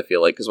reviews. I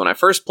feel like because when I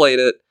first played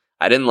it,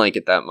 I didn't like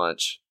it that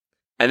much,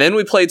 and then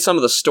we played some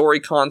of the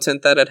story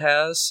content that it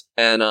has,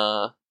 and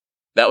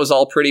that was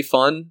all pretty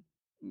fun.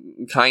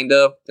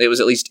 Kinda, it was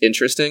at least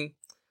interesting,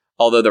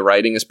 although the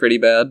writing is pretty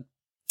bad.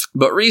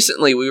 But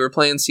recently, we were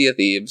playing Sea of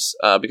Thieves,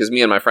 because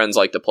me and my friends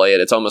like to play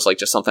it. It's almost like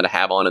just something to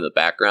have on in the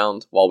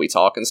background while we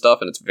talk and stuff,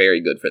 and it's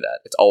very good for that.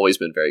 It's always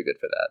been very good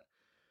for that.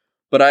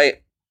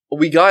 But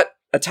we got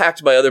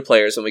attacked by other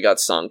players, and we got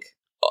sunk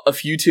a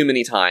few too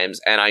many times,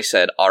 and I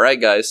said,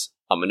 alright guys,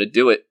 I'm gonna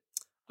do it.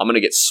 I'm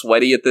gonna get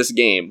sweaty at this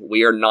game.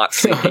 We are not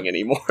sinking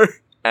anymore.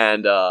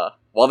 And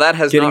while that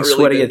has not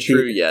really been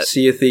true yet...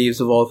 Sea of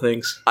Thieves, of all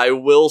things. I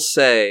will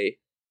say,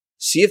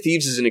 Sea of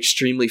Thieves is an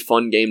extremely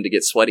fun game to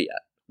get sweaty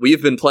at. We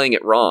have been playing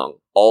it wrong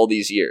all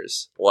these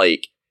years.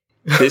 Like,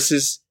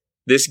 this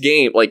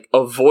game, like,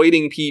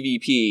 avoiding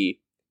PvP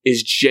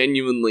is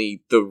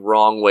genuinely the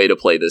wrong way to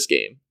play this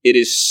game. It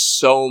is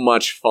so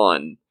much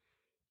fun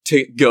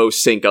to go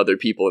sink other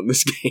people in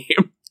this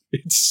game.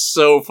 It's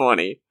so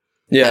funny.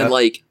 Yeah. And,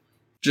 like,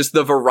 just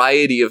the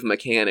variety of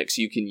mechanics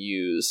you can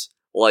use.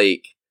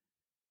 Like,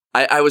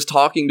 I was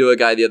talking to a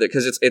guy the other,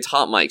 because it's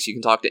hot mics, you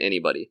can talk to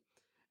anybody.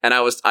 And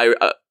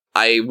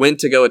I went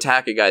to go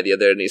attack a guy the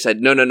other day, and he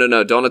said,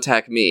 no, don't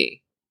attack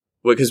me.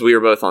 Because we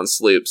were both on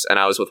sloops, and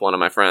I was with one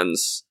of my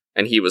friends,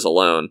 and he was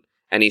alone.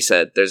 And he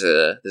said, there's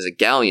a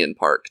galleon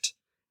parked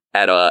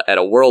at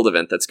a world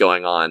event that's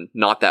going on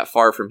not that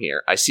far from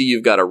here. I see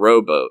you've got a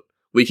rowboat.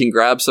 We can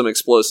grab some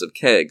explosive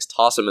kegs,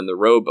 toss them in the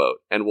rowboat,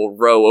 and we'll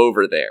row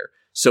over there.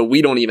 So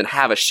we don't even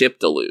have a ship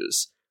to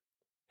lose.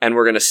 And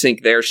we're going to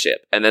sink their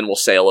ship, and then we'll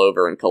sail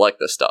over and collect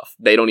the stuff.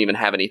 They don't even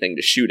have anything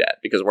to shoot at,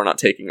 because we're not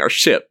taking our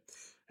ship.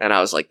 And I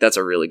was like, that's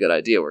a really good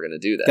idea. We're going to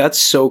do that. That's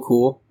so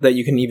cool that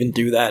you can even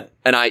do that.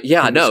 And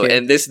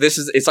and this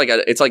is, it's like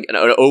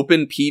an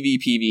open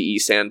PvPvE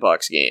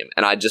sandbox game.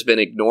 And I'd just been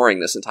ignoring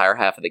this entire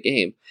half of the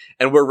game.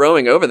 And we're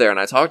rowing over there, and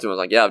I talked to him. I was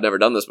like, yeah, I've never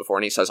done this before.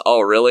 And he says,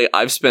 oh, really?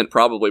 I've spent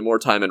probably more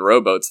time in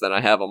rowboats than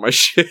I have on my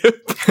ship.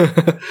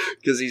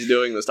 Because he's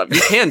doing this stuff.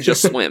 You can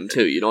just swim,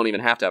 too. You don't even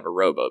have to have a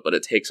rowboat, but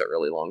it takes a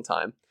really long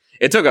time.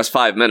 It took us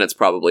 5 minutes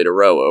probably to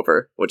row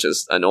over, which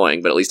is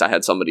annoying, but at least I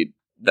had somebody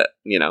that,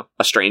 you know,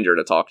 a stranger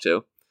to talk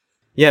to.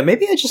 Yeah,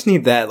 maybe I just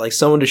need that, like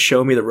someone to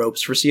show me the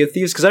ropes for Sea of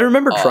Thieves, because I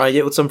remember trying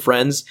it with some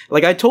friends.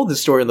 Like, I told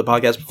this story on the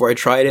podcast before I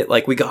tried it.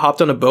 Like, we hopped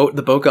on a boat,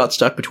 the boat got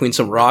stuck between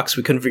some rocks,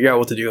 we couldn't figure out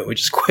what to do, and we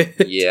just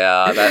quit.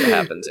 Yeah, that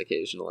happens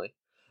occasionally.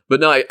 But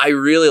no, I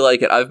really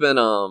like it. I've been,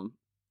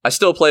 I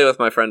still play with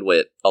my friend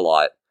Whit a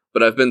lot.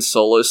 but I've been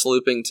solo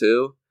slooping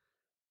too.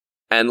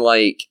 And,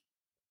 like,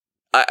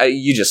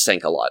 you just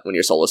sink a lot when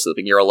you're solo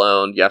slooping. You're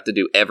alone. You have to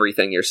do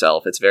everything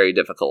yourself. It's very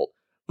difficult.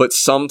 But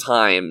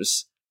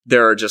sometimes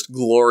there are just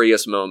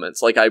glorious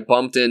moments. Like, I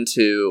bumped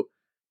into...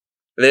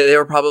 They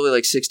were probably,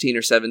 like, 16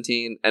 or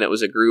 17, and it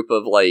was a group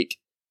of, like,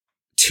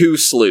 2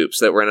 sloops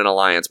that were in an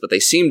alliance, but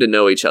they seemed to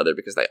know each other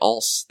because they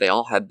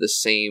all had the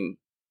same,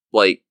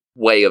 like,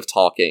 way of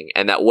talking,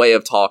 and that way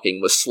of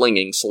talking was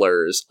slinging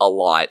slurs a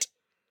lot.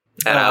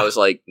 And I was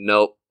like,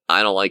 nope,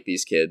 I don't like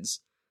these kids.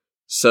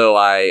 So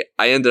I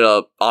ended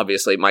up,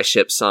 obviously, my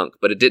ship sunk,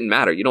 but it didn't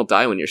matter. You don't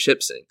die when your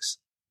ship sinks.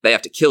 They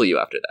have to kill you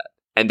after that.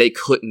 And they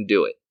couldn't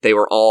do it. They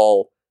were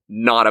all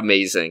not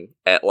amazing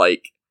at,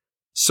 like,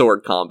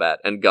 sword combat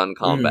and gun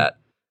combat.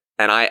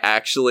 And I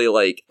actually,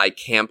 like, I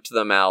camped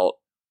them out.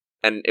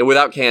 And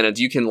without cannons,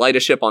 you can light a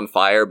ship on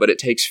fire, but it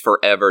takes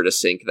forever to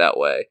sink that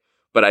way.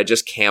 But I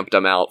just camped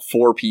them out.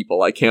 4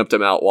 people. I camped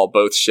them out while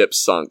both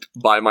ships sunk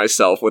by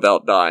myself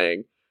without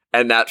dying.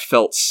 And that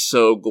felt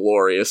so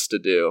glorious to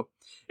do.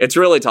 It's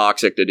really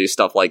toxic to do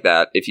stuff like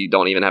that if you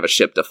don't even have a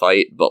ship to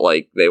fight. But,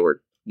 like, they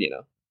were, you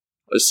know,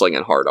 I was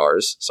slinging hard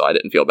R's, so I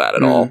didn't feel bad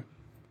at all.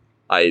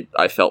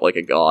 I felt like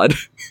a god.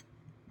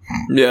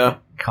 Yeah.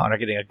 Connor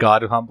getting a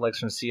god complex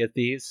from Sea of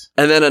Thieves.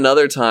 And then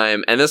another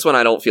time, and this one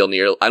I don't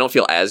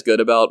feel as good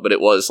about, but it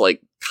was,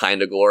 like,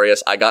 kind of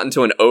glorious. I got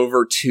into an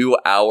over 2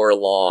 hour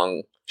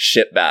long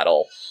ship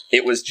battle.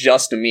 It was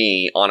just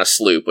me on a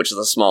sloop, which is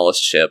the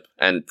smallest ship,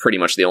 and pretty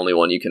much the only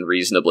one you can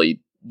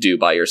reasonably do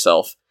by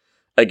yourself,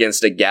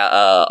 against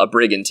a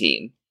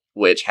brigantine,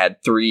 which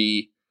had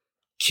 3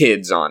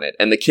 kids on it.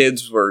 And the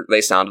kids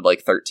they sounded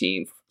like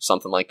 13,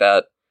 something like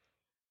that.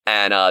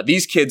 And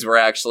these kids were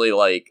actually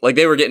like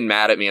they were getting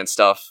mad at me and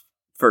stuff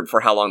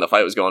for how long the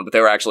fight was going, but they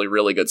were actually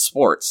really good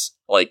sports.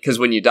 Like, because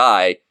when you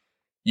die,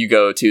 you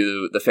go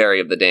to the Ferry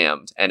of the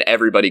Damned, and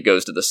everybody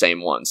goes to the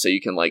same one, so you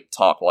can, like,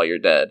 talk while you're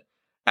dead.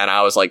 And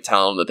I was, like,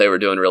 telling them that they were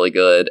doing really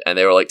good, and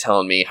they were, like,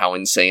 telling me how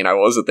insane I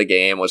was at the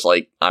game. Was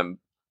like, I'm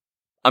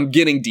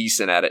getting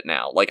decent at it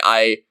now. Like,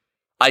 I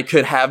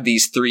could have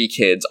these 3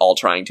 kids all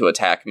trying to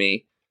attack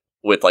me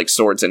with, like,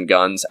 swords and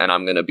guns, and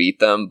I'm gonna beat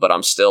them, but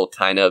I'm still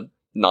kind of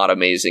not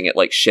amazing at,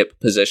 like, ship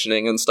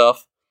positioning and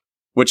stuff,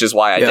 which is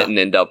why I didn't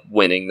end up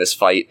winning this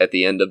fight at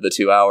the end of the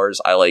 2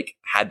 hours. I, like,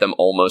 had them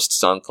almost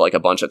sunk, like, a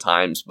bunch of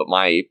times, but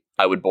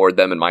I would board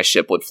them and my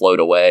ship would float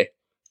away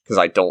because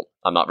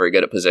I'm not very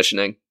good at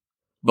positioning.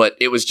 But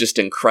it was just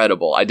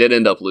incredible. I did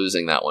end up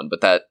losing that one,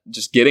 but that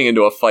just getting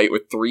into a fight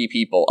with 3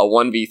 people, a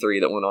 1v3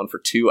 that went on for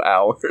 2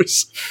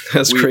 hours.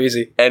 That's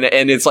crazy. And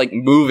it's, like,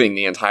 moving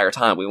the entire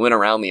time. We went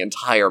around the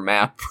entire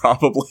map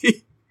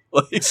probably.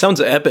 It sounds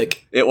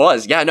epic. It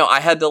was. Yeah, no, I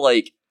had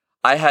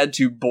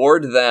to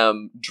board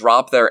them,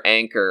 drop their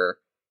anchor,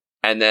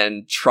 and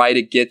then try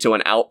to get to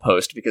an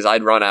outpost because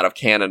I'd run out of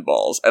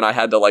cannonballs, and I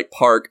had to, like,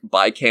 park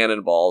by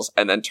cannonballs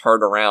and then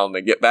turn around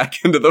and get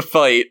back into the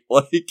fight.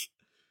 Like,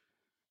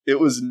 it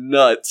was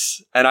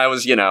nuts. And I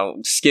was,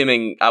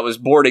 I was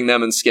boarding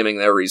them and skimming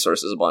their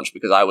resources a bunch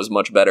because I was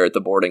much better at the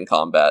boarding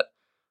combat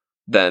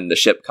than the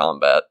ship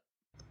combat.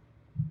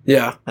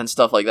 Yeah, and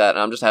stuff like that. And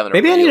I'm just having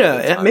maybe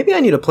I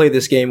need to play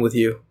this game with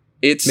you.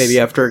 It's maybe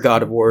after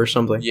God of War or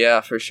something.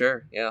 Yeah, for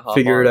sure. Yeah,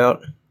 figure it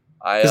out.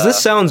 Because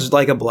this sounds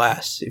like a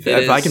blast. If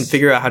I can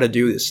figure out how to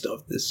do this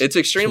stuff, it's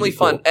extremely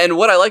fun. Cool. And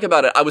what I like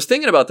about it, I was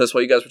thinking about this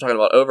while you guys were talking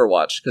about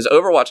Overwatch, because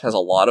Overwatch has a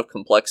lot of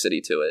complexity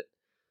to it,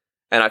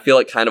 and I feel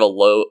like kind of a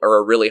low or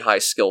a really high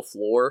skill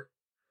floor.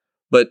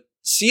 But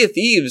Sea of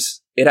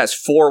Thieves, it has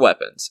 4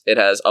 weapons. It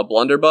has a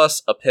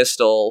blunderbuss, a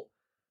pistol,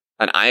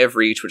 an Eye of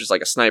Reach, which is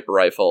like a sniper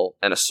rifle,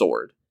 and a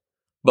sword.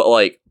 But,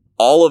 like,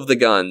 all of the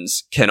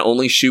guns can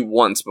only shoot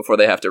once before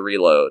they have to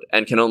reload,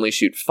 and can only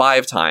shoot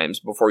 5 times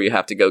before you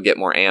have to go get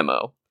more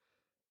ammo.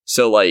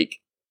 So, like,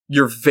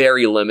 you're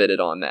very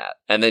limited on that.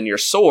 And then your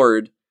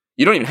sword,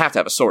 you don't even have to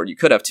have a sword. You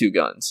could have 2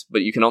 guns,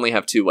 but you can only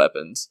have 2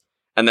 weapons.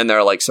 And then there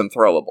are, like, some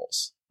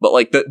throwables. But,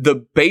 like,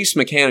 the base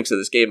mechanics of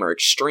this game are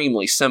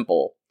extremely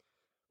simple.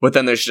 But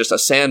then there's just a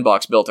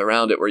sandbox built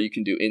around it where you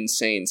can do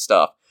insane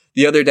stuff.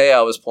 The other day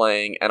I was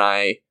playing, and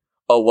I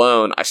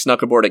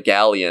snuck aboard a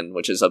galleon,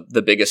 which is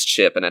the biggest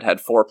ship, and it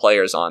had 4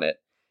 players on it,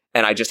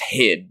 and I just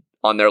hid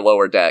on their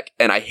lower deck,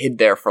 and I hid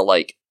there for,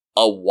 like,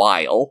 a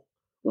while,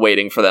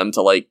 waiting for them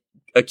to, like,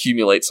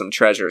 accumulate some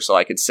treasure so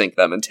I could sink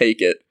them and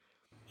take it.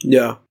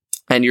 Yeah.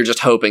 And you're just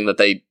hoping that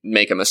they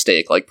make a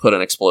mistake, like put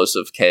an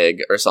explosive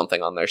keg or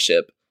something on their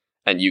ship,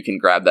 and you can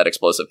grab that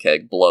explosive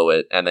keg, blow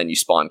it, and then you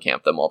spawn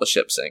camp them while the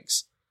ship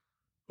sinks.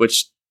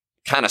 Which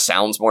kind of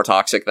sounds more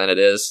toxic than it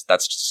is.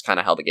 That's just kind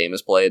of how the game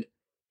is played.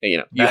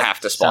 You have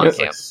to spawn camp.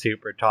 Like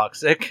super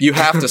toxic. You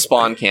have to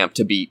spawn camp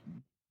to beat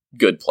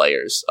good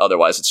players.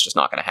 Otherwise, it's just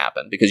not going to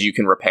happen because you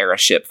can repair a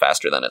ship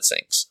faster than it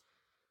sinks.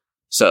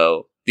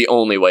 So the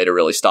only way to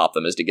really stop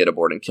them is to get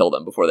aboard and kill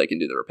them before they can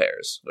do the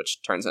repairs,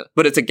 which turns out.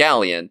 But it's a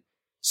galleon,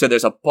 so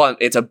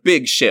it's a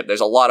big ship. There's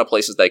a lot of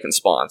places they can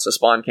spawn. So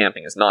spawn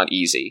camping is not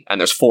easy, and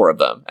there's 4 of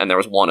them, and there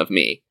was 1 of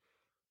me.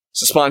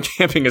 So spawn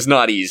camping is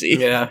not easy.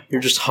 Yeah,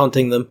 you're just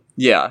hunting them.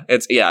 Yeah,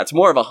 it's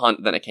more of a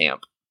hunt than a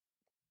camp.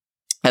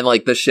 And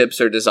like the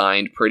ships are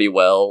designed pretty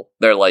well.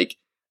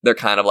 They're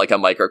kind of like a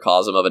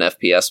microcosm of an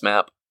FPS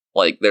map.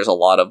 Like there's a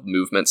lot of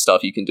movement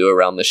stuff you can do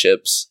around the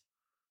ships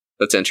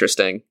that's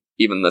interesting.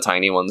 Even the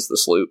tiny ones, the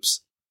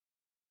sloops.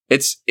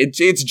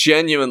 It's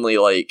genuinely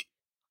like,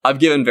 I've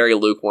given very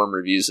lukewarm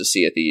reviews of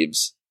Sea of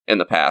Thieves in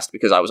the past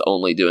because I was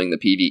only doing the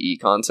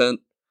PvE content.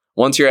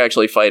 Once you're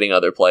actually fighting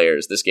other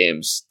players, this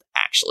game's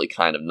actually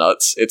kind of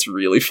nuts. It's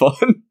really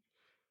fun.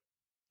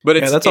 But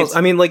it's, it's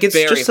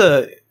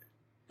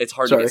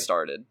hard to get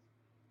started.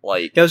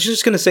 Like, I was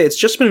just gonna say, it's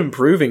just been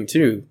improving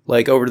too,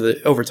 like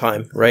over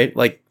time, right?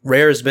 Like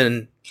Rare's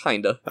been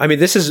kinda. I mean,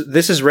 this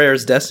is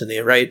Rare's destiny,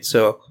 right?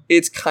 So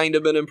it's kind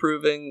of been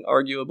improving,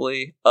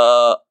 arguably.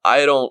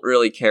 I don't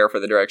really care for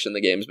the direction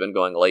the game's been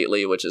going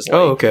lately, which is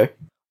like,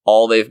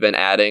 all they've been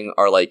adding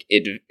are like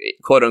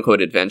quote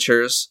unquote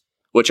adventures,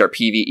 which are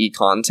PvE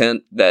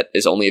content that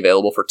is only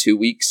available for 2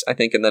 weeks, I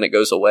think, and then it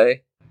goes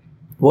away.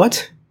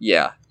 What?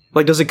 Yeah.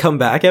 Like, does it come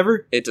back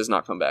ever? It does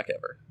not come back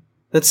ever.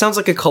 That sounds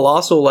like a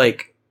colossal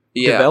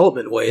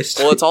development waste.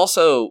 Well, it's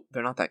also,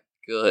 they're not that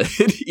good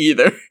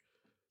either.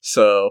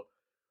 So,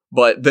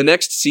 but the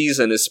next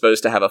season is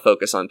supposed to have a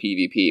focus on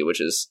PvP,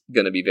 which is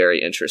going to be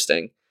very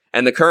interesting.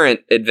 And the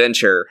current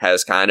adventure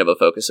has kind of a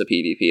focus of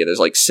PvP. There's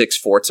like 6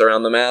 forts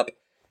around the map,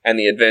 and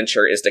the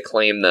adventure is to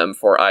claim them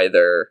for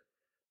either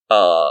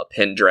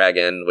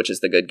Pendragon, which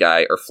is the good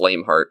guy, or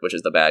Flameheart, which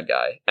is the bad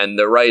guy. And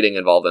the writing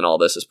involved in all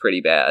this is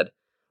pretty bad.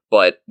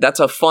 But that's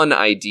a fun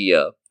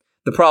idea.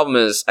 The problem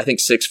is, I think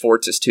 6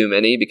 forts is too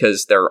many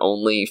because there are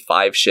only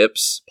 5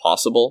 ships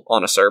possible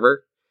on a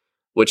server,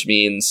 which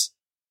means,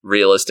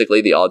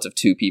 realistically, the odds of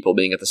 2 people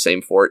being at the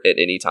same fort at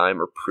any time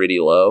are pretty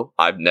low.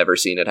 I've never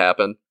seen it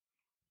happen.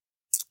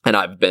 And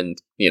I've been,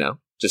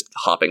 just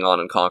hopping on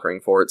and conquering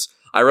forts.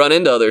 I run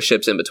into other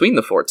ships in between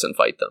the forts and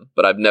fight them,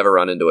 but I've never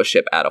run into a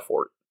ship at a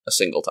fort a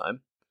single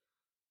time.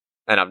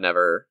 And I've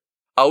never...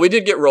 Oh, we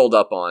did get rolled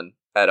up on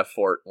at a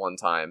fort one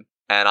time,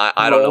 and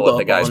I don't know what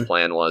the guy's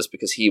plan was,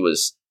 because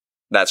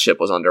that ship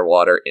was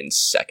underwater in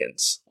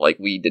seconds. Like,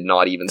 we did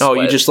not even sweat. Oh,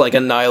 you just,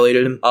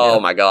 annihilated him? Oh,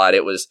 my God,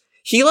 it was...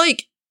 He,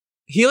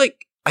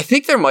 I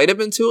think there might have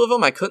been 2 of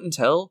them, I couldn't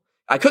tell.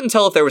 I couldn't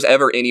tell if there was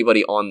ever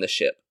anybody on the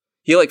ship.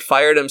 He,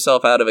 fired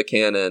himself out of a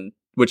cannon,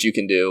 which you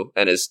can do,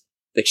 and is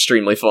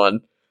extremely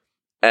fun.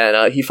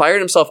 And he fired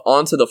himself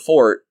onto the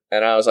fort,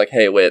 and I was like,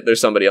 hey, wait, there's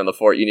somebody on the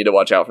fort, you need to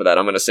watch out for that,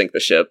 I'm gonna sink the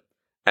ship.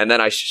 And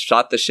then I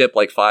shot the ship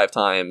 5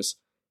 times,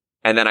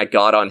 and then I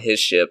got on his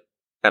ship,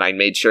 and I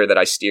made sure that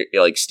I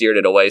steered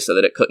it away so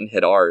that it couldn't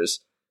hit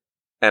ours.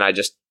 And I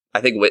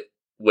think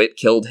Wit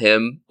killed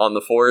him on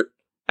the fort,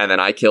 and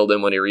then I killed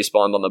him when he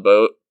respawned on the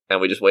boat,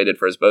 and we just waited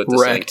for his boat to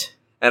sink.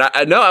 And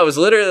I know, I was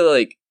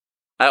literally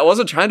I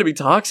wasn't trying to be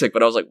toxic,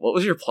 but I was like, what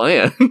was your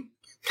plan?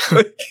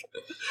 Because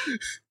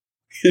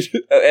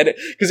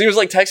he was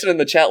texting in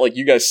the chat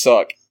you guys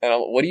suck, and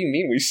I'm like, what do you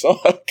mean we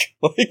suck?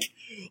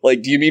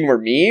 Do you mean we're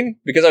mean?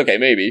 Because okay,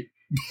 maybe,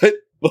 but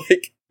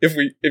if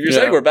you're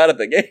saying we're bad at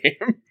the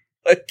game,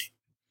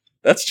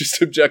 that's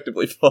just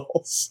objectively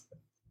false.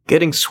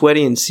 Getting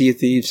sweaty in Sea of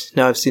Thieves.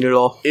 Now I've seen it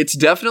all. It's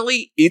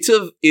definitely it's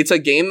a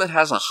game that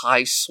has a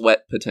high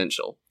sweat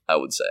potential, I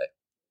would say.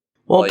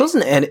 Well, it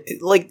doesn't end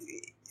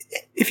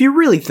if you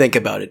really think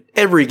about it,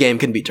 every game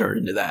can be turned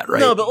into that,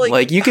 right? No,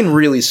 but you can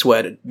really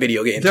sweat at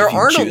video games. There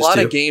aren't a lot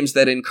of games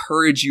that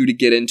encourage you to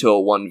get into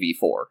a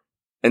 1v4,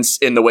 and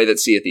in the way that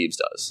Sea of Thieves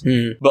does.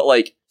 But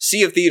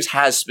Sea of Thieves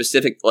has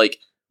specific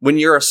when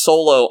you're a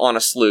solo on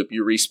a sloop,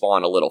 you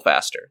respawn a little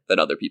faster than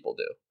other people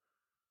do.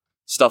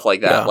 Stuff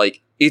like that. Yeah.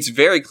 It's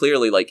very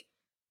clearly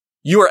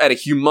you are at a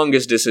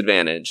humongous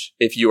disadvantage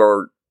if you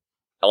are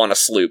on a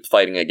sloop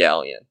fighting a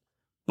galleon,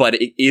 but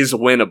it is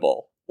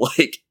winnable.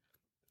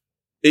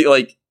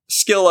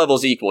 Skill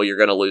levels equal, you're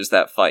going to lose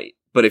that fight.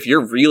 But if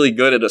you're really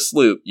good at a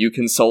sloop, you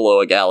can solo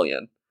a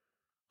galleon.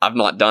 I've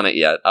not done it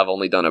yet. I've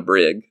only done a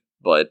brig.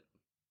 But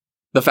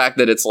the fact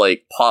that it's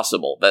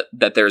possible,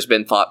 that there's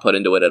been thought put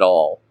into it at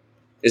all,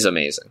 is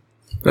amazing.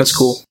 That's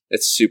cool.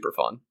 It's super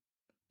fun.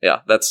 Yeah,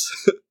 that's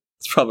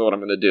probably what I'm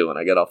going to do when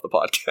I get off the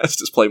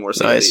podcast, is play more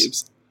Sea of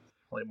Thieves.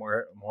 Play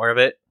more of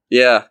it?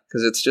 Yeah,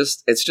 because it's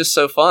just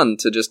so fun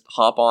to just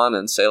hop on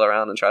and sail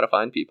around and try to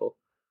find people.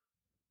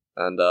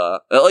 And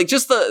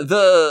just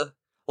the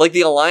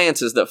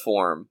alliances that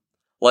form.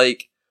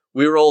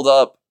 We rolled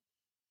up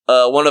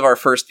one of our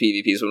first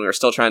PvPs when we were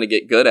still trying to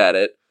get good at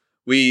it.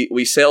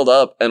 We sailed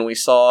up and we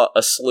saw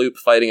a sloop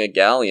fighting a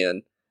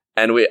galleon,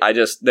 and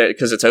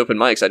because it's open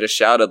mics, I just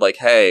shouted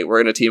hey,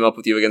 we're gonna team up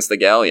with you against the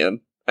galleon.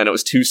 And it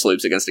was 2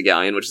 sloops against a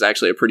galleon, which is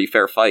actually a pretty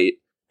fair fight.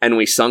 And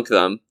we sunk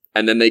them,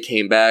 and then they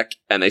came back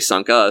and they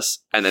sunk us,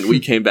 and then we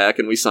came back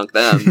and we sunk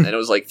them, and it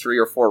was 3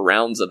 or 4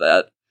 rounds of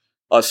that.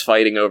 Us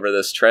fighting over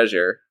this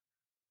treasure,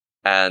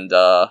 and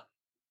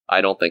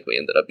I don't think we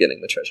ended up getting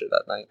the treasure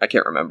that night. I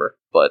can't remember,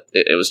 but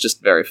it was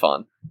just very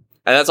fun.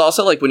 And that's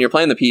also when you're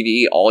playing the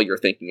PvE, all you're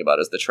thinking about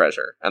is the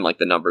treasure and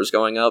the numbers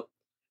going up.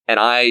 And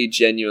I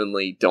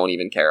genuinely don't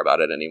even care about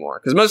it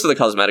anymore, because most of the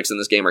cosmetics in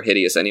this game are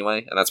hideous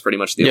anyway, and that's pretty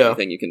much the only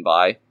thing you can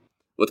buy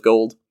with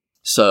gold.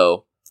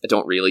 So I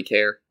don't really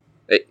care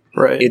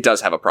It does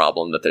have a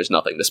problem that there's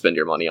nothing to spend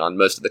your money on.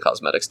 Most of the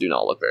cosmetics do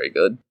not look very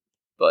good,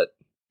 but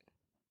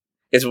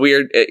it's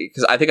weird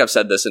because I think I've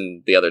said this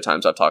in the other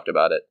times I've talked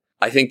about it.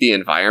 I think the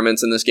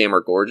environments in this game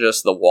are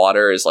gorgeous. The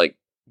water is like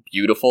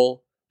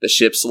beautiful. The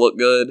ships look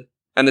good,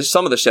 and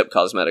some of the ship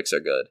cosmetics are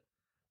good,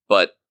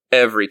 but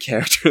every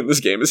character in this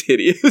game is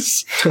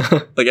hideous.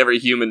 Like every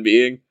human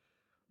being,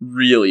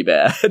 really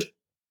bad.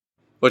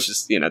 Which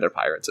is, they're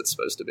pirates. It's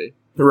supposed to be.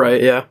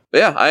 Right, yeah. But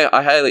yeah,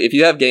 I highly, if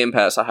you have Game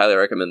Pass, I highly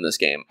recommend this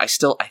game. I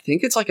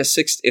think it's like it's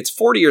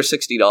 $40 or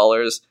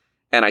 $60,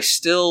 and I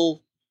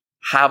still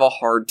have a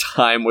hard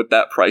time with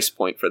that price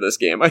point for this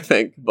game, I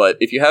think. But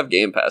if you have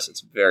Game Pass,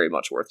 it's very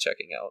much worth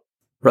checking out.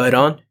 Right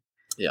on.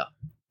 Yeah.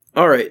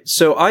 All right,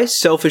 so I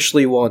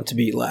selfishly want to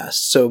be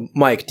last. So,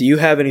 Mike, do you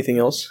have anything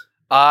else?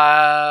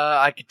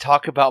 I could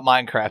talk about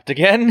Minecraft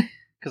again,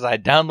 because I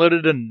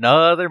downloaded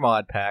another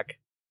mod pack.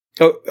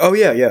 Oh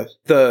yeah.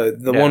 The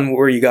one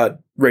where you got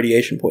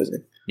radiation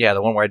poisoning. Yeah,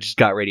 the one where I just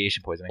got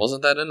radiation poisoning.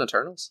 Wasn't that in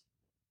Eternals?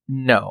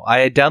 No,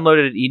 I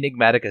downloaded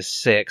Enigmatica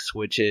 6,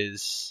 which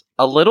is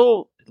a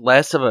little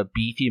less of a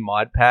beefy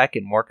mod pack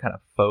and more kind of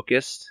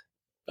focused.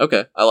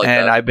 Okay, I like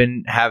that. And I've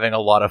been having a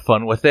lot of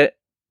fun with it.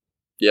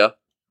 Yeah.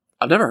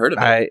 I've never heard of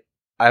it.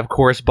 I of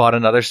course bought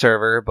another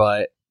server,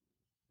 but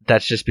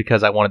that's just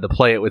because I wanted to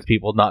play it with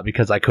people, not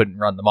because I couldn't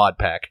run the mod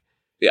pack.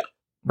 Yeah.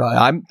 But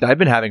I've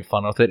been having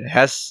fun with it. It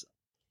has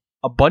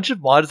a bunch of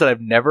mods that I've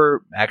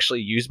never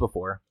actually used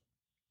before.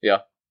 Yeah.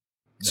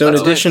 So in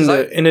addition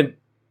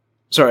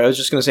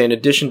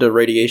to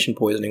radiation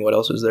poisoning, what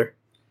else is there?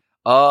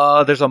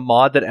 There's a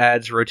mod that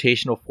adds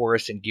rotational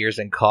force and gears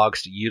and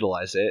cogs to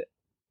utilize it.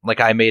 Like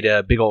I made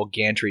a big old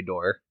gantry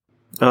door.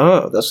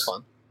 Oh, that's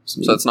fun.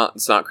 So it's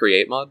not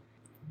create mod?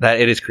 That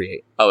it is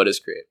create. Oh, it is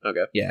create.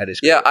 Okay. Yeah, it is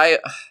create. Yeah,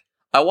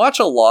 I watch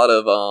a lot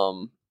of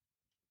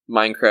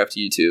Minecraft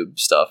YouTube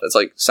stuff. It's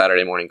like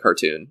Saturday morning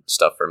cartoon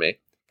stuff for me,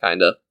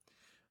 kinda.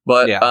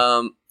 But yeah.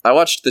 I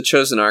watched The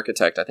Chosen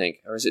Architect, I think,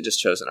 or is it just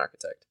Chosen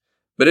Architect?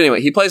 But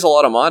anyway, he plays a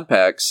lot of mod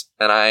packs,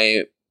 and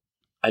I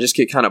just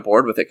get kind of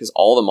bored with it because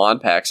all the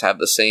mod packs have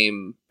the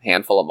same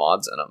handful of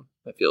mods in them.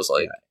 It feels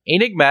like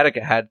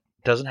Enigmatica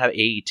doesn't have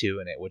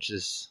AE2 in it, which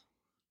is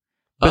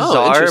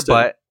bizarre,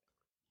 but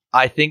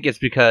I think it's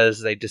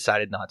because they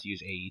decided not to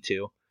use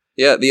AE2.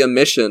 Yeah, the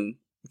Emission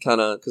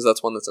kind of, because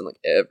that's one that's in like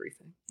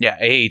everything. Yeah,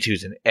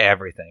 AE2's in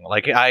everything.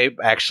 Like I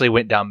actually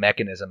went down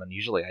Mechanism, and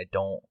usually I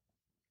don't.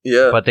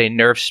 Yeah. But they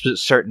nerfed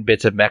certain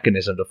bits of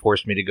Mechanism to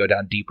force me to go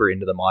down deeper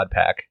into the mod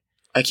pack.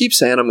 I keep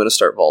saying I'm going to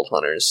start Vault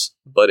Hunters,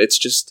 but it's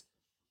just,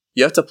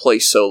 you have to play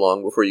so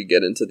long before you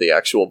get into the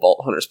actual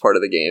Vault Hunters part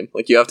of the game.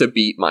 Like, you have to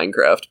beat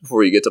Minecraft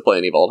before you get to play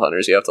any Vault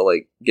Hunters. You have to,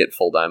 like, get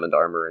full diamond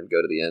armor and go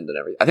to the end and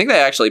everything. I think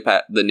they actually,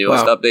 the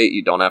newest update,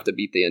 you don't have to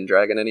beat the End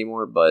Dragon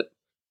anymore, but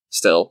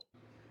still.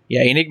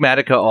 Yeah,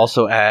 Enigmatica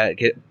also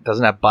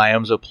doesn't have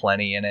Biomes of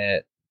Plenty in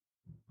it.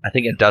 I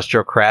think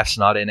Industrial Craft's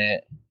not in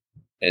it.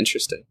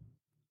 Interesting.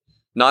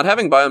 Not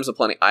having Biomes of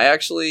Plenty, I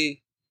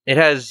actually... It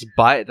has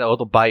all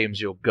the biomes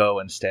you'll go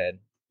instead.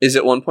 Is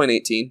it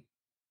 1.18?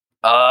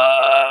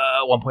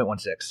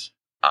 1.16.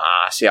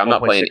 See, I'm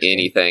not playing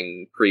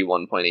anything pre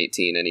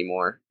 1.18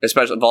 anymore.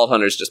 Especially Vault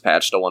Hunters just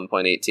patched to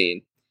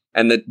 1.18,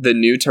 and the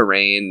new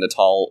terrain, the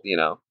tall,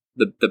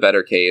 the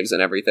better caves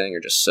and everything are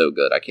just so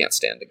good. I can't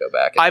stand to go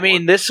back anymore. I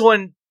mean,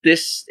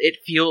 it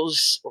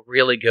feels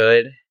really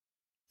good.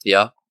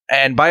 Yeah,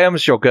 and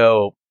Biomes you'll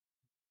go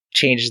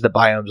changes the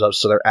biomes up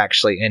so they're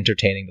actually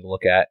entertaining to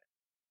look at.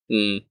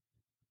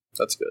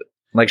 That's good.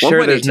 Like,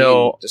 sure, there's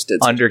no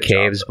under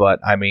caves,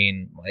 but I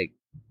mean, like,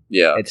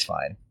 yeah, it's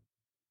fine.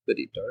 The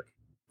Deep Dark.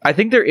 I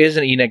think there is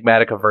an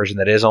Enigmatica version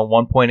that is on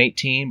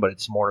 1.18, but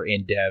it's more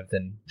in dev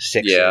than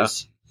 6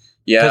 is.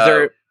 Yeah,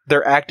 because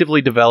they're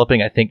actively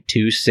developing, I think,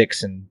 2,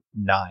 6, and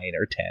 9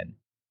 or 10.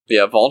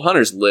 Yeah, Vault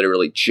Hunters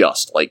literally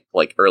just like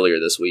earlier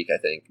this week, I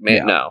think.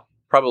 No,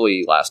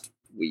 probably last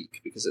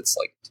week because it's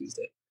like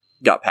Tuesday.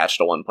 Got patched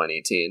to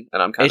 1.18,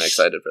 and I'm kind of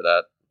excited for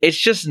that. It's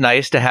just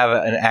nice to have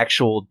an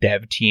actual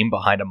dev team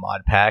behind a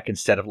mod pack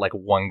instead of like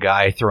one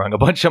guy throwing a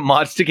bunch of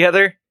mods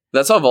together.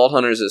 That's how Vault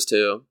Hunters is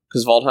too,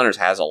 because Vault Hunters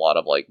has a lot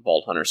of like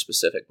Vault Hunter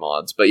specific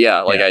mods. But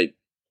yeah,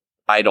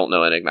 I don't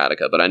know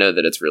Enigmatica, but I know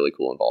that it's really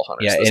cool in Vault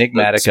Hunters. Yeah,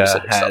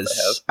 Enigmatica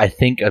has, I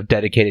think, a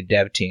dedicated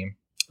dev team.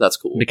 That's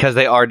cool because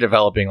they are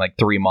developing like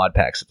 3 mod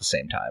packs at the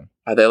same time.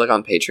 Are they like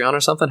on Patreon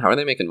or something? How are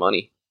they making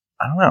money?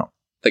 I don't know.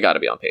 They got to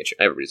be on Patreon.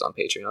 Everybody's on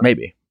Patreon.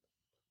 Maybe.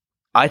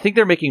 I think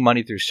they're making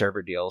money through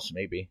server deals,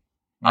 maybe.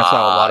 That's how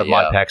a lot of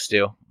mod packs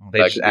do. They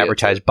just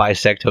advertise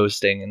Bisect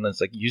hosting, and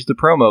it's like, use the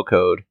promo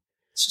code.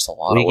 It's just a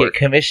lot of work. We get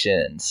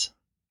commissions.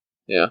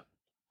 Yeah.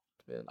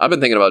 Man. I've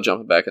been thinking about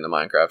jumping back into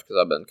Minecraft because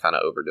I've been kind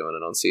of overdoing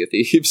it on Sea of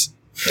Thieves.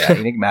 Yeah,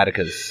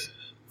 Enigmatica's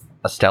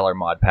a stellar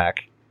mod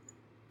pack.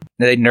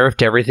 They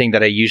nerfed everything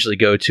that I usually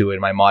go to in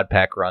my mod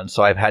pack run,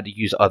 so I've had to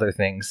use other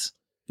things.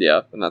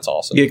 Yeah, and that's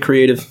awesome. Get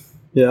creative.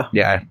 Yeah.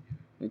 Yeah.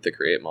 Need the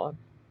create mod.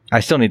 I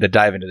still need to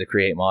dive into the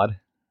create mod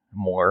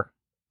more.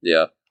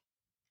 Yeah.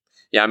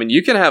 Yeah, I mean,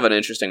 you can have an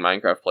interesting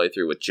Minecraft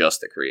playthrough with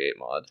just the create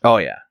mod. Oh,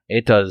 yeah.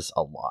 It does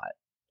a lot.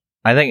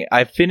 I think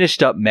I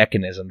finished up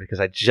Mechanism because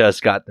I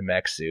just got the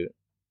mech suit.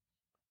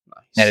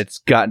 Nice. And it's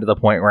gotten to the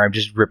point where I'm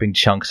just ripping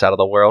chunks out of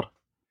the world.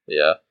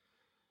 Yeah.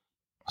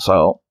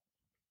 So.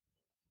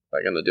 Am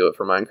I going to do it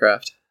for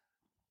Minecraft?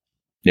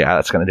 Yeah,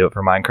 that's going to do it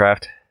for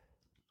Minecraft.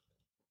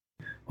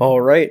 All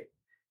right.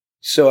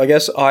 So I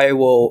guess I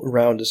will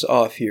round us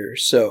off here.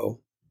 So,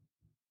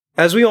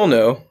 as we all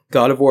know,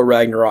 God of War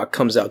Ragnarok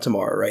comes out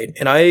tomorrow, right?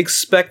 And I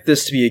expect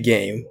this to be a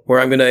game where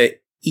I'm going to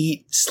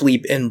eat,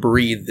 sleep, and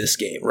breathe this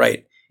game,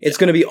 right? It's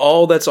going to be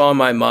all that's on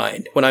my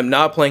mind. When I'm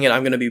not playing it,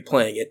 I'm going to be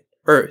playing it.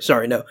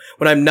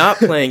 When I'm not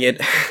playing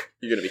it...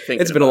 You're going to be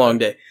thinking It's been a long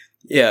day.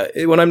 Yeah,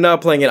 when I'm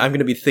not playing it, I'm going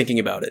to be thinking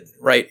about it,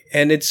 right?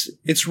 And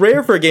it's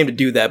rare for a game to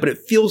do that, but it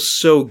feels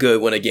so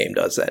good when a game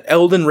does that.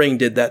 Elden Ring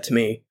did that to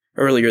me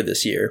earlier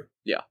this year.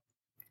 Yeah.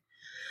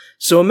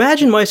 So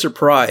imagine my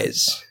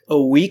surprise a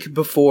week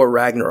before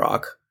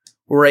Ragnarok,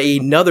 where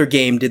another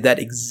game did that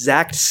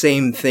exact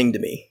same thing to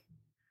me.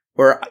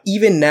 Where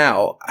even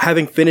now,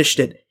 having finished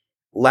it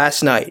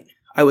last night,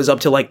 I was up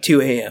till like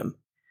 2 a.m.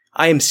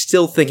 I am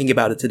still thinking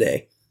about it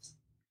today.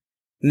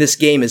 And this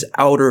game is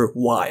Outer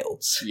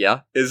Wilds.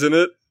 Yeah, isn't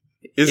it?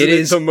 Isn't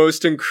it the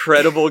most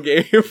incredible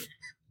game?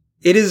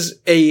 It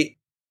is a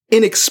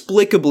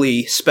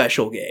inexplicably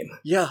special game.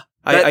 Yeah.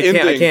 I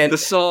can't. The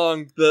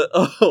song,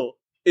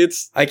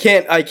 I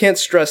can't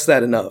stress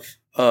that enough.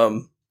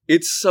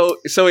 It's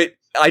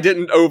I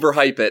didn't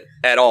overhype it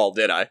at all,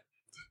 did I?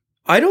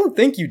 I don't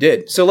think you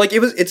did. So like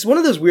it's one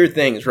of those weird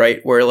things, right?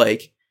 Where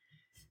like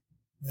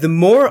the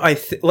more I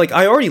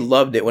already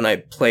loved it when I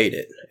played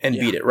it and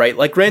beat it, right?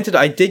 Like granted,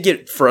 I did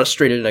get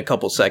frustrated in a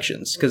couple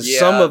sections because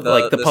some of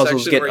the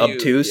puzzles get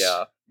obtuse.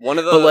 Yeah, one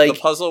of the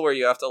puzzle where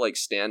you have to like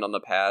stand on the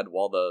pad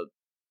while the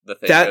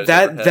thing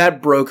that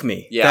broke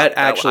me. Yeah, that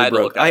actually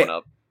broke.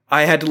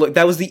 I had to look.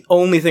 That was the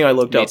only thing I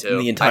looked up in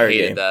the entire game.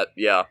 I hated that.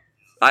 Yeah,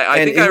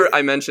 I think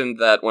I mentioned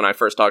that when I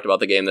first talked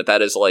about the game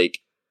that is like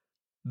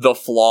the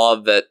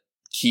flaw that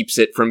keeps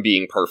it from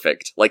being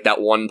perfect. Like that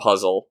one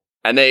puzzle,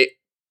 and they've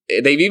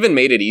even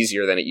made it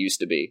easier than it used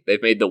to be.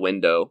 They've made the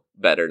window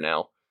better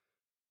now.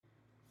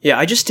 Yeah,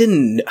 I just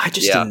didn't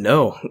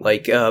know.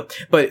 Like,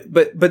 but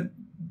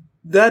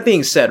that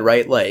being said,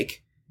 right?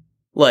 Like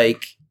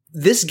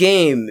this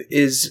game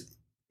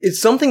it's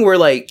something where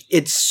like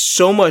it's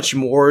so much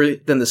more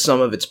than the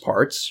sum of its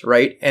parts,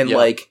 right? And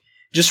like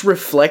just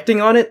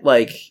reflecting on it,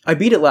 like I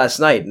beat it last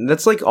night, and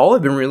that's like all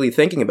I've been really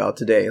thinking about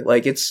today.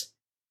 Like it's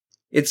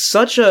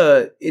such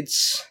an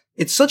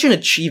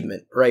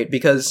achievement, right?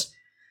 Because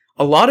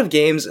a lot of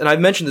games, and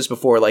I've mentioned this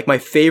before, like one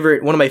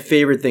of my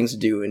favorite things to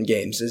do in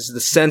games is the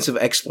sense of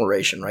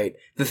exploration, right?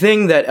 The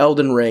thing that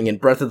Elden Ring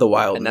and Breath of the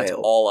Wild and that's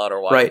nail, all Outer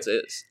Wilds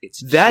is.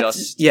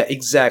 Yeah,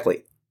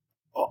 exactly.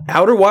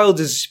 Outer Wilds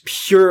is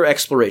pure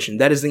exploration.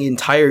 That is the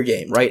entire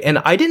game, right? And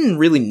I didn't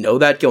really know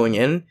that going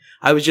in.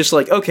 I was just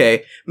like,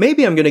 okay,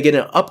 maybe I'm going to get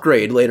an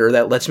upgrade later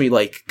that lets me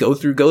like go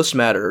through Ghost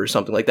Matter or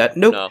something like that.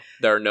 Nope. No,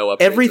 there are no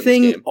upgrades.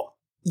 Everything, in this game.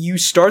 You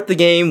start the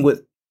game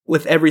with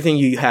everything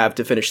you have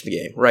to finish the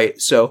game, right?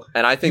 So,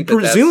 and I think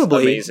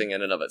presumably that's amazing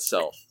in and of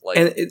itself. Like,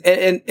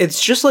 and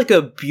it's just like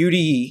a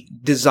beauty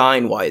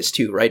design wise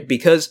too, right?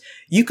 Because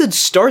you could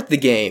start the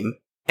game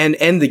and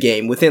end the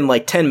game within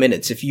like 10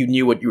 minutes if you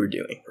knew what you were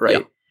doing, right?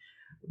 Yeah.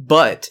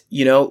 But,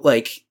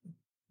 like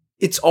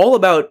it's all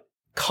about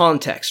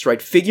context,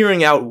 right?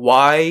 Figuring out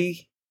why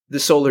the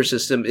solar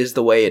system is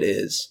the way it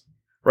is,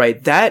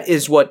 right? That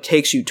is what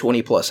takes you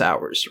 20 plus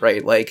hours,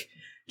 right? Like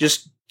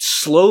just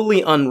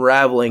slowly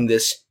unraveling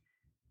this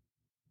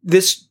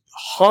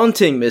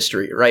haunting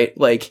mystery, right?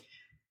 Like,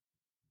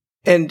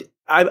 and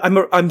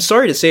I'm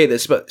sorry to say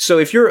this, but so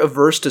if you're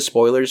averse to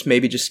spoilers,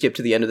 maybe just skip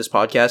to the end of this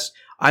podcast.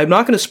 I'm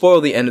not going to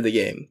spoil the end of the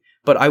game,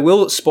 but I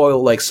will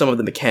spoil like some of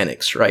the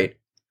mechanics, right?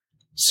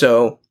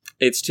 So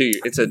it's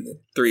a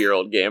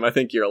 3-year-old game. I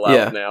think you're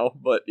allowed now,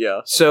 but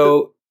yeah.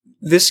 So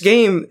this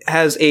game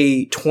has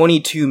a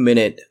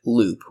 22-minute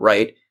loop,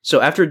 right?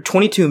 So after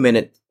 22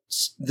 minutes,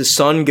 the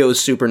sun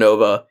goes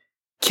supernova,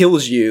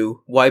 kills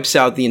you, wipes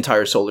out the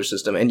entire solar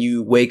system, and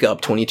you wake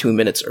up 22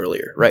 minutes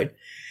earlier, right?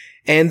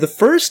 And the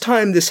first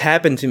time this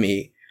happened to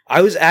me,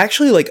 I was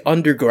actually like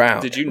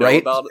underground. Did you know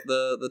about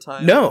the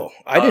time? No,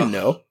 I didn't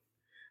know.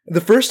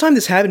 The first time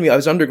this happened to me, I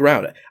was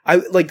underground. I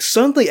like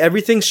suddenly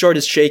everything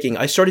started shaking.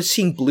 I started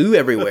seeing blue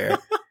everywhere.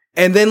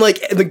 And then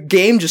like the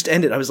game just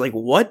ended. I was like,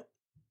 what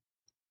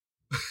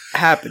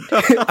happened?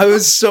 I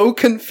was so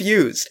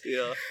confused.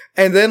 Yeah.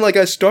 And then like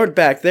I start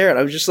back there and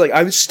I was just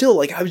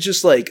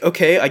like,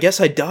 okay, I guess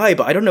I die,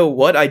 but I don't know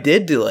what I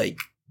did to like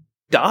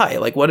die.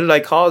 Like what did I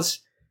cause?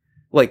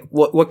 Like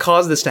what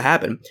caused this to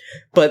happen?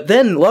 But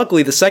then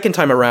luckily the second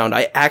time around,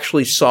 I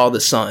actually saw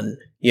the sun,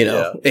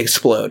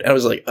 explode. And I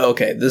was like,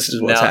 okay, this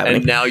is what's happening.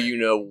 And now you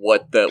know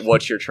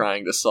what you're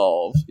trying to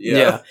solve.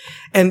 Yeah.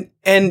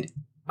 And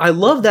I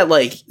love that,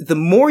 like, the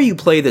more you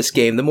play this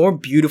game, the more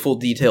beautiful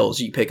details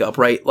you pick up,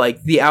 right?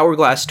 Like, the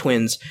Hourglass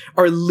Twins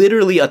are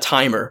literally a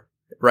timer,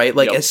 right?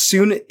 Like, as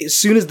soon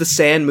as the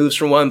sand moves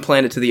from one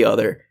planet to the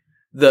other,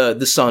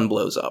 the sun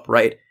blows up,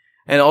 right?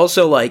 And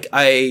also, like,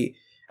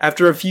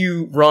 after a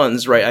few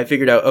runs, right, I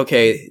figured out,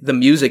 okay, the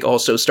music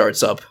also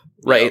starts up,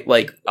 right? Yep.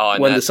 Like,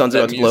 when the sun's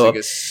about to blow up.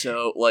 Is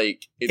so,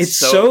 like, it's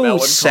so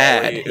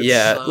sad.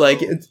 It's so... like,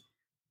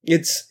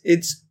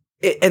 it's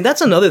and that's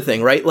another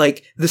thing, right?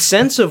 Like, the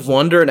sense of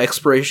wonder and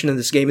exploration in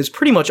this game is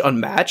pretty much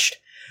unmatched,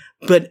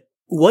 but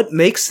what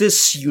makes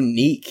this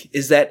unique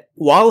is that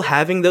while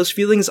having those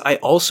feelings, I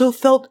also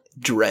felt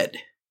dread.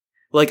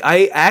 Like,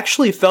 I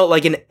actually felt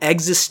like an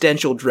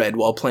existential dread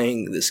while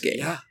playing this game.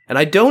 Yeah. And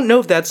I don't know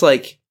if that's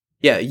like...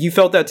 Yeah, you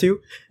felt that too?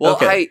 Well,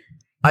 okay.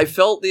 I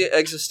felt the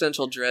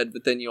existential dread,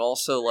 but then you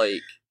also, like,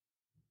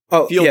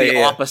 feel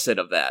the opposite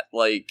of that.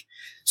 Like...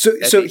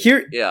 So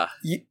here... Yeah.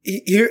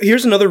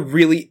 Here's another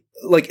really,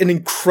 like, an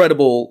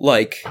incredible,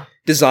 like,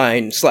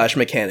 design /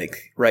 mechanic,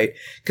 right?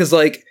 Because,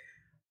 like...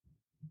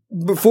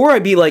 Before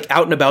I'd be, like,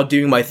 out and about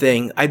doing my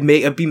thing, I'd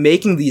be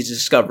making these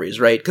discoveries,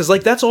 right? Because,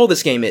 like, that's all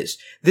this game is.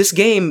 This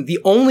game, the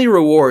only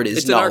reward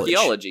is knowledge. It's an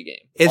archaeology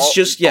game. It's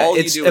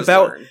it's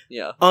about...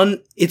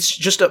 it's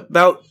just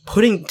about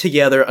putting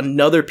together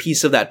another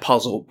piece of that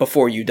puzzle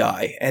before you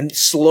die, and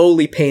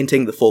slowly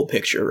painting the full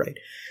picture, right?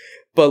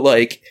 But,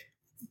 like,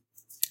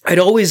 I'd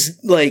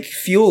always, like,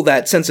 feel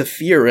that sense of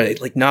fear,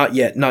 right? Like, not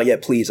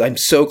yet, please. I'm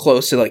so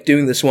close to, like,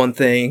 doing this one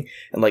thing,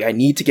 and, like, I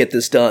need to get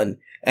this done.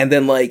 And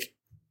then, like...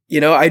 You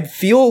know, I'd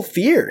feel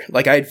fear,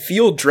 like I'd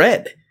feel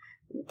dread,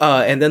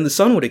 and then the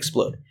sun would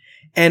explode.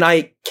 And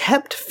I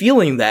kept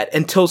feeling that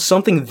until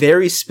something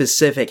very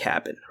specific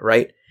happened,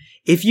 right?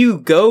 If you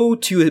go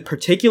to a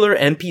particular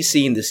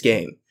NPC in this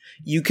game,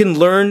 you can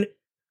learn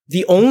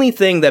the only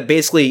thing that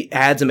basically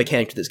adds a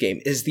mechanic to this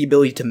game is the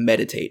ability to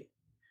meditate,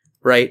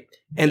 right?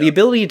 And the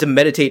ability to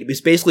meditate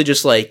is basically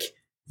just like,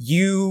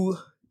 you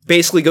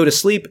basically go to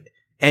sleep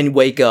and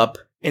wake up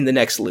in the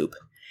next loop.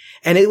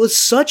 And it was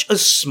such a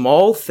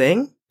small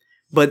thing,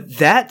 but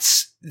that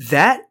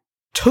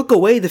took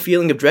away the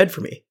feeling of dread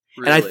for me.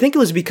 Really? And I think it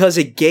was because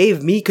it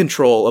gave me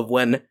control of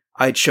when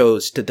I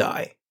chose to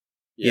die.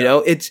 Yeah. You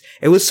know, it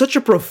was such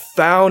a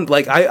profound,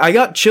 like, I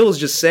got chills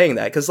just saying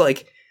that, because,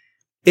 like,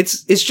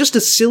 it's just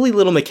a silly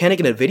little mechanic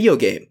in a video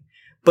game,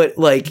 but,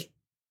 like,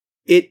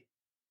 it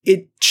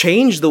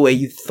changed the way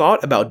you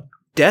thought about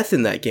death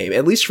in that game,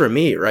 at least for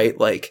me, right?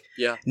 Like,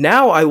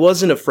 now I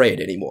wasn't afraid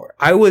anymore.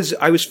 I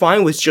was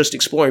fine with just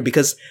exploring,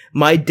 because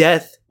my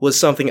death was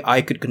something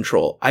I could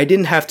control. I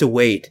didn't have to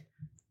wait,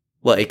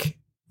 like,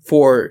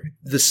 for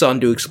the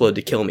sun to explode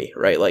to kill me,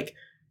 right? Like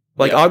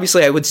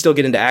obviously I would still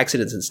get into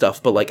accidents and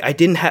stuff, but, like,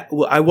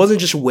 I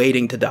wasn't just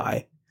waiting to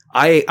die.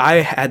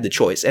 I had the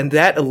choice, and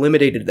that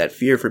eliminated that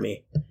fear for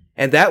me.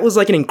 And that was,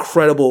 like, an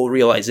incredible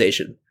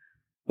realization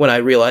when I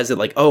realized that,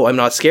 like, oh, I'm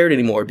not scared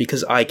anymore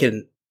because I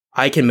can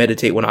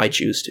meditate when I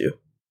choose to.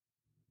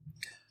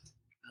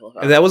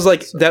 And that was,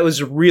 like, that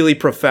was a really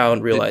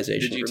profound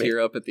realization. Did you tear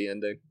up at the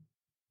ending?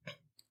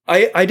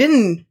 I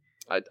didn't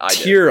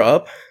tear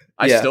up.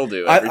 I still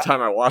do every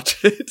time I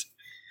watch it.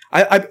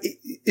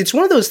 It's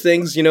one of those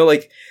things, you know,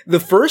 like, the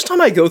first time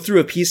I go through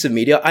a piece of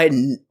media, I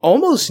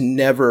almost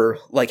never,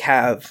 like,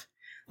 have,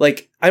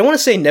 like, I don't want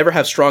to say never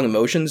have strong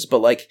emotions, but,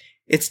 like,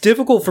 it's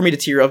difficult for me to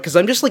tear up because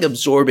I'm just, like,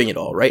 absorbing it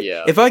all, right?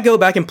 Yeah. If I go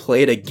back and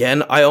play it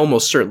again, I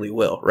almost certainly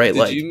will, right?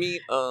 Did you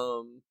meet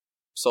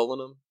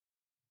Solanum?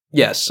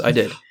 Yes, I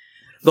did.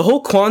 The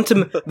whole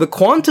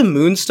quantum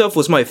moon stuff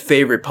was my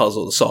favorite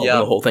puzzle to solve in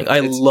the whole thing.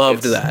 I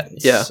loved that.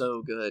 Yeah.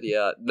 So good,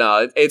 yeah.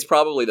 No, it's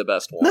probably the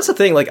best one. That's the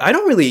thing, like, I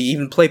don't really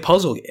even play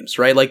puzzle games,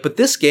 right? Like, but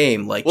this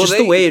game, like,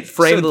 the way it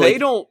framed...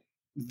 So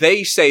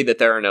they say that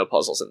there are no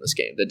puzzles in this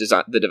game.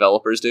 The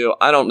developers do.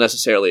 I don't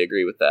necessarily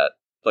agree with that.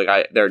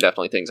 Like, there are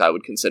definitely things I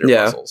would consider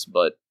puzzles,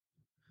 but...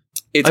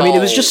 it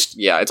was just...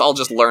 Yeah, it's all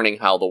just learning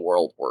how the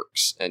world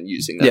works and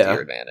using that to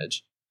your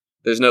advantage.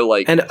 There's no,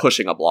 like,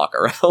 pushing a block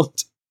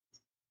around.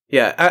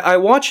 Yeah, I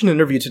watched an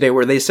interview today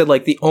where they said,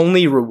 like, the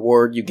only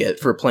reward you get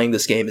for playing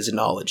this game is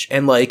knowledge.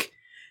 And, like,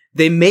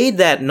 they made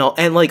that...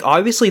 and, like,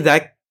 obviously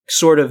that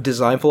sort of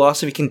design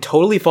philosophy can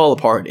totally fall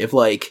apart if,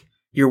 like,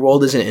 your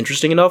world isn't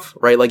interesting enough,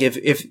 right? Like,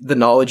 if the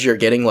knowledge you're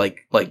getting,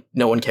 like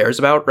no one cares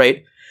about,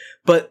 right?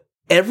 But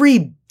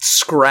every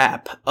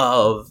scrap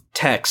of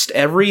text,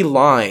 every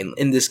line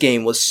in this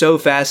game was so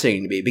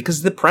fascinating to me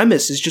because the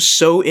premise is just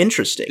so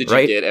interesting. Did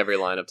you get every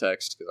line of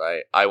text?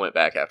 Because I went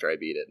back after I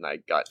beat it and I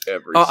got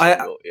every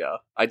single.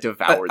 I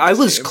devoured. I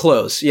was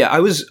close. Yeah, I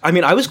was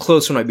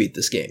close when I beat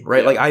this game.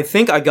 Right, like I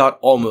think I got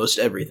almost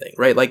everything.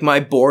 Right, like my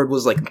board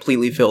was like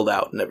completely filled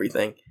out and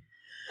everything.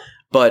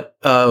 But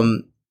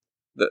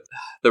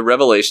the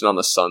revelation on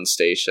the sun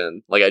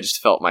station, like I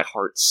just felt my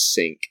heart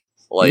sink.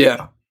 Like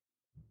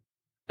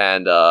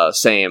And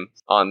same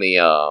on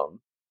the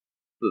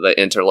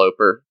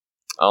Interloper.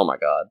 Oh my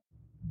god,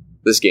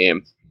 this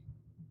game.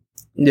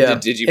 Yeah.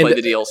 Did you play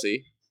the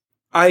DLC?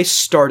 I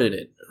started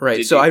it,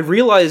 right? So I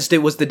realized it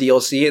was the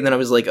DLC, and then I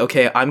was like,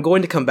 okay, I'm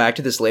going to come back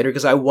to this later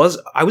because I was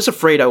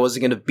afraid I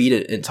wasn't going to beat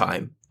it in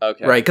time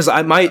Okay. Right, because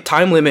my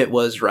time limit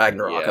was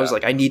Ragnarok. I was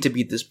like, I need to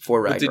beat this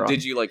before Ragnarok.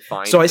 Did you like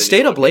find? So I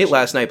stayed up late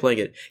last night playing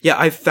it. Yeah,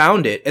 I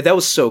found it. And that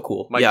was so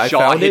cool. My jaw I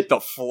found hit the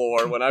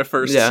floor when I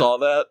first saw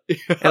that,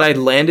 and I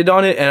landed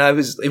on it, and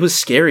it was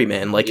scary,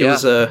 man. Like it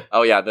was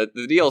oh yeah, the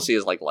DLC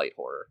is like light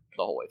horror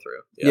the whole way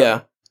through.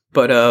 Yeah,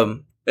 but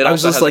I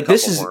was just like,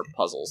 this is more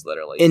puzzles that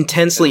are like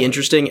intensely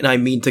interesting, and I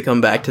mean to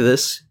come back to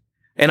this.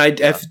 And I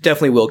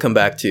definitely will come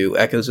back to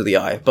Echoes of the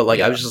Eye, but like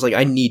I was just like,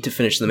 I need to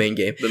finish the main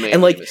game.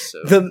 And like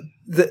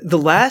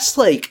the last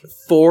like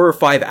 4 or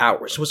 5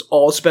 hours was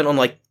all spent on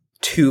like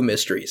 2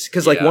 mysteries,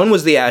 because like one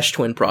was the Ash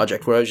Twin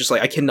project, where I was just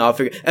like, I cannot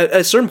figure. At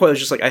a certain point, I was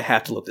just like, I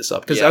have to look this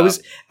up, because I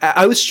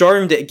was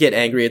starting to get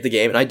angry at the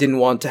game, and I didn't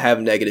want to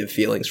have negative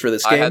feelings for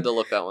this game. I had to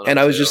look that one up, and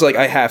I was just like,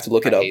 I have to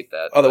look it up. Hate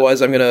that,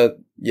 otherwise, I'm gonna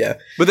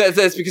But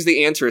that's because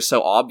the answer is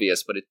so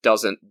obvious, but it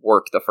doesn't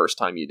work the first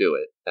time you do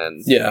it,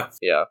 and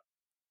yeah.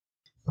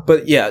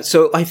 But yeah,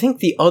 so I think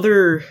the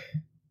other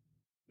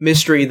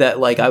mystery that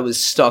like I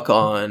was stuck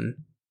on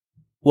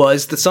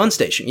was the Sun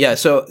Station. Yeah,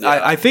 so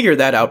I figured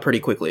that out pretty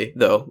quickly,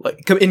 though,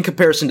 like in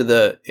comparison to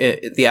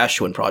the Ash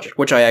Twin project,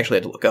 which I actually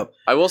had to look up.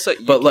 I will say,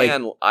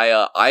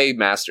 I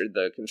mastered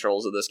the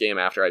controls of this game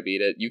after I beat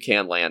it. You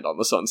can land on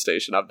the Sun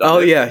Station. I've done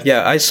it. Oh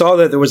yeah, I saw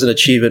that there was an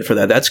achievement for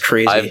that. That's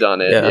crazy. I've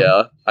done it.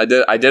 Yeah. I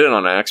did it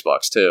on an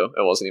Xbox too.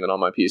 It wasn't even on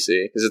my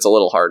PC because it's a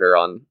little harder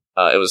on.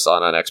 It was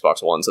on an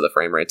Xbox One, so the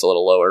frame rate's a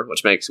little lower,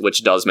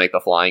 which does make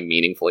the flying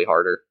meaningfully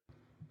harder.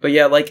 But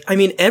yeah, like, I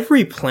mean,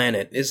 every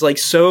planet is like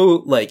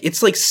so, like,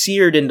 it's like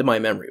seared into my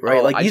memory,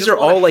 right? Like, these are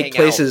all like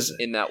places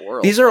in that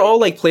world. These are all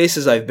like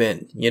places I've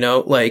been, you know,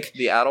 like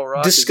the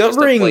Adelrock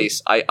discovering is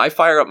just a place. I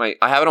fire up I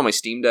have it on my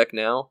Steam Deck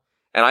now,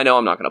 and I know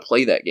I'm not going to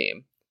play that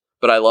game,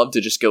 but I love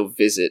to just go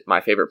visit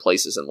my favorite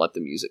places and let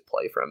the music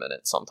play for a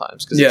minute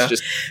sometimes,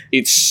 because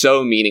it's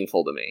so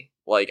meaningful to me.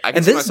 Like, I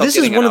can see myself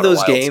getting one of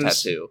those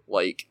games tattoo.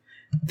 Like,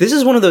 this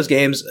is one of those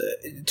games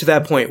to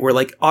that point where,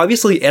 like,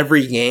 obviously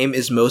every game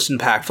is most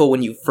impactful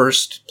when you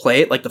first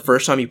play it, like the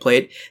first time you play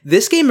it.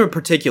 This game in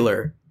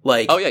particular,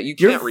 like, you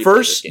can't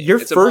your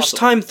first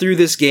time through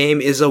this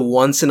game is a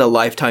once in a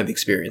lifetime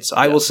experience.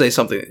 I will say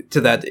something to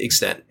that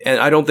extent,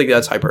 and I don't think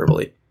that's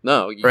hyperbole.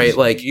 No,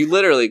 you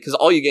literally, because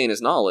all you gain is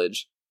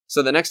knowledge.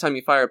 So the next time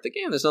you fire up the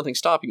game, there's nothing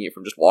stopping you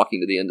from just walking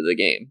to the end of the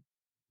game.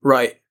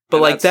 Right, but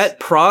and like that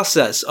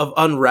process of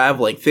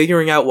unraveling,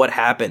 figuring out what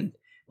happened.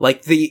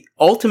 Like, the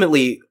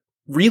ultimately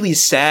really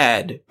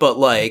sad, but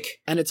like...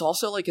 And it's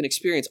also like an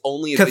experience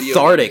only a cathartic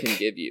video game can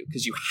give you,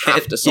 because you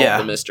have to solve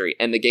the mystery,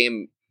 and the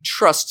game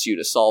trusts you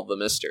to solve the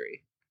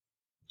mystery.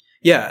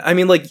 Yeah, I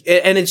mean, like,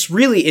 and it's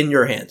really in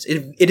your hands.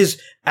 It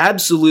is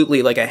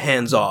absolutely like a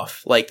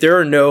hands-off. Like, there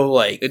are no,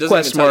 like,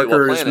 quest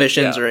markers,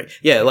 missions, or...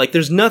 Yeah, like,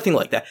 there's nothing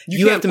like that.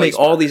 You have to make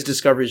all these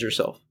discoveries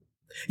yourself.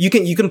 You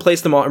can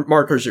place the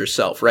markers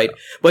yourself, right?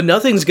 But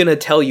nothing's gonna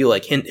tell you,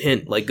 like, hint,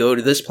 hint, like, go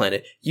to this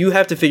planet. You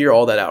have to figure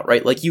all that out,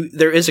 right? Like,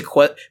 there is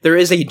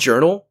a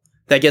journal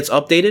that gets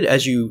updated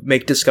as you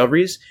make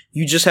discoveries.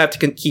 You just have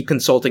to keep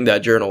consulting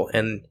that journal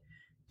and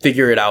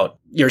figure it out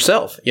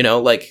yourself, you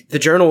know? Like, the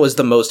journal is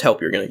the most help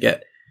you're gonna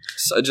get.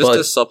 So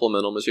as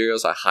supplemental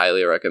materials, I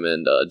highly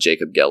recommend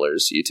Jacob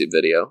Geller's YouTube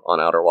video on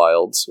Outer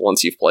Wilds.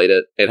 Once you've played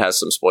it, it has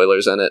some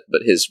spoilers in it,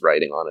 but his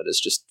writing on it is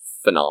just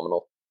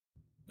phenomenal.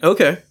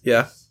 Okay,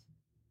 yeah.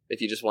 If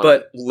you just want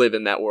to live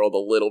in that world a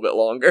little bit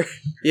longer.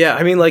 Yeah,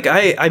 I mean, like,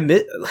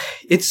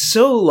 it's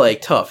so,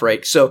 like, tough,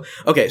 right? So,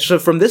 okay, so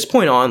from this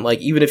point on, like,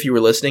 even if you were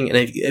listening, and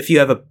if you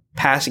have a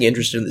passing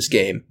interest in this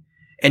game,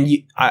 and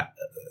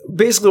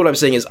basically what I'm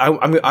saying is,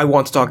 I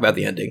want to talk about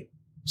the ending.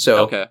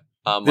 So, okay.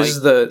 This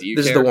is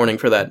the warning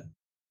for that.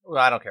 Well,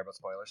 I don't care about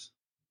spoilers.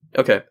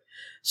 Okay.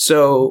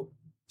 So...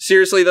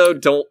 Seriously, though,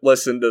 don't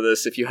listen to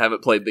this if you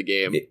haven't played the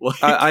game.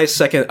 I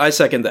second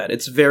that.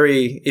 It's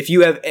very... If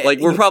you have... Like,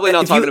 we're probably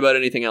not talking about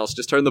anything else.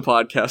 Just turn the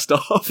podcast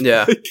off.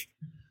 Yeah.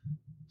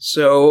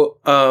 So,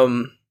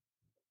 the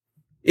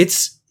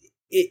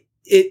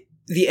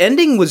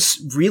ending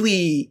was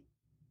really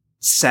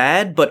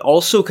sad, but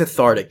also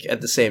cathartic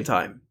at the same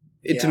time.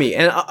 To me.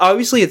 And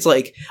obviously, it's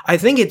like... I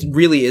think it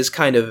really is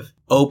kind of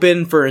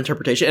open for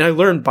interpretation. And I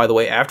learned, by the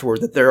way,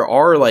 afterward that there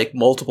are, like,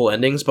 multiple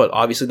endings, but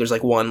obviously there's,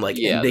 like, one, like,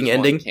 ending.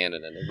 One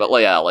canon ending. But,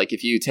 yeah, like,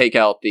 if you take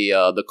out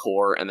the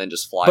core and then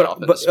just fly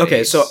off into space.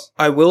 Okay, so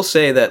I will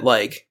say that,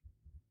 like,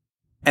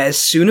 as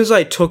soon as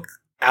I took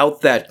out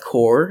that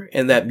core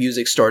and that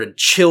music started,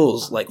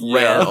 chills, like,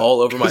 ran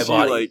all over my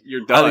body.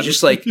 You're done. I was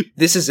just like,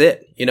 this is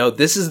it. You know,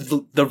 this is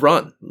the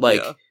run.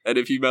 Like, and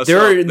if you mess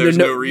up, there's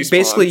no respawn.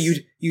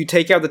 Basically, you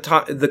take out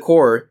the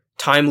core,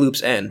 time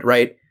loops end,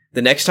 right?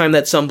 The next time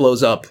that sun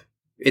blows up,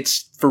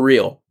 it's for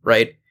real,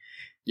 right?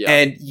 Yeah.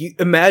 And you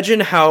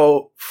imagine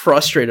how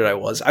frustrated I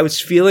was. I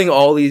was feeling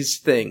all these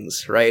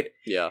things, right?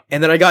 Yeah.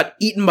 And then I got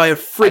eaten by a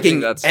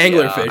freaking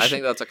anglerfish. I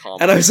think that's a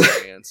common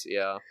experience.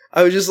 Yeah.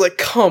 I was just like,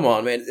 come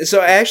on, man. So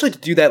I actually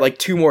had to do that like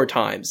 2 more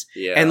times.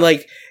 Yeah. And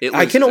like,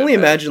 I can only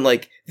imagine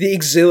like the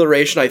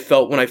exhilaration I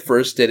felt when I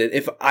first did it.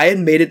 If I had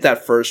made it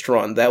that first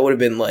run, that would have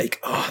been like,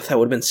 oh, that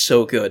would have been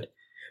so good.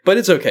 But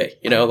it's okay,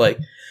 you know, like,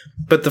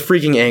 but the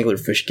freaking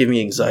anglerfish give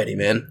me anxiety,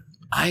 man.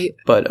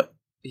 But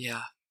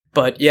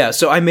yeah,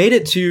 so I made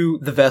it to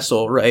the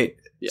vessel, right?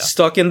 Yeah.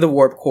 Stuck in the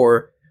warp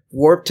core,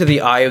 warped to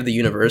the eye of the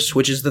universe,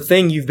 which is the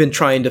thing you've been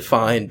trying to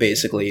find,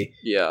 basically.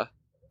 Yeah.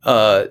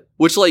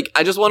 Which, like,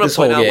 I just want to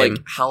point out, like,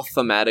 how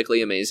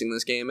thematically amazing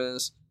this game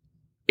is.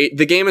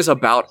 The game is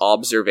about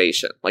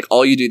observation. Like,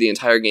 all you do the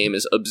entire game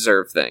is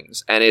observe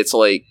things. And it's,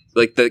 like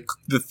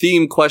the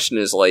theme question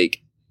is,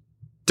 like,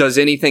 does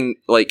anything,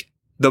 like,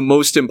 the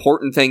most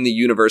important thing the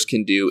universe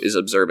can do is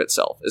observe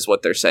itself, is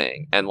what they're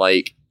saying. And,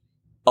 like,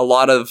 a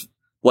lot of,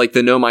 like,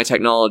 the Nomai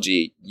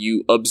technology,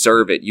 you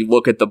observe it, you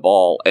look at the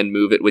ball and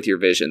move it with your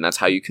vision. That's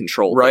how you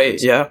control things.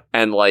 Right, yeah.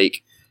 And,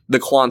 like, the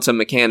quantum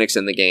mechanics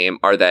in the game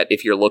are that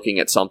if you're looking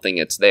at something,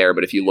 it's there,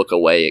 but if you look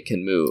away, it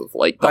can move.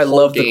 Like, I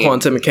love the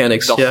quantum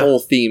mechanics. The whole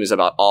theme is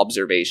about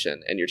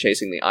observation, and you're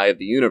chasing the eye of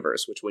the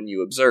universe, which when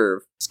you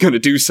observe, it's going to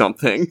do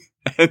something.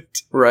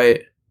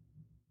 Right.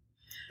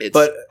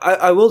 But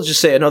I will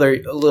just say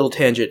another little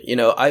tangent. You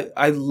know,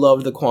 I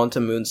love the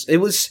quantum moons. It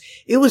was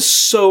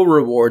so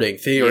rewarding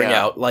figuring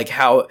out like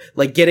how,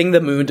 like, getting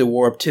the moon to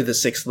warp to the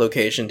 6th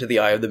location to the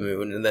eye of the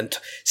moon, and then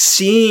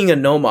seeing a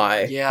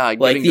Nomai,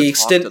 like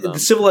the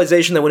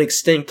civilization that went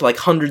extinct like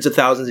hundreds of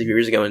thousands of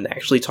years ago, and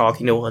actually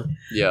talking to one.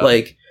 Yeah,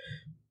 like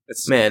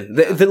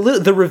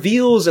the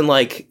reveals and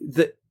like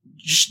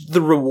just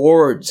the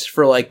rewards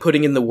for like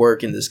putting in the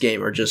work in this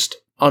game are just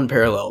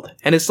unparalleled,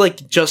 and it's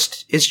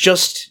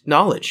just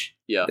knowledge.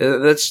 Yeah,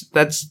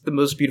 that's the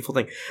most beautiful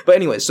thing. But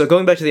anyway, so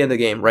going back to the end of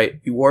the game, right?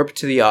 You warp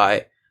to the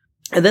eye,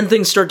 and then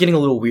things start getting a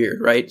little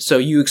weird, right? So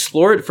you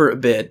explore it for a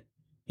bit,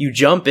 you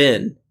jump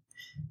in,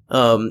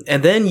 and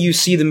then you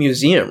see the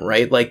museum,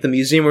 right? Like the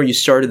museum where you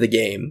started the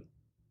game,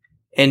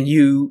 and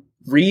you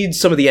read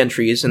some of the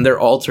entries, and they're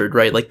altered,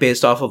 right? Like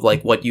based off of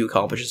like what you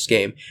accomplished this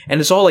game,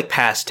 and it's all like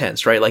past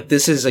tense, right? Like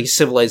this is a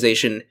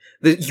civilization.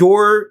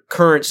 Your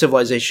current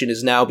civilization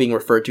is now being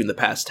referred to in the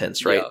past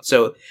tense, right? Yeah.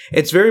 So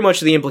it's very much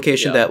the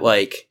implication that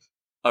like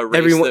a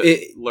race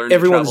learned to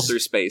travel through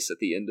space at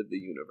the end of the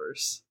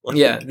universe.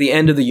 Yeah, the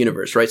end of the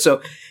universe, right?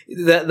 So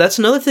that's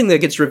another thing that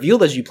gets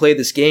revealed as you play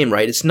this game,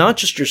 right? It's not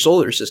just your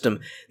solar system.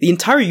 The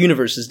entire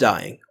universe is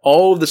dying.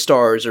 All of the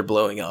stars are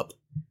blowing up.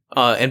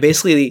 And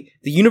basically,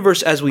 the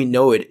universe as we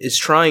know it is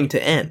trying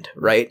to end,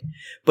 right?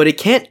 But it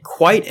can't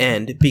quite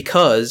end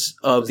because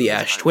of the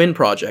Ash Twin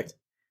project.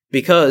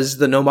 Because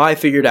the Nomai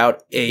figured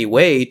out a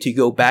way to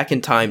go back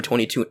in time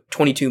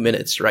 22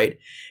 minutes, right?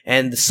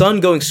 And the sun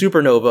going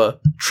supernova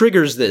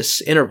triggers this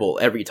interval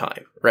every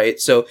time, right?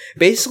 So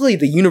basically,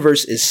 the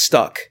universe is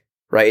stuck,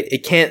 right?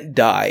 It can't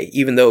die,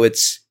 even though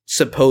it's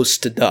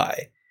supposed to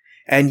die.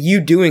 And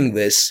you doing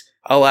this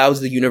allows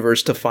the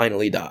universe to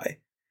finally die.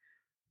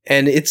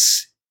 And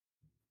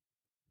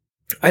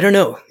I don't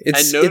know.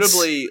 And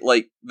notably,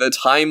 like, the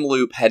time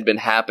loop had been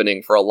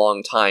happening for a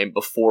long time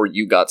before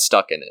you got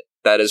stuck in it.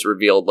 That is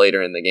revealed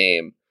later in the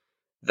game,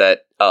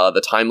 that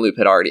the time loop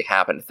had already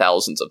happened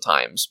thousands of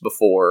times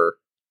before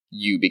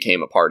you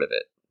became a part of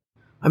it.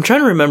 I'm trying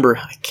to remember.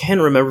 I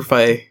can't remember if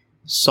I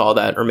saw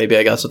that, or maybe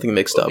I got something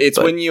mixed up. It's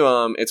when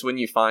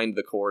you find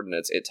the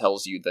coordinates, it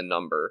tells you the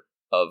number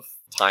of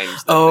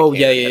times. Oh,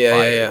 yeah.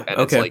 And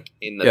it's like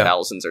in the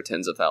thousands or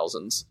tens of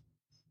thousands.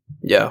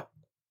 Yeah.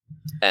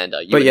 And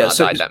you have not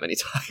died that many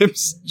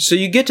times. So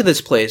you get to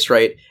this place,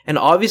 right? And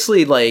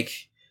obviously, like,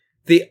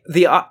 the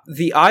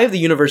eye of the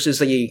universe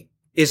is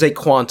a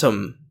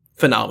quantum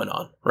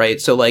phenomenon, right?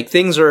 So like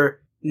things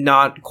are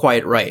not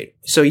quite right.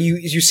 So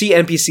you see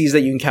NPCs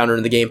that you encounter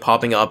in the game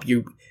popping up.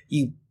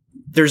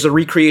 There's a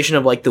recreation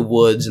of like the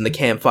woods and the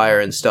campfire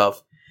and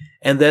stuff.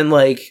 And then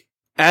like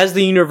as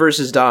the universe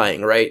is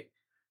dying, right?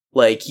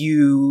 Like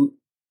you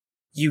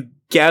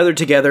gather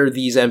together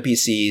these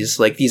NPCs,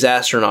 like these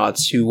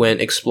astronauts who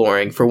went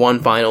exploring for one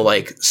final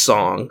like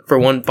song, for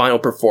one final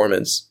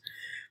performance.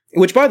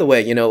 Which, by the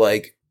way, you know,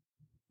 like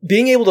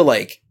being able to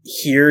like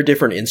hear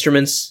different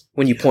instruments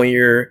when you point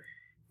your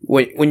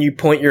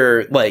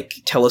like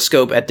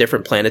telescope at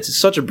different planets is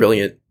such a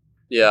brilliant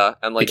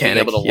and like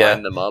mechanic. Being able to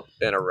line them up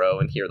in a row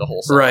and hear the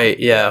whole song. Right,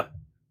 yeah.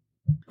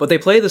 But they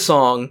play the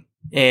song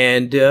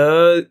and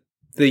the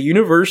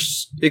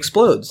universe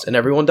explodes and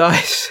everyone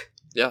dies.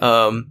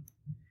 Yeah.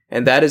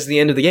 And that is the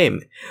end of the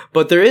game.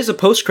 But there is a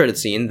post-credit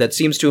scene that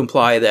seems to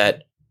imply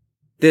that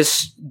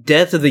this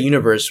death of the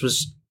universe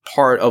was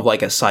part of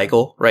like a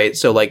cycle, right?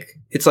 So like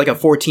it's like a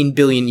 14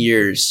 billion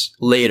years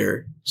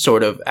later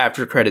sort of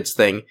after credits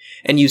thing,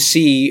 and you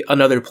see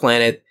another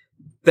planet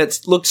that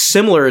looks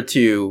similar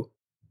to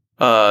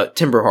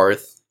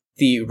Timberhearth,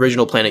 the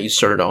original planet you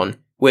started on,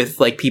 with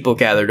like people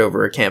gathered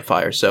over a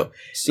campfire. So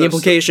the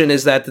implication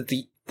is that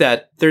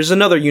that there's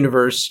another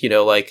universe, you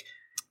know, like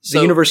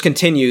the universe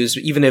continues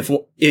even if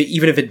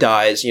it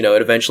dies, you know,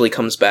 it eventually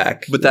comes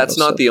back. But that's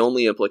not the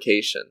only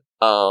implication.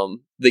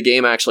 The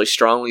game actually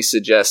strongly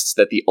suggests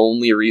that the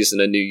only reason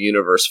a new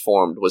universe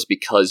formed was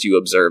because you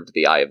observed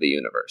the eye of the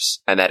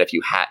universe, and that if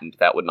you hadn't,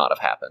 that would not have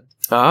happened.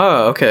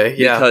 Ah, okay,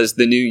 yeah. Because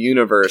the new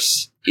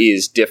universe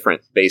is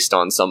different based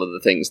on some of the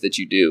things that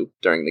you do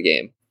during the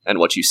game and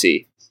what you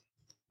see.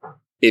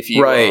 If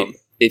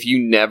you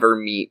never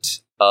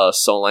meet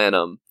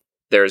Solanum,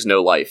 there is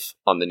no life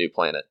on the new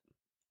planet.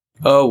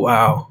 Oh,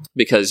 wow.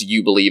 Because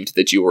you believed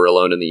that you were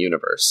alone in the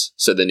universe.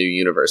 So the new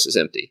universe is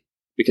empty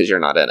because you're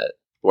not in it.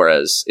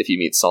 Whereas if you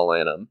meet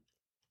Solanum...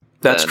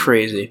 That's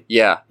crazy.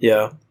 Yeah.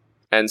 Yeah.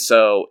 And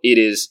so it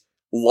is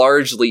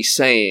largely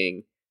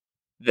saying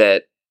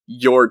that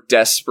your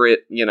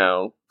desperate,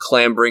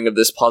 clambering of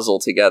this puzzle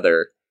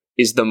together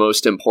is the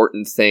most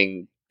important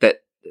thing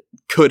that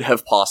could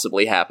have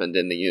possibly happened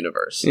in the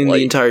universe. In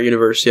the entire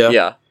universe, yeah.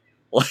 Yeah.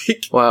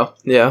 Wow,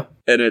 yeah.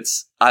 And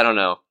it's, I don't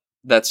know,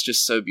 that's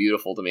just so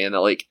beautiful to me. And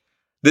that,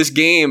 this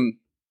game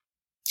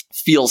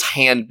feels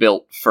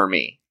hand-built for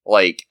me.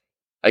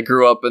 I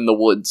grew up in the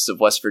woods of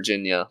West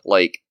Virginia.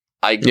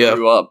 I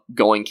grew up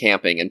going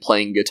camping and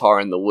playing guitar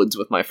in the woods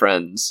with my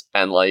friends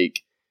and,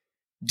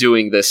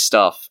 doing this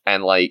stuff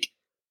and,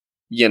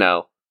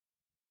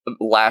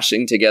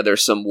 lashing together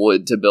some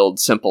wood to build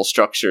simple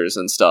structures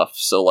and stuff.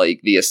 So,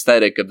 the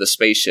aesthetic of the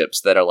spaceships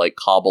that are,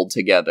 cobbled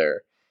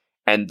together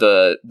and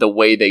the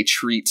way they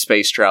treat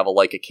space travel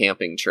like a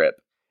camping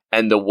trip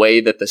and the way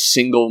that the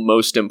single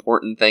most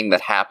important thing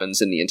that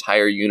happens in the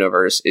entire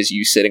universe is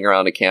you sitting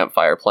around a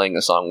campfire playing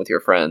a song with your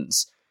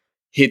friends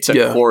hits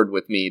a chord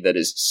with me that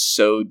is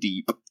so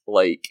deep.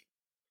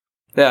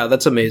 Yeah,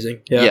 that's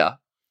amazing. Yeah.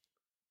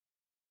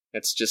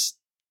 It's just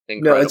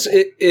incredible. No,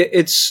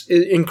 it's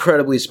an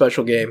incredibly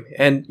special game.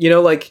 And,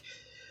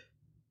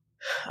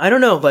 I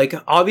don't know,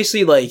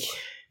 obviously,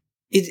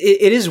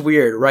 it is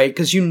weird, right?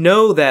 Because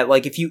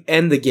that, if you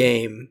end the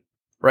game,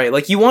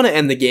 right? You want to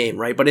end the game,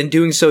 right? But in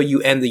doing so,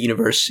 you end the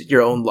universe,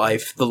 your own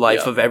life, the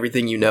life of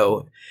everything you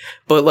know.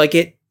 But,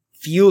 it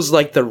feels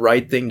like the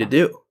right thing to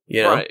do.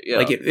 Right,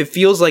 yeah. It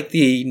feels like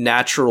the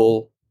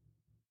natural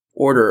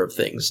order of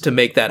things to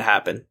make that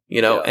happen,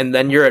 and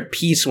then you're at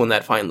peace when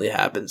that finally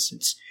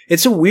happens.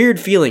 It's a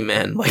weird feeling,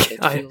 man.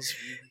 It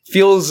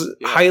feels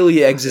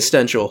highly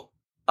existential.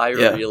 I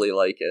really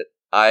like it.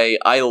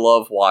 I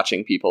love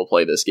watching people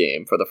play this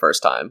game for the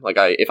first time.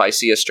 If I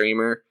see a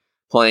streamer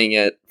playing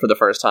it for the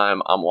first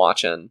time, I'm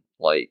watching,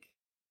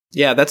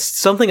 Yeah, that's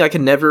something I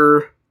can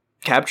never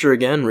capture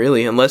again,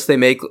 really, unless they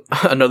make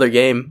another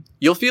game.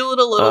 You'll feel it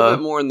a little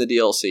bit more in the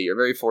DLC. You're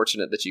very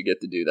fortunate that you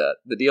get to do that.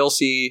 The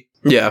DLC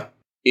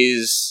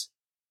is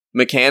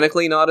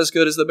mechanically not as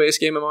good as the base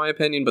game, in my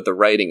opinion, but the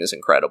writing is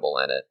incredible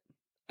in it.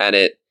 And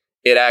it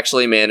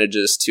actually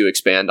manages to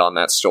expand on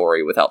that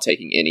story without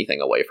taking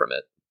anything away from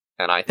it.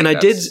 And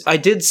I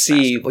did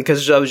see,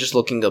 because I was just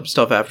looking up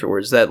stuff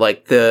afterwards, that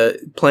the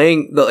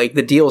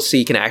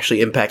DLC can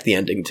actually impact the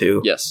ending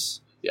too.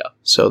 Yes. Yeah.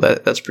 So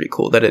that's pretty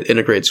cool that it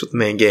integrates with the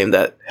main game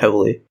that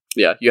heavily.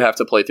 Yeah, you have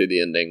to play through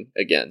the ending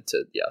again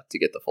to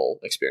get the full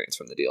experience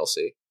from the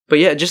DLC. But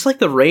yeah, just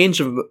the range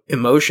of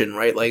emotion,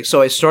 right?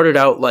 So I started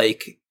out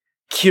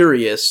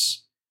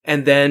curious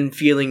and then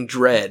feeling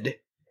dread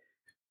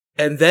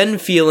and then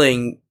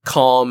feeling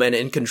calm and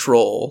in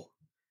control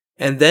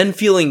and then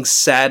feeling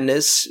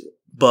sadness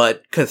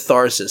but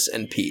catharsis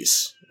and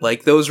peace.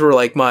 Those were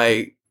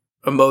my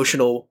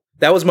emotional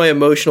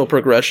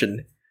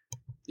progression.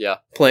 Yeah,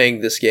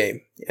 playing this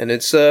game, and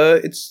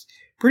it's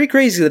pretty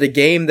crazy that a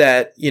game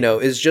that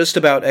is just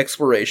about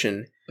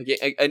exploration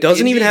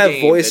doesn't even have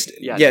voice.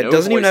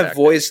 Doesn't even have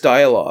voice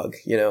dialogue.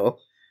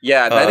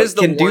 Yeah, that is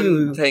the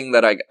one thing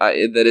that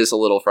that is a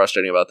little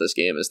frustrating about this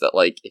game is that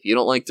if you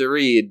don't like to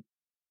read,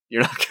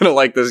 you're not gonna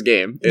like this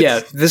game.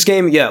 This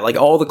game.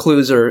 All the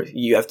clues are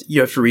you have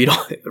to read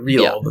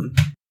all of them.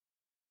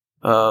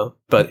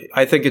 But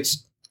I think it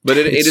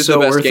is so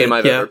the best game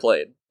I've ever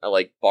played.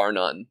 Bar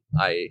none.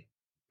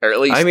 Or at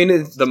least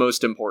it's the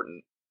most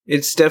important.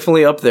 It's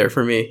definitely up there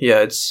for me. Yeah,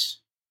 it's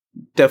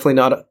definitely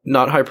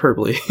not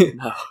hyperbole.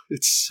 No,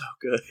 it's so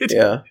good.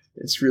 Yeah,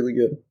 it's really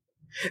good.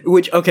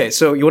 Okay,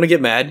 so you want to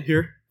get mad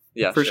here?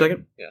 Yeah, for a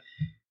second? Yeah.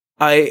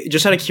 I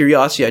just out of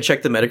curiosity, I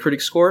checked the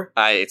Metacritic score.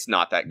 It's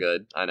not that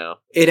good, I know.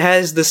 It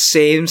has the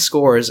same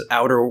score as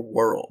Outer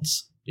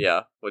Worlds.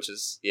 Yeah, which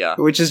is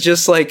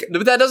just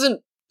But that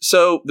doesn't...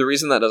 So, the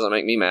reason that doesn't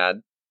make me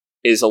mad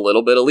is a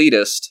little bit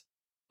elitist,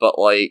 but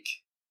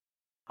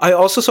I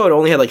also saw it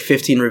only had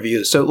 15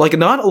 reviews, so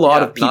not a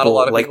lot of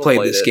people played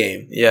this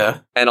game. Yeah,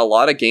 and a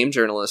lot of game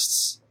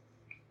journalists,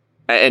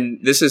 and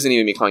this isn't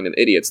even me calling them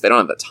idiots. They don't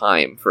have the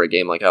time for a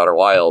game like Outer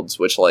Wilds,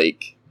 which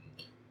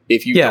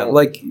if you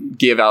don't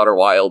give Outer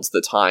Wilds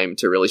the time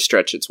to really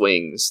stretch its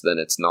wings, then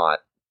it's not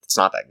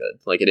that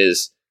good. It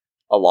is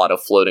a lot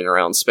of floating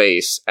around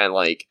space, and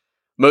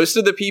most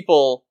of the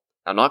people,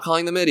 I'm not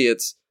calling them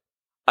idiots.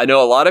 I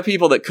know a lot of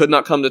people that could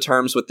not come to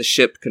terms with the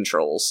ship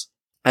controls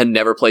and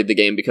never played the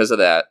game because of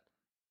that.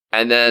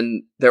 And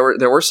then there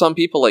were some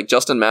people like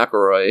Justin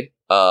McElroy,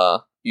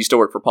 used to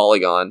work for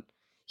Polygon.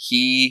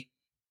 He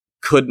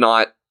could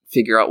not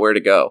figure out where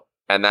to go.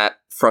 And that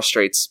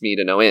frustrates me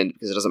to no end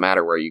because it doesn't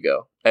matter where you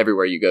go.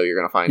 Everywhere you go, you're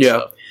going to find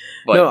stuff.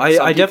 But no,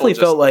 I definitely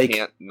felt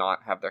can't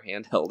not have their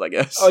hand held, I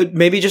guess.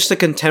 Maybe just a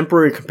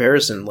contemporary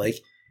comparison.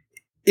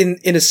 In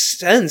a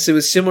sense, it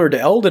was similar to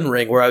Elden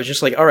Ring, where I was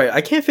just all right, I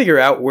can't figure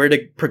out where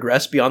to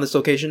progress beyond this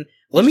location.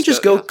 Let me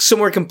just go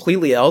somewhere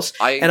completely else.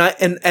 And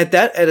at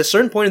a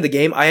certain point in the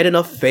game, I had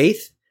enough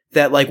faith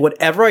that like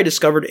whatever I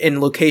discovered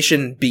in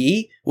location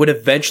B would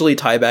eventually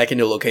tie back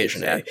into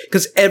location A,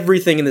 because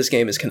everything in this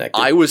game is connected.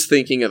 I was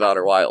thinking of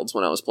Outer Wilds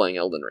when I was playing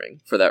Elden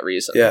Ring for that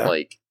reason. Yeah.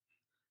 Like,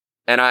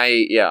 and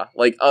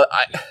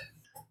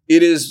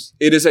it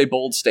is a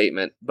bold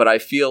statement, but I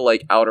feel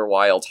like Outer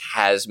Wilds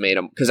has made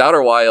them, because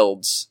Outer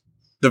Wilds,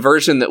 the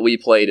version that we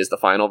played is the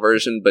final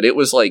version, but it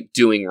was like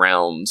doing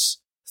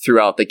rounds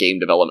throughout the game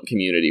development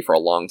community for a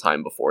long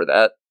time before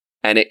that,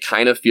 and it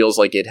kind of feels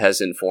like it has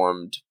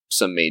informed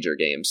some major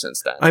games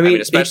since then. I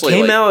mean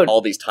especially like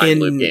all these time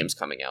loop games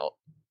coming out.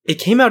 It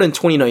came out in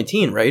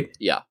 2019, right?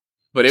 Yeah,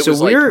 but it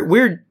was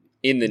we're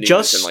in the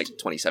news in like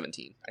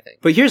 2017, I think.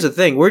 But here's the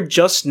thing: we're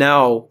just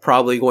now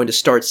probably going to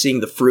start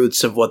seeing the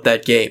fruits of what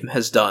that game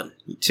has done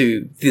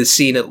to the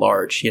scene at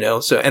large, you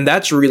know. So, and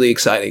that's really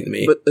exciting to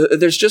me. But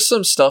there's just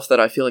some stuff that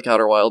I feel like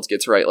Outer Wilds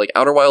gets right. Like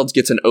Outer Wilds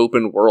gets an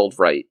open world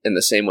right in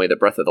the same way that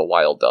Breath of the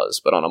Wild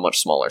does, but on a much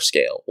smaller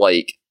scale.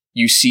 Like,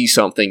 you see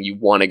something, you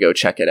want to go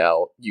check it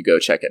out, you go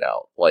check it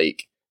out.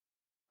 Like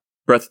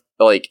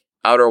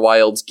Outer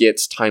Wilds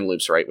gets time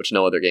loops right, which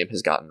no other game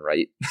has gotten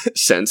right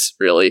since,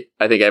 really.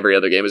 I think every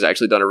other game has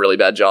actually done a really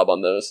bad job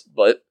on those,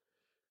 but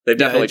they've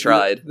definitely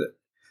tried.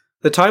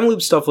 The time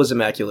loop stuff was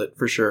immaculate,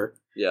 for sure.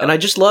 Yeah. And I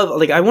just love,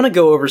 like, I want to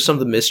go over some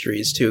of the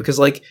mysteries, too, because,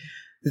 like,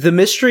 the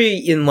mystery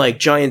in, like,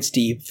 Giant's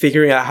Deep,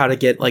 figuring out how to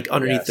get, like,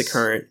 underneath the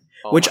current,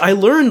 which I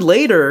learned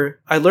later,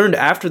 I learned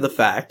after the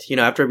fact, you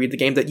know, after I beat the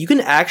game, that you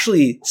can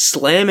actually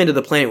slam into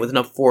the planet with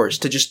enough force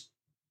to just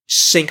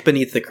sink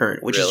beneath the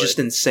current, which is just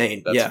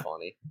insane. That's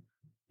funny.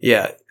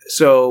 Yeah.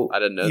 So I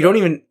didn't know. You don't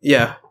even.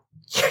 Yeah.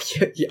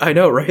 I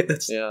know, right?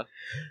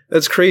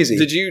 That's crazy.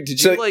 Did you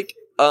like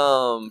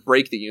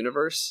break the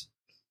universe?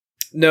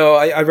 No,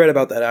 I read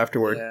about that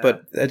afterward,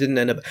 but I didn't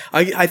end up.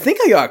 I think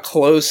I got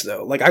close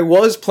though. Like, I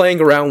was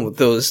playing around with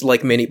those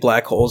like mini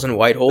black holes and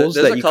white holes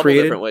that you created. There's a couple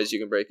different ways you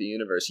can break the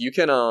universe. You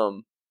can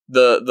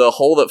the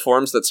hole that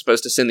forms that's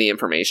supposed to send the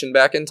information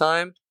back in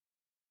time.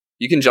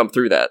 You can jump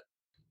through that.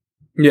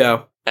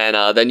 Yeah. And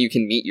then you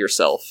can meet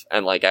yourself,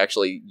 and like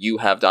actually you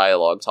have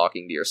dialogue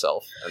talking to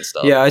yourself and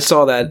stuff. Yeah, I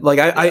saw that. Like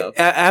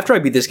after I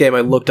beat this game, I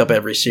looked up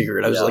every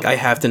secret. I was like, I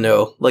have to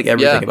know like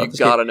everything about this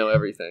game. You gotta know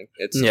everything.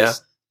 It's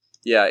just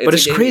but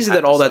it's crazy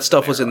that all that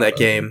stuff was in that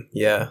game.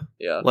 Yeah.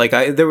 Like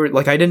I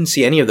didn't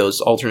see any of those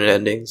alternate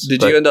endings.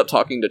 Did you end up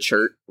talking to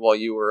Chert while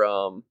you were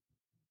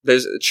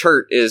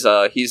Chert is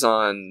he's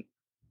on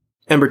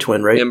Ember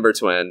Twin, right? Ember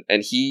Twin,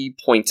 and he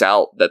points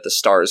out that the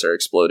stars are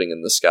exploding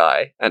in the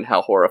sky and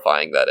how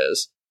horrifying that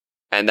is.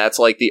 And that's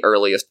like the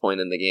earliest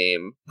point in the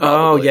game.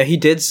 Probably. Oh, yeah, he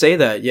did say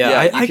that.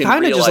 Yeah, I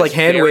kind of just like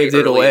hand waved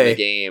it away. In the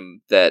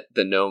game that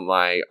the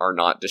Nomai are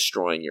not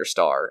destroying your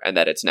star and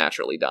that it's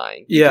naturally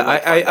dying.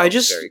 I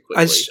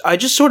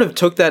just sort of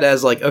took that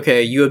as like,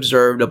 okay, you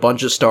observed a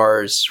bunch of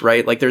stars,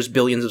 right? Like there's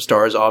billions of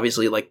stars,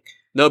 obviously, like.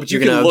 No, but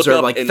you're going to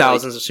observe like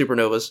thousands of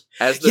supernovas.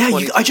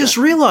 I just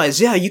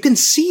realized, you can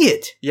see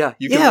it. Yeah,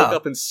 you can look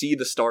up and see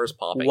the stars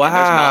popping. Wow. And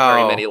there's not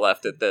very many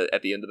left at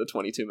the end of the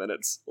 22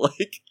 minutes.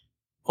 Like,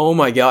 oh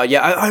my god,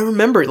 yeah, I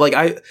remember,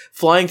 like,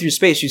 flying through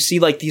space, you see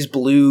like these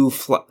blue,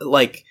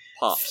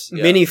 pops,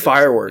 mini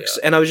fireworks,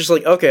 and I was just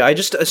like, okay, I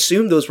just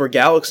assumed those were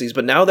galaxies,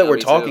 but now that we're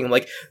talking,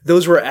 like,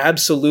 those were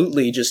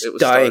absolutely just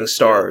dying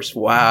stars.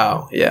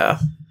 Wow, yeah.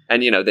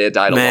 And, they had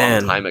died a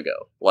long time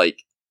ago,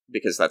 like,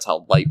 because that's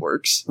how light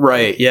works.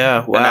 Right,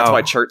 yeah, wow. And that's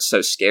why Chert's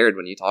so scared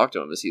when you talk to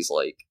him, is he's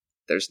like,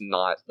 there's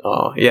not...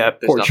 Oh, yeah,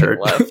 poor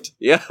Chert. left.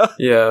 Yeah.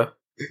 Yeah.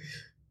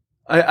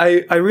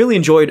 I really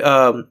enjoyed,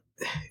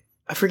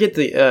 I forget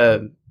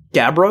the,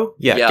 Gabbro?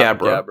 Yeah,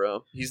 Gabbro.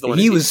 Gabbro. He's the one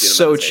he was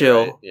so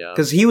chill. Right? Yeah.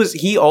 Because he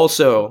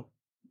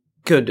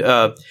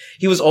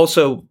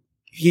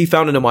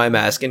found an Nomai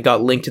mask and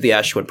got linked to the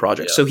Ash Twin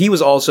project. Yeah. So he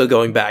was also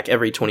going back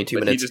every 22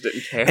 minutes. He just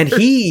didn't care. And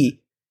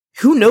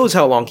who knows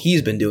how long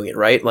he's been doing it,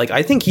 right? Like,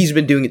 I think he's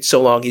been doing it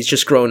so long, he's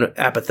just grown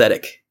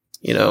apathetic,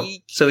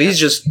 So he's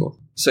just...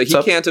 So he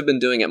can't have been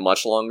doing it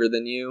much longer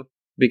than you,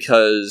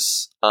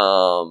 because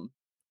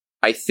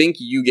I think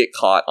you get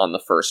caught on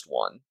the first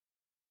one.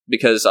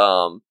 Because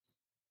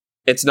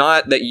it's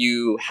not that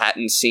you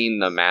hadn't seen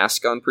the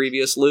mask on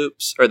previous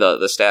loops, or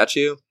the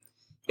statue.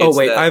 Oh,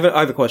 wait, I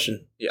have a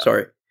question. Yeah.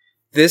 Sorry.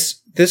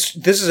 This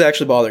is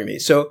actually bothering me.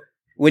 So,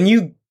 when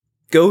you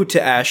go to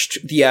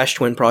the Ash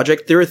Twin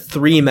project, there are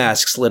 3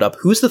 masks lit up.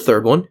 Who's the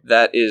third one?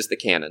 That is the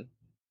cannon.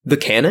 The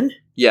cannon?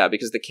 Yeah,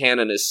 because the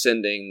cannon is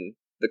sending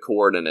the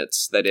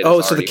coordinates that it.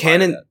 Oh, so the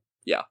cannon.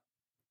 Yeah.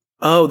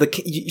 Oh,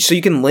 so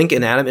you can link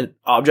inanimate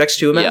objects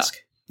to a mask.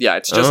 Yeah,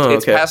 it's just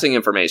it's passing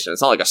information.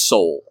 It's not like a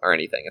soul or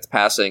anything. It's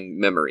passing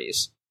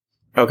memories.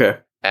 Okay.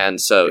 And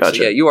so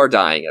yeah, you are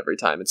dying every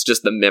time. It's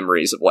just the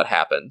memories of what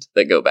happened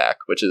that go back,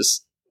 which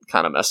is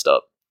kind of messed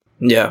up.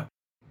 Yeah.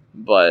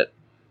 But.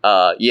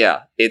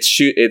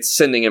 It's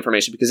sending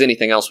information, because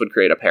anything else would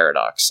create a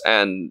paradox,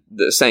 and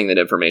saying that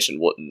information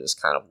wouldn't is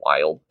kind of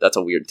wild. That's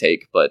a weird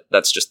take, but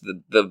that's just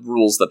the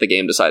rules that the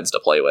game decides to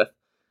play with.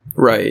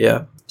 Right,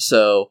 yeah.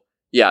 So,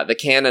 yeah, the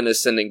cannon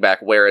is sending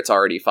back where it's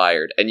already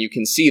fired, and you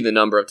can see the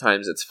number of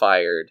times it's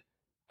fired,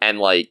 and,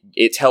 like,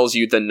 it tells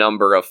you the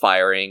number of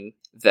firing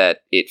that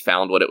it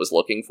found what it was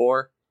looking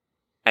for,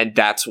 and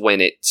that's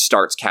when it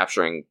starts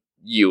capturing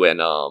you and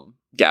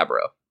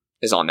Gabbro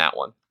is on that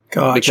one.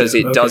 Gotcha. Because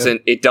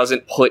it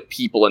doesn't put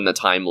people in the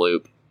time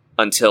loop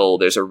until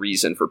there's a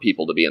reason for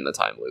people to be in the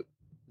time loop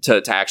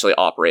to actually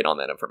operate on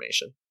that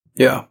information.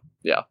 Yeah.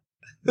 Yeah.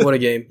 What a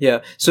game.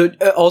 Yeah. So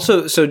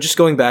just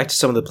going back to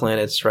some of the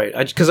planets, right?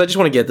 Because I just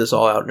want to get this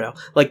all out now.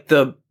 Like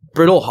the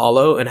Brittle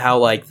Hollow and how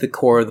like the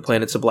core of the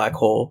planet's a black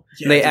hole.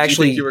 Yeah, they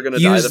actually you think you were going to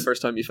die the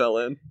first time you fell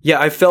in? Yeah,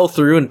 I fell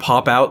through and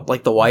pop out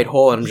like the white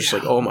hole, and I'm just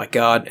like, oh my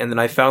god! And then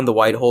I found the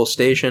white hole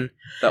station.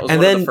 That was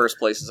one of the first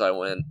places I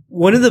went.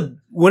 One of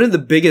the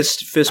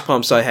biggest fist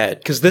pumps I had,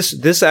 because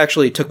this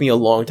actually took me a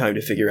long time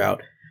to figure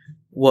out,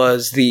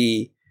 was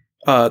the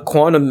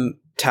quantum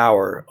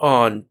tower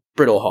on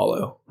Brittle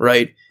Hollow,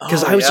 right?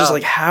 Because I was just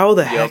like, how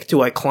the heck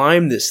do I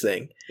climb this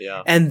thing?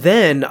 Yeah. And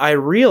then I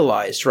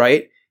realized,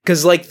 right?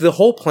 Because, like, the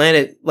whole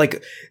planet,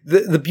 like,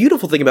 the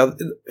beautiful thing about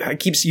I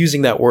keep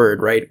using that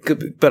word, right?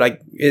 But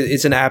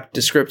it's an apt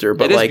descriptor.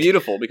 But it is like,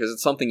 beautiful because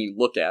it's something you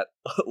look at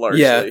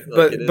largely. Yeah,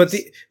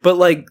 but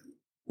like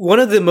one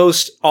of the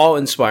most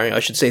awe-inspiring, I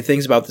should say,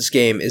 things about this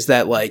game is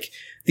that like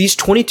these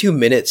 22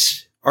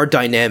 minutes are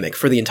dynamic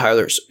for the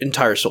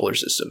entire solar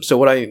system. So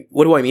what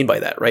do I mean by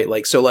that, right?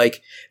 Like, so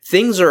like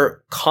things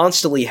are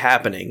constantly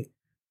happening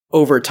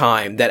over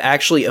time that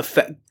actually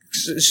affect.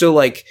 So,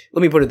 like,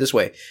 let me put it this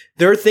way.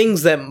 There are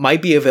things that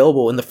might be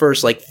available in the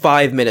first, like,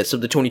 5 minutes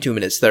of the 22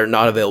 minutes that are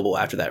not available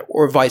after that.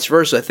 Or vice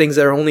versa. Things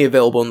that are only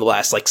available in the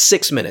last, like,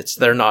 6 minutes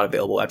that are not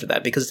available after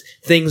that. Because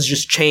things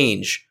just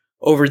change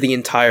over the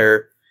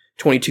entire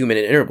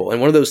 22-minute interval.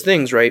 And one of those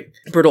things, right?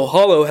 Brittle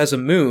Hollow has a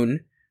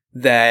moon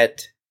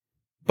that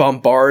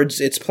bombards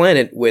its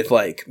planet with,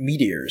 like,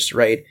 meteors,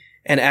 right?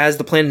 And as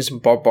the planet is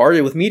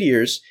bombarded with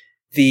meteors,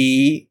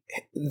 the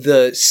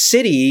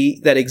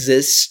city that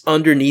exists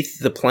underneath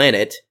the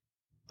planet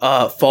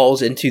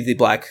falls into the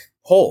black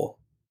hole,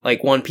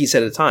 like one piece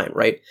at a time,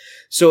 right?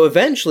 So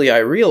eventually I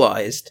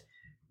realized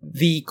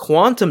the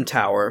quantum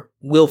tower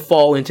will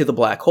fall into the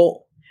black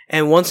hole.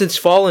 And once it's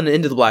fallen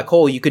into the black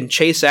hole, you can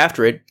chase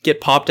after it,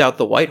 get popped out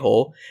the white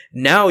hole.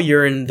 Now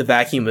you're in the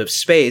vacuum of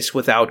space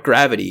without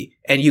gravity,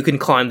 and you can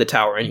climb the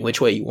tower any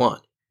which way you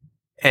want.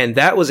 And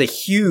that was a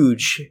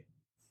huge...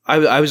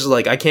 I was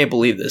like, I can't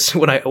believe this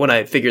when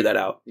I figured that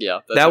out. Yeah,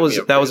 that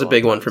was a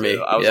big one for me.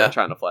 I was like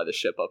trying to fly the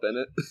ship up in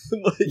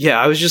it. Yeah,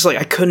 I was just like,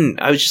 I couldn't.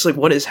 I was just like,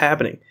 what is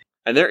happening?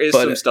 And there is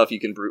some stuff you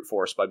can brute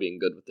force by being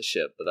good with the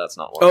ship, but that's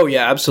not one. Oh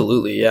yeah,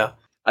 absolutely, yeah.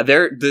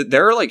 There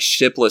are like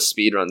shipless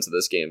speedruns of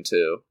this game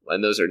too,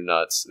 and those are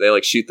nuts. They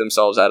like shoot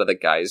themselves out of the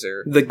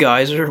geyser. The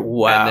geyser,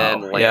 wow,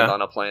 and then land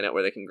on a planet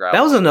where they can grab.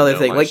 That was another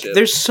thing. Like,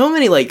 there's so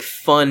many like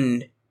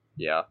fun.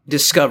 Yeah,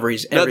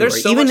 discoveries everywhere.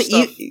 There's so much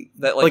stuff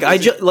that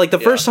like the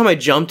first time I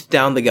jumped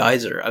down the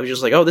geyser, I was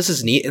just like, "Oh, this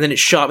is neat," and then it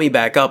shot me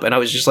back up, and I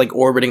was just like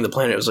orbiting the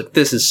planet. I was like,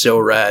 "This is so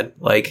rad!"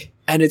 Like,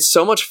 and it's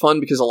so much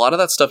fun because a lot of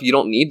that stuff you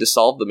don't need to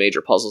solve the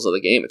major puzzles of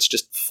the game. It's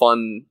just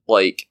fun,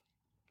 like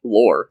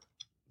lore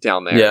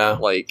down there, yeah,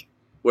 like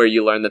where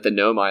you learn that the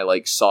Nomai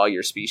like saw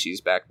your species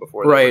back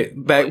before,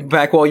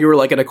 back while you were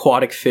like an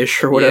aquatic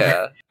fish or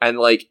whatever, yeah,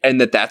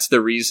 and that's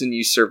the reason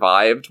you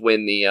survived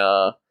when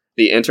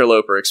the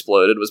interloper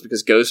exploded was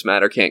because ghost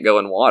matter can't go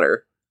in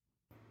water.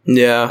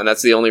 Yeah. And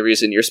that's the only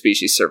reason your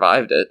species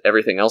survived it.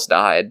 Everything else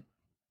died.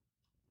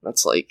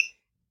 That's like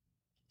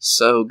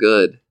so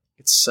good.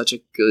 It's such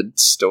a good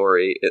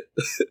story.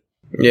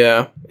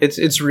 Yeah.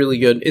 It's really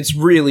good. It's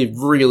really,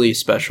 really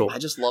special. I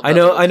just love that.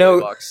 I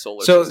know.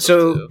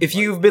 So if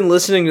you've been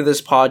listening to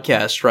this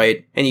podcast,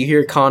 right, and you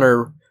hear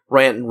Connor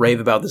rant and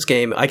rave about this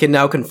game, I can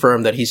now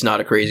confirm that he's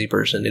not a crazy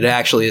person. It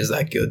actually is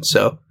that good.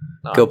 So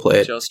go play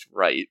it. Just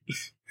right.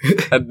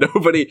 And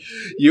nobody,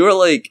 you are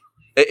like,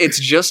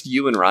 it's just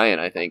you and Ryan,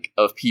 I think,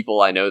 of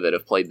people I know that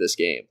have played this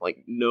game.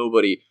 Like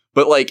nobody,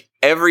 but like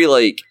every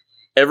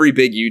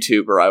big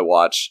YouTuber I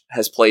watch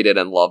has played it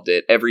and loved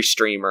it. Every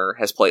streamer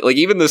has played, like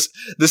even the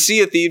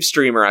Sea of Thieves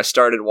streamer I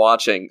started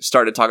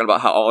talking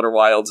about how Outer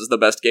Wilds is the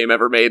best game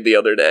ever made the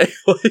other day.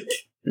 Like,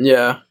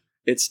 yeah,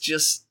 it's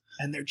just,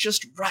 and they're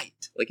just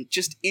right. Like it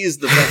just is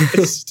the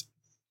best.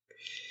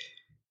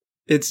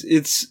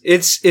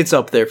 It's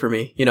up there for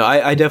me. You know,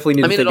 I definitely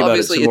need to think about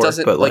it some more.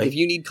 Doesn't, but like if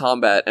you need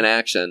combat and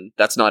action,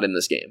 that's not in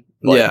this game.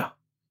 Like, yeah,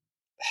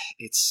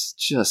 it's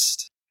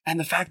just, and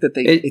the fact that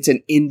it's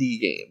an indie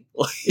game.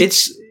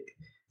 It's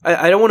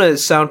I don't want to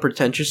sound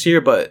pretentious here,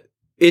 but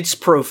it's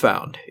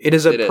profound. It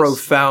is a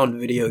profound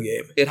video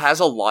game. It has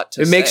a lot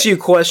to say. It makes you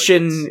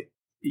question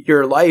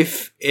your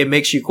life. It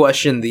makes you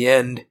question the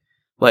end.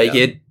 Like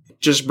it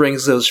just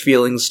brings those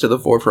feelings to the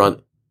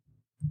forefront.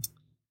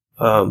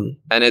 And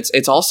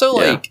it's also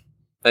like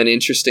an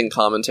interesting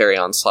commentary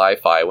on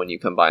sci-fi when you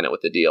combine it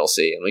with the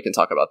DLC, and we can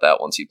talk about that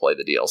once you play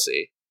the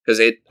DLC. Because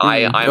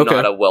I'm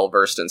not a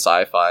well-versed in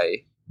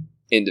sci-fi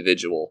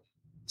individual,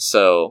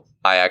 so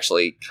I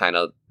actually kind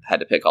of had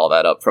to pick all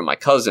that up from my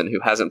cousin who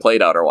hasn't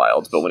played Outer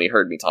Wilds, but when he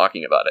heard me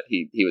talking about it,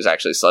 he was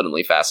actually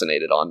suddenly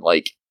fascinated on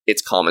like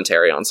its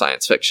commentary on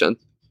science fiction.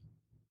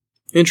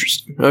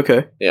 Interesting.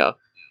 Okay. Yeah.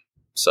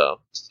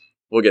 So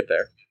we'll get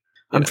there.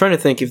 I'm trying to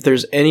think if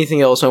there's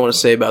anything else I want to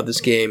say about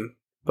this game,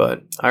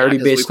 but I already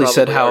basically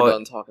said how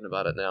done talking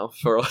about it now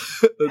for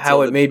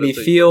how it made me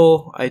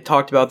feel. I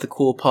talked about the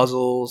cool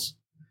puzzles.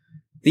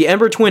 The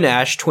Ember Twin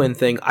Ash Twin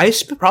thing, I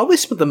probably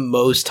spent the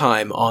most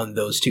time on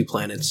those two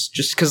planets,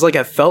 just because like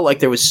I felt like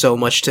there was so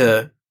much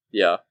to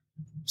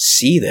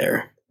see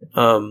there.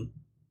 One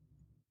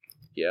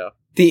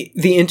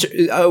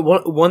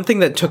thing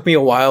that took me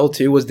a while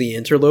too was the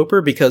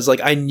interloper, because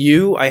like I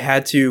knew I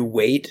had to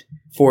wait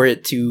for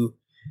it to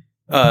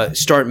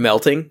start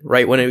melting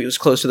right when it was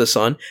close to the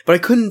sun, but I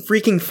couldn't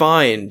freaking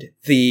find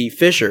the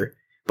fissure.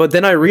 But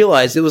then I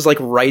realized it was like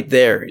right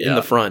there in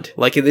the front.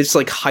 Like it's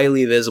like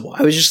highly visible.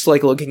 I was just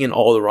like looking in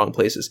all the wrong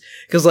places.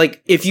 Cause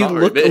like if you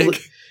look,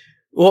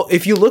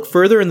 if you look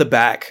further in the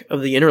back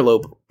of the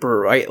interloper,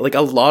 right, like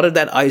a lot of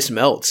that ice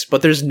melts,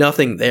 but there's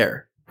nothing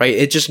there, right?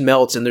 It just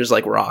melts and there's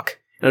like rock.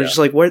 And I'm just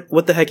like,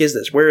 what the heck is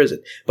this? Where is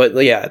it? But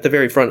yeah, at the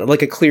very front,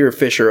 like a clear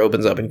fissure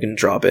opens up and you can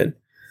drop in.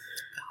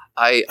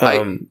 I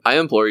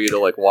implore you to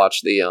like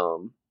watch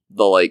the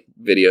like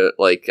video,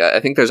 like I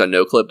think there's a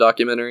NoClip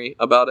documentary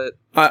about it.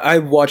 I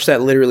watched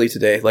that literally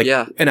today, like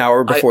an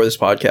hour before this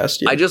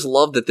podcast. I just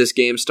love that this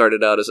game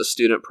started out as a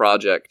student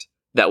project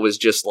that was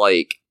just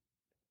like,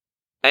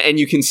 and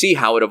you can see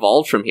how it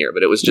evolved from here,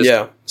 but it was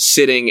just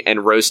sitting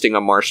and roasting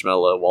a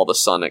marshmallow while the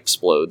sun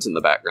explodes in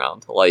the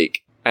background. Like,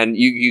 and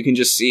you can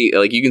just see,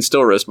 like, you can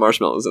still roast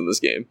marshmallows in this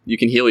game. You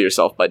can heal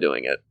yourself by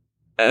doing it.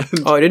 And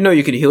I didn't know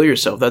you could heal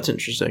yourself. That's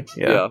interesting.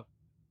 Yeah.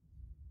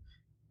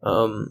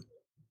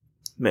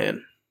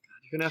 Man,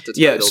 you're gonna have to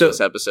title this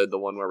episode the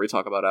one where we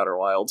talk about Outer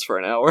Wilds for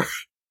an hour.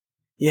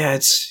 Yeah,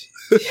 it's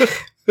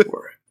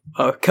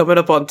we're coming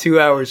up on 2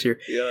 hours here.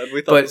 Yeah, and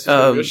we thought this was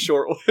gonna be a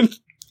short one.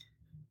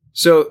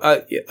 So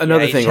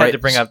another thing, had to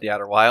bring up the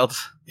Outer Wilds.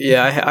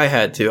 Yeah, I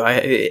had to.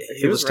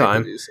 It was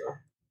time.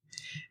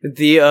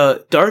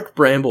 The Dark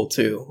Bramble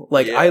too.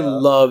 Like I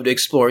loved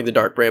exploring the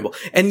Dark Bramble.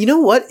 And you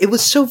know what? It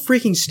was so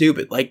freaking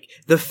stupid. Like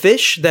the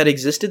fish that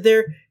existed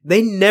there,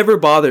 they never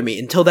bothered me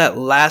until that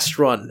last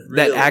run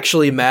that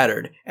actually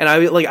mattered. And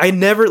I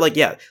never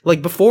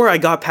before I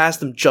got past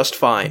them just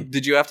fine.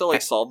 Did you have to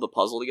like solve the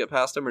puzzle to get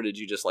past them, or did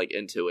you just like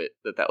intuit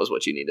that was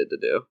what you needed to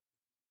do?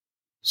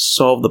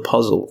 Solve the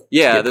puzzle.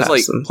 Yeah, there's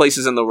like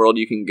places in the world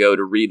you can go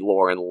to read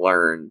lore and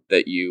learn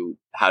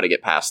how to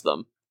get past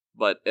them.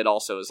 But it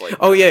also is like,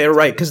 oh yeah,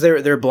 right, because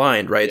they're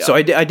blind, right? Yeah. So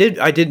I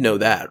did know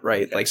that,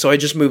 right? Okay. Like, so I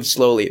just moved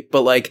slowly,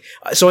 but like,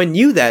 so I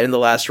knew that in the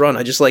last run,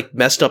 I just like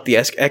messed up the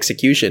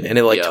execution, and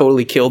it like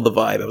totally killed the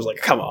vibe. I was like,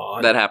 come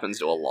on, that happens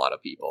to a lot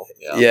of people.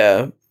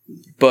 Yeah,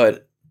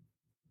 but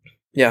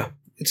yeah,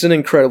 it's an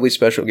incredibly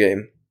special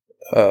game.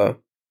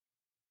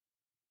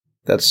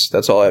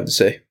 That's all I have to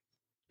say.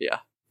 Yeah,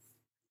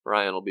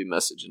 Ryan will be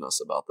messaging us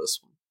about this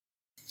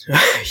one.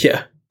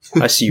 Yeah,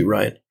 I see you,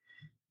 Ryan.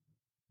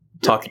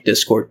 Talking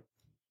Discord.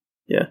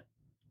 Yeah.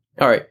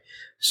 All right.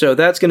 So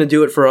that's going to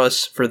do it for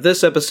us for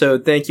this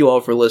episode. Thank you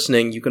all for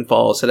listening. You can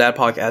follow us at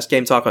 @Podcast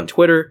Game Talk on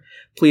Twitter.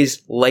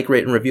 Please like,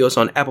 rate, and review us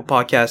on Apple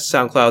Podcasts,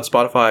 SoundCloud,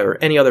 Spotify, or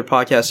any other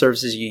podcast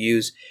services you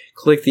use.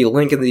 Click the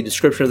link in the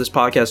description of this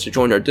podcast to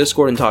join our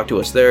Discord and talk to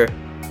us there.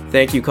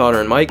 Thank you,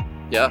 Connor and Mike.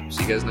 Yeah.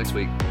 See you guys next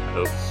week.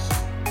 Hope.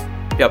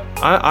 Yep.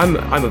 I'm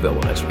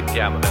available next week.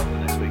 Yeah, I'm available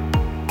next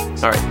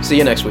week. All right. See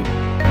you next week.